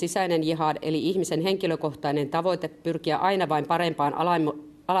kuuluu sisäinen jihad, eli ihmisen henkilökohtainen tavoite pyrkiä aina vain parempaan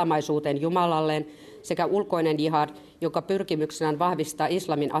alamaisuuteen Jumalalleen, sekä ulkoinen jihad, joka pyrkimyksenään vahvistaa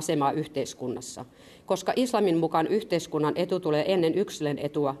islamin asemaa yhteiskunnassa. Koska islamin mukaan yhteiskunnan etu tulee ennen yksilön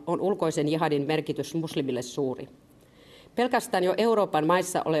etua, on ulkoisen jihadin merkitys muslimille suuri. Pelkästään jo Euroopan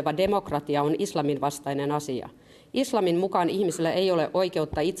maissa oleva demokratia on islamin vastainen asia. Islamin mukaan ihmisillä ei ole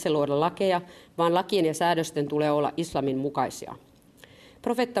oikeutta itse luoda lakeja, vaan lakien ja säädösten tulee olla islamin mukaisia.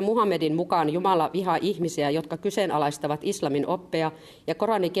 Profeetta Muhammedin mukaan Jumala vihaa ihmisiä, jotka kyseenalaistavat islamin oppeja, ja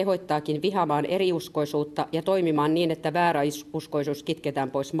Korani kehoittaakin vihaamaan eriuskoisuutta ja toimimaan niin, että vääräuskoisuus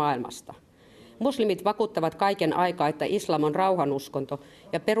kitketään pois maailmasta. Muslimit vakuuttavat kaiken aikaa, että islam on rauhanuskonto,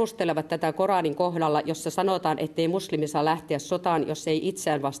 ja perustelevat tätä Koranin kohdalla, jossa sanotaan, ettei muslimi saa lähteä sotaan, jos ei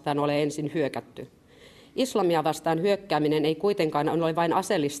itseään vastaan ole ensin hyökätty. Islamia vastaan hyökkääminen ei kuitenkaan ole vain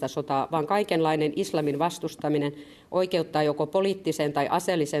aseellista sotaa, vaan kaikenlainen islamin vastustaminen oikeuttaa joko poliittiseen tai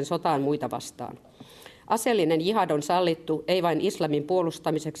aseelliseen sotaan muita vastaan. Aseellinen jihad on sallittu ei vain islamin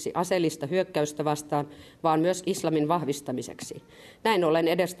puolustamiseksi aseellista hyökkäystä vastaan, vaan myös islamin vahvistamiseksi. Näin ollen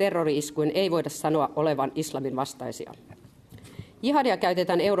edes terrori-iskuin ei voida sanoa olevan islamin vastaisia. Jihadia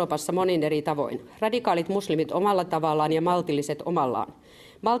käytetään Euroopassa monin eri tavoin. Radikaalit muslimit omalla tavallaan ja maltilliset omallaan.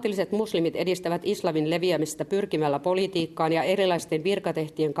 Maltilliset muslimit edistävät islamin leviämistä pyrkimällä politiikkaan ja erilaisten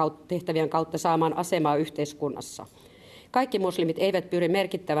virkatehtävien kautta saamaan asemaa yhteiskunnassa. Kaikki muslimit eivät pyri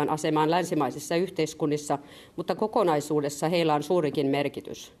merkittävän asemaan länsimaisissa yhteiskunnissa, mutta kokonaisuudessa heillä on suurikin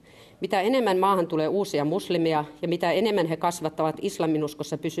merkitys. Mitä enemmän maahan tulee uusia muslimeja ja mitä enemmän he kasvattavat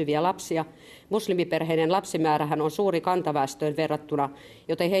islaminuskossa pysyviä lapsia, muslimiperheiden lapsimäärähän on suuri kantaväestöön verrattuna,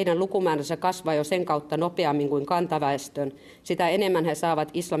 joten heidän lukumääränsä kasvaa jo sen kautta nopeammin kuin kantaväestön, sitä enemmän he saavat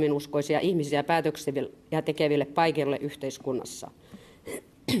islaminuskoisia ihmisiä päätöksille ja tekeville paikoille yhteiskunnassa.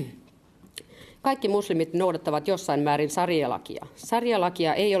 Kaikki muslimit noudattavat jossain määrin sarialakia.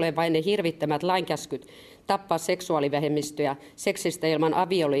 Sarialakia ei ole vain ne hirvittämät lainkäskyt tappaa seksuaalivähemmistöjä, seksistä ilman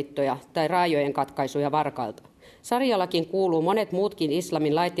avioliittoja tai raajojen katkaisuja varkailta. Sarialakiin kuuluu monet muutkin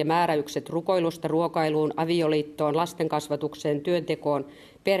islamin lait ja määräykset rukoilusta ruokailuun, avioliittoon, lastenkasvatukseen, työntekoon,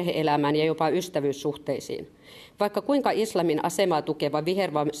 perhe-elämään ja jopa ystävyyssuhteisiin. Vaikka kuinka islamin asemaa tukeva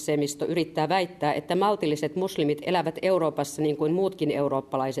vihervasemmisto yrittää väittää, että maltilliset muslimit elävät Euroopassa niin kuin muutkin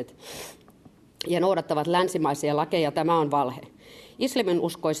eurooppalaiset ja noudattavat länsimaisia lakeja, tämä on valhe. Islamin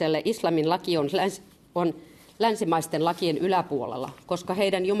uskoiselle islamin laki on länsimaisten lakien yläpuolella, koska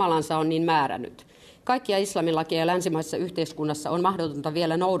heidän jumalansa on niin määrännyt. Kaikkia islamin lakeja länsimaisessa yhteiskunnassa on mahdotonta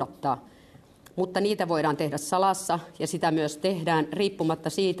vielä noudattaa, mutta niitä voidaan tehdä salassa ja sitä myös tehdään riippumatta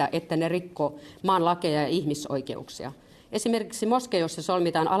siitä, että ne rikkoo maan lakeja ja ihmisoikeuksia. Esimerkiksi moskeijoissa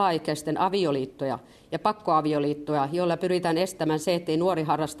solmitaan alaikäisten avioliittoja ja pakkoavioliittoja, joilla pyritään estämään se, ettei nuori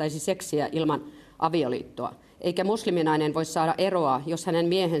harrastaisi seksiä ilman avioliittoa. Eikä musliminainen voi saada eroa, jos hänen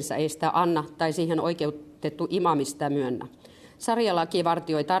miehensä ei sitä anna tai siihen oikeutettu imami sitä myönnä. Sarialaki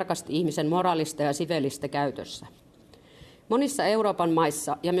vartioi tarkasti ihmisen moraalista ja siveellistä käytössä. Monissa Euroopan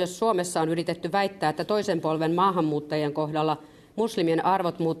maissa ja myös Suomessa on yritetty väittää, että toisen polven maahanmuuttajien kohdalla muslimien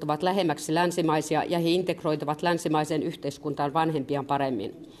arvot muuttuvat lähemmäksi länsimaisia ja he integroituvat länsimaiseen yhteiskuntaan vanhempiaan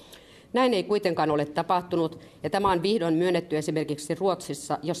paremmin. Näin ei kuitenkaan ole tapahtunut, ja tämä on vihdoin myönnetty esimerkiksi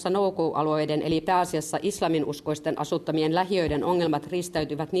Ruotsissa, jossa no-go-alueiden eli pääasiassa islaminuskoisten asuttamien lähiöiden ongelmat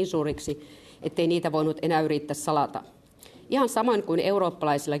riistäytyvät niin suuriksi, ettei niitä voinut enää yrittää salata. Ihan samoin kuin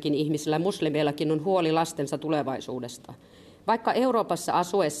eurooppalaisillakin ihmisillä, muslimeillakin on huoli lastensa tulevaisuudesta. Vaikka Euroopassa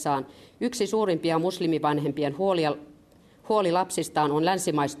asuessaan yksi suurimpia muslimivanhempien huoli lapsistaan on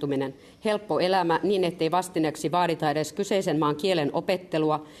länsimaistuminen, helppo elämä niin, ettei vastineeksi vaadita edes kyseisen maan kielen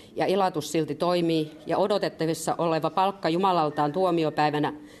opettelua ja elatus silti toimii ja odotettavissa oleva palkka Jumalaltaan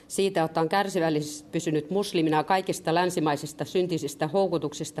tuomiopäivänä siitä, että on kärsivällisesti pysynyt muslimina kaikista länsimaisista syntisistä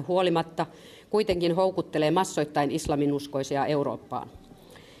houkutuksista huolimatta, kuitenkin houkuttelee massoittain islaminuskoisia Eurooppaan.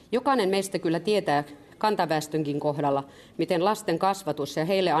 Jokainen meistä kyllä tietää kantaväestönkin kohdalla, miten lasten kasvatus ja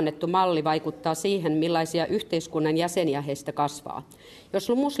heille annettu malli vaikuttaa siihen, millaisia yhteiskunnan jäseniä heistä kasvaa. Jos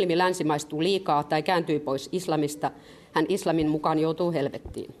muslimi länsimaistuu liikaa tai kääntyy pois islamista, hän islamin mukaan joutuu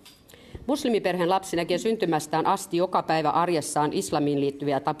helvettiin. Muslimiperheen lapsi näkee syntymästään asti joka päivä arjessaan islamiin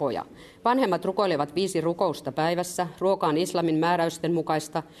liittyviä tapoja. Vanhemmat rukoilevat 5 rukousta päivässä, ruoka on islamin määräysten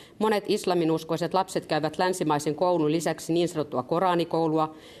mukaista. Monet islaminuskoiset lapset käyvät länsimaisen koulun lisäksi niin sanottua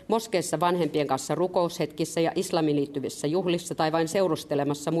koranikoulua, moskeissa vanhempien kanssa rukoushetkissä ja islamiin liittyvissä juhlissa tai vain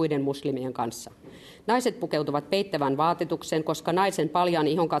seurustelemassa muiden muslimien kanssa. Naiset pukeutuvat peittävän vaatetukseen, koska naisen paljaan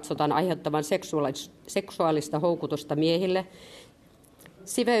ihon katsotaan aiheuttavan seksuaalista houkutusta miehille.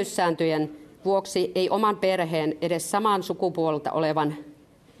 Siveyssääntöjen vuoksi ei oman perheen edes saman sukupuolta olevan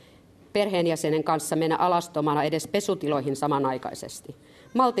perheenjäsenen kanssa mennä alastomana edes pesutiloihin samanaikaisesti.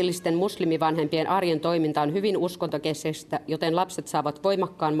 Maltillisten muslimivanhempien arjen toiminta on hyvin uskontokeskeistä, joten lapset saavat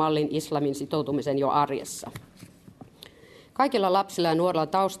voimakkaan mallin islamin sitoutumisen jo arjessa. Kaikilla lapsilla ja nuorilla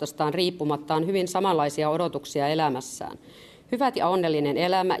taustastaan riippumatta on hyvin samanlaisia odotuksia elämässään. Hyvät ja onnellinen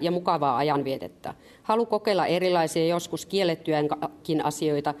elämä ja mukavaa ajanvietettä. Halu kokeilla erilaisia joskus kiellettyjäkin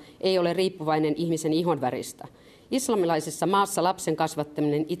asioita ei ole riippuvainen ihmisen ihonväristä. Islamilaisessa maassa lapsen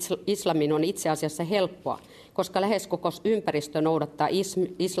kasvattaminen islamiin on itse asiassa helppoa, koska lähes koko ympäristö noudattaa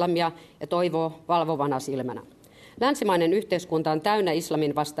islamia ja toivoo valvovana silmänä. Länsimainen yhteiskunta on täynnä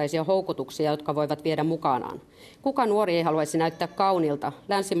islamin vastaisia houkutuksia, jotka voivat viedä mukanaan. Kuka nuori ei haluaisi näyttää kaunilta?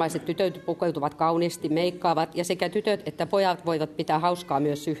 Länsimaiset tytöt pukeutuvat kauniisti, meikkaavat ja sekä tytöt että pojat voivat pitää hauskaa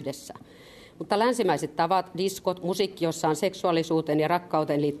myös yhdessä. Mutta länsimaiset tavat, diskot, musiikki, jossa on seksuaalisuuteen ja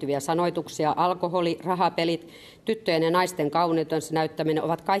rakkauteen liittyviä sanoituksia, alkoholi, rahapelit, tyttöjen ja naisten kauneutensa näyttäminen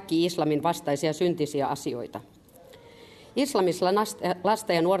ovat kaikki islamin vastaisia syntisiä asioita. Islamissa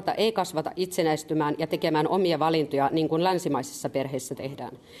lasta ja nuorta ei kasvata itsenäistymään ja tekemään omia valintoja niin kuin länsimaisissa perheissä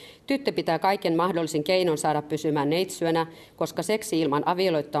tehdään. Tyttö pitää kaiken mahdollisen keinon saada pysymään neitsyönä, koska seksi ilman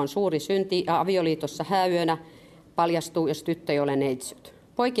avioliittoa on suuri synti ja avioliitossa hääyönä paljastuu, jos tyttö ei ole neitsyt.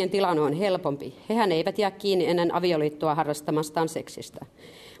 Poikien tilanne on helpompi. Hehän eivät jää kiinni ennen avioliittoa harrastamastaan seksistä.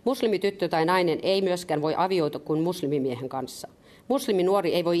 Muslimityttö tai nainen ei myöskään voi avioitua kuin muslimimiehen kanssa.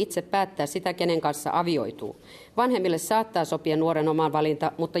 Musliminuori ei voi itse päättää sitä, kenen kanssa avioituu. Vanhemmille saattaa sopia nuoren oman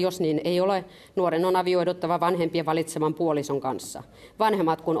valinta, mutta jos niin ei ole, nuoren on avioiduttava vanhempien valitseman puolison kanssa.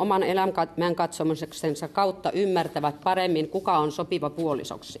 Vanhemmat kun oman elämän katsomuksensa kautta ymmärtävät paremmin, kuka on sopiva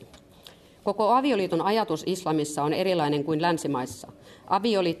puolisoksi. Koko avioliiton ajatus islamissa on erilainen kuin länsimaissa.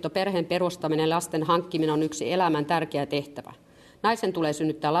 Avioliitto, perheen perustaminen, lasten hankkiminen on yksi elämän tärkeä tehtävä. Naisen tulee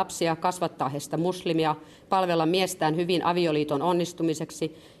synnyttää lapsia, kasvattaa heistä muslimia, palvella miestään hyvin avioliiton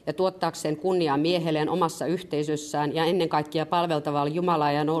onnistumiseksi ja tuottaakseen kunniaa miehelleen omassa yhteisössään ja ennen kaikkea palveltava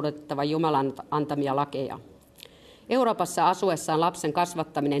Jumalaa ja noudatettava Jumalan antamia lakeja. Euroopassa asuessaan lapsen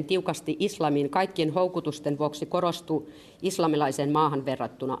kasvattaminen tiukasti islamiin kaikkien houkutusten vuoksi korostuu islamilaiseen maahan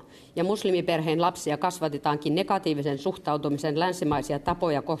verrattuna, ja muslimiperheen lapsia kasvatetaankin negatiivisen suhtautumisen länsimaisia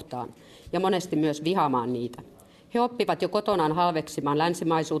tapoja kohtaan ja monesti myös vihaamaan niitä. He oppivat jo kotonaan halveksimaan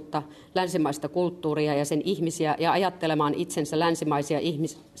länsimaisuutta, länsimaista kulttuuria ja sen ihmisiä ja ajattelemaan itsensä länsimaisia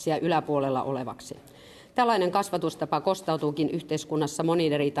ihmisiä yläpuolella olevaksi. Tällainen kasvatustapa kostautuukin yhteiskunnassa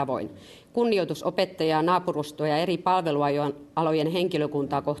monin eri tavoin. Kunnioitus opettajaa, naapurustoa ja eri palvelualojen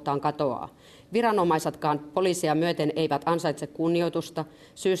henkilökuntaa kohtaan katoaa. Viranomaisetkaan poliisia myöten eivät ansaitse kunnioitusta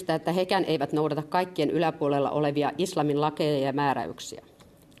syystä, että hekään eivät noudata kaikkien yläpuolella olevia islamin lakeja ja määräyksiä.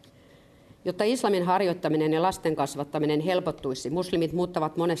 Jotta islamin harjoittaminen ja lasten kasvattaminen helpottuisi, muslimit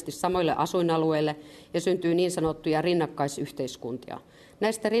muuttavat monesti samoille asuinalueille ja syntyy niin sanottuja rinnakkaisyhteiskuntia.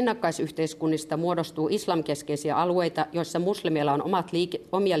 Näistä rinnakkaisyhteiskunnista muodostuu islamkeskeisiä alueita, joissa muslimeilla on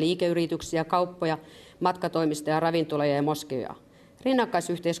omia liikeyrityksiä, kauppoja, matkatoimistoja, ravintoloja ja moskeja.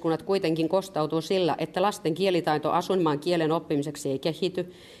 Rinnakkaisyhteiskunnat kuitenkin kostautuu sillä, että lasten kielitaito asuinmaan kielen oppimiseksi ei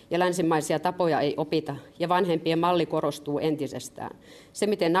kehity ja länsimaisia tapoja ei opita ja vanhempien malli korostuu entisestään. Se,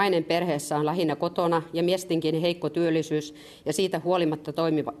 miten nainen perheessä on lähinnä kotona ja miestenkin heikko työllisyys ja siitä huolimatta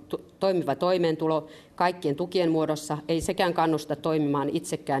toimiva toimeentulo kaikkien tukien muodossa, ei sekään kannusta toimimaan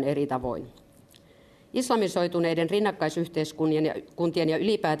itsekään eri tavoin. Islamisoituneiden rinnakkaisyhteiskuntien ja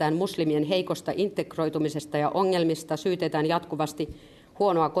ylipäätään muslimien heikosta integroitumisesta ja ongelmista syytetään jatkuvasti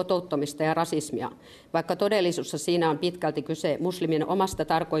huonoa kotouttamista ja rasismia, vaikka todellisuudessa siinä on pitkälti kyse muslimien omasta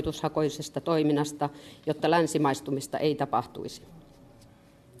tarkoitushakoisesta toiminnasta, jotta länsimaistumista ei tapahtuisi.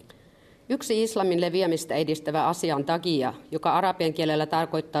 Yksi islamin leviämistä edistävä asia on tagia, joka arabian kielellä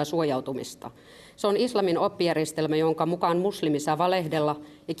tarkoittaa suojautumista. Se on islamin oppijärjestelmä, jonka mukaan muslimi saa valehdella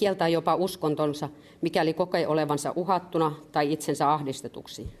ja kieltää jopa uskontonsa, mikäli kokee olevansa uhattuna tai itsensä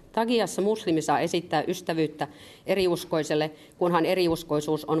ahdistetuksi. Tagiassa muslimi saa esittää ystävyyttä eriuskoiselle, kunhan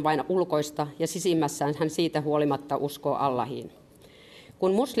eriuskoisuus on vain ulkoista ja sisimmässään hän siitä huolimatta uskoo Allahiin.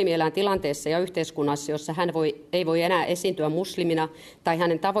 Kun muslimi elää tilanteessa ja yhteiskunnassa, jossa hän ei voi enää esiintyä muslimina tai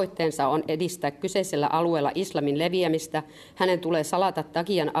hänen tavoitteensa on edistää kyseisellä alueella islamin leviämistä, hänen tulee salata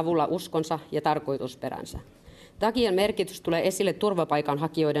takian avulla uskonsa ja tarkoitusperänsä. Takian merkitys tulee esille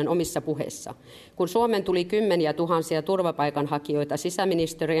turvapaikanhakijoiden omissa puheissa. Kun Suomeen tuli kymmeniä tuhansia turvapaikanhakijoita,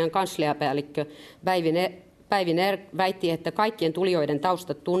 sisäministeriön kansliapäällikkö Päivi väitti, että kaikkien tulijoiden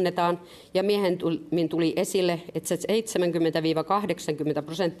taustat tunnetaan, ja miehen tuli esille, että 70–80%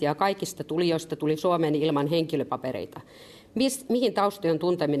 kaikista tulijoista tuli Suomeen ilman henkilöpapereita. Mihin taustojen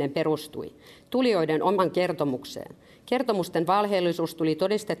tunteminen perustui? Tulijoiden oman kertomukseen. Kertomusten valheellisuus tuli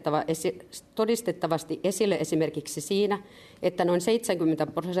todistettavasti esille esimerkiksi siinä, että noin 70%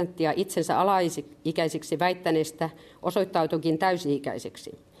 itsensä alaikäisiksi väittäneistä osoittautuikin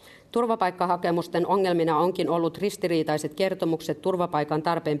täysi-ikäisiksi. Turvapaikkahakemusten ongelmina onkin ollut ristiriitaiset kertomukset turvapaikan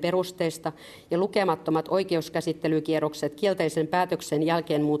tarpeen perusteista ja lukemattomat oikeuskäsittelykierrokset kielteisen päätöksen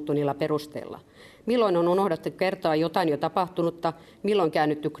jälkeen muuttuneilla perusteilla. Milloin on unohdettu kertoa jotain jo tapahtunutta, milloin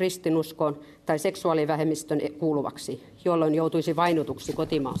käännytty kristinuskoon tai seksuaalivähemmistön kuuluvaksi, jolloin joutuisi vainotuksi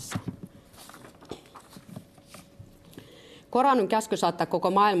kotimaassa. Koranin käsky saattaa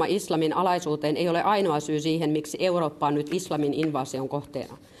koko maailma islamin alaisuuteen ei ole ainoa syy siihen, miksi Eurooppa on nyt islamin invaasion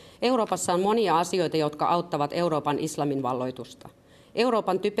kohteena. Euroopassa on monia asioita, jotka auttavat Euroopan islamin valloitusta.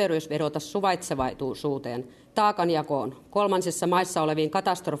 Euroopan typeryys vedota suvaitsevaisuuteen, taakanjakoon, kolmansissa maissa oleviin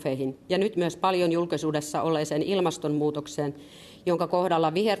katastrofeihin ja nyt myös paljon julkisuudessa olleeseen ilmastonmuutokseen, jonka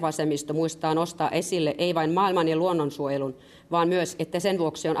kohdalla vihervasemmisto muistaa nostaa esille ei vain maailman ja luonnonsuojelun, vaan myös, että sen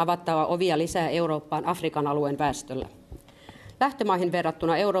vuoksi on avattava ovia lisää Eurooppaan Afrikan alueen väestöllä. Lähtömaihin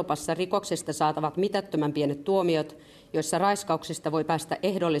verrattuna Euroopassa rikoksista saatavat mitättömän pienet tuomiot, joissa raiskauksista voi päästä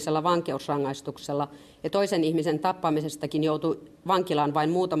ehdollisella vankeusrangaistuksella ja toisen ihmisen tappamisestakin joutuu vankilaan vain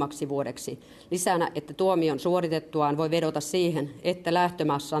muutamaksi vuodeksi. Lisänä, että tuomion suoritettuaan voi vedota siihen, että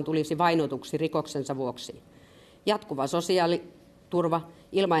lähtömaassaan tulisi vainotuksi rikoksensa vuoksi. Jatkuva sosiaaliturva,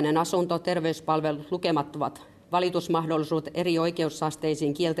 ilmainen asunto, terveyspalvelut, lukemattomat valitusmahdollisuudet eri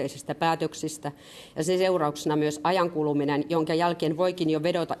oikeusasteisiin kielteisistä päätöksistä ja sen seurauksena myös ajankuluminen, jonka jälkeen voikin jo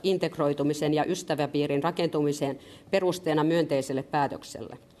vedota integroitumisen ja ystäväpiirin rakentumiseen perusteena myönteiselle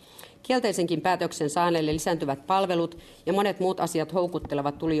päätökselle. Kielteisenkin päätöksen saaneille lisääntyvät palvelut ja monet muut asiat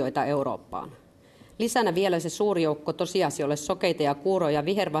houkuttelevat tulijoita Eurooppaan. Lisänä vielä se suuri joukko tosiasioille sokeita ja kuuroja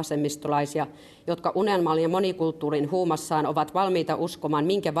vihervasemmistolaisia, jotka unelman ja monikulttuurin huumassaan ovat valmiita uskomaan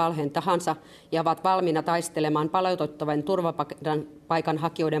minkä valheen tahansa ja ovat valmiina taistelemaan palautettavien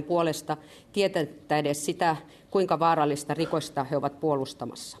turvapaikanhakijoiden puolesta tietämättä edes sitä, kuinka vaarallista rikosta he ovat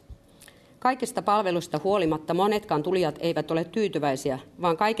puolustamassa. Kaikista palveluista huolimatta monetkaan tulijat eivät ole tyytyväisiä,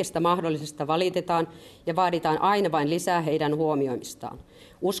 vaan kaikesta mahdollisesta valitetaan ja vaaditaan aina vain lisää heidän huomioimistaan.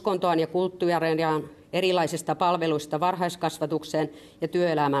 Uskontoaan ja kulttuuriaan erilaisista palveluista varhaiskasvatukseen ja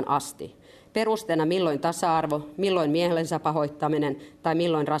työelämään asti. Perusteena milloin tasa-arvo, milloin mielensä pahoittaminen tai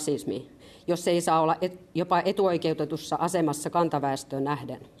milloin rasismi, jos ei saa olla jopa etuoikeutetussa asemassa kantaväestöön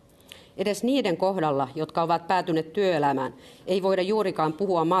nähden. Edes niiden kohdalla, jotka ovat päätyneet työelämään, ei voida juurikaan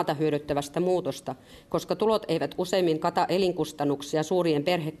puhua maata hyödyttävästä muutosta, koska tulot eivät useimmin kata elinkustannuksia suurien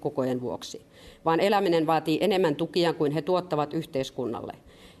perhekokojen vuoksi, vaan eläminen vaatii enemmän tukia kuin he tuottavat yhteiskunnalle.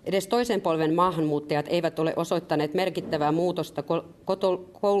 Edes toisen polven maahanmuuttajat eivät ole osoittaneet merkittävää muutosta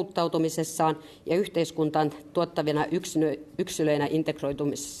kouluttautumisessaan ja yhteiskuntaan tuottavina yksilöinä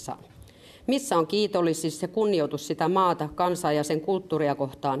integroitumisessaan. Missä on kiitollisuus ja kunnioitus sitä maata, kansaa ja sen kulttuuria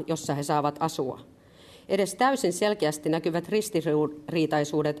kohtaan, jossa he saavat asua? Edes täysin selkeästi näkyvät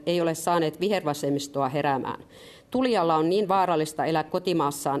ristiriitaisuudet ei ole saaneet vihervasemmistoa heräämään. Tulijalla on niin vaarallista elää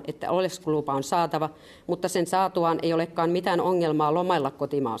kotimaassaan, että oleskelulupa on saatava, mutta sen saatuaan ei olekaan mitään ongelmaa lomailla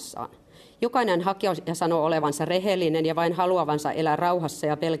kotimaassaan. Jokainen hakija sanoo olevansa rehellinen ja vain haluavansa elää rauhassa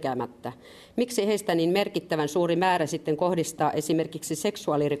ja pelkäämättä. Miksi heistä niin merkittävän suuri määrä sitten kohdistaa esimerkiksi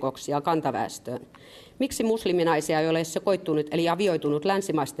seksuaalirikoksia kantaväestöön? Miksi musliminaisia ei ole sekoittunut eli avioitunut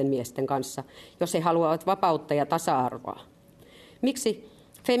länsimaisten miesten kanssa, jos he haluavat vapautta ja tasa-arvoa? Miksi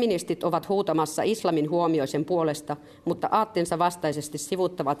feministit ovat huutamassa islamin huomioisen puolesta, mutta aatteensa vastaisesti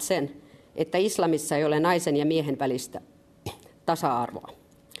sivuuttavat sen, että islamissa ei ole naisen ja miehen välistä tasa-arvoa?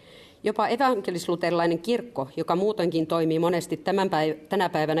 Jopa evankelis-luterilainen kirkko, joka muutenkin toimii monesti tänä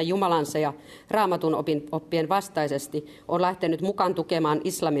päivänä Jumalansa ja Raamatun oppien vastaisesti, on lähtenyt mukaan tukemaan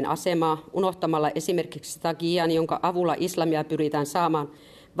islamin asemaa, unohtamalla esimerkiksi takian, jonka avulla islamia pyritään saamaan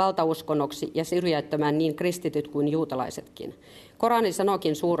valtauskonnoksi ja syrjäyttämään niin kristityt kuin juutalaisetkin. Korani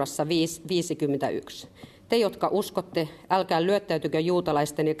sanookin suurassa 5:51. Te, jotka uskotte, älkää lyöttäytykö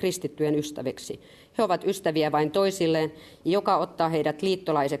juutalaisten ja kristittyjen ystäviksi. He ovat ystäviä vain toisilleen, ja joka ottaa heidät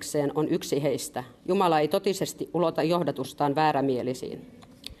liittolaisekseen on yksi heistä. Jumala ei totisesti ulota johdatustaan väärämielisiin.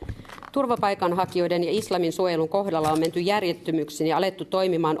 Turvapaikanhakijoiden ja islamin suojelun kohdalla on menty järjettömyyksiin ja alettu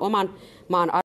toimimaan oman maan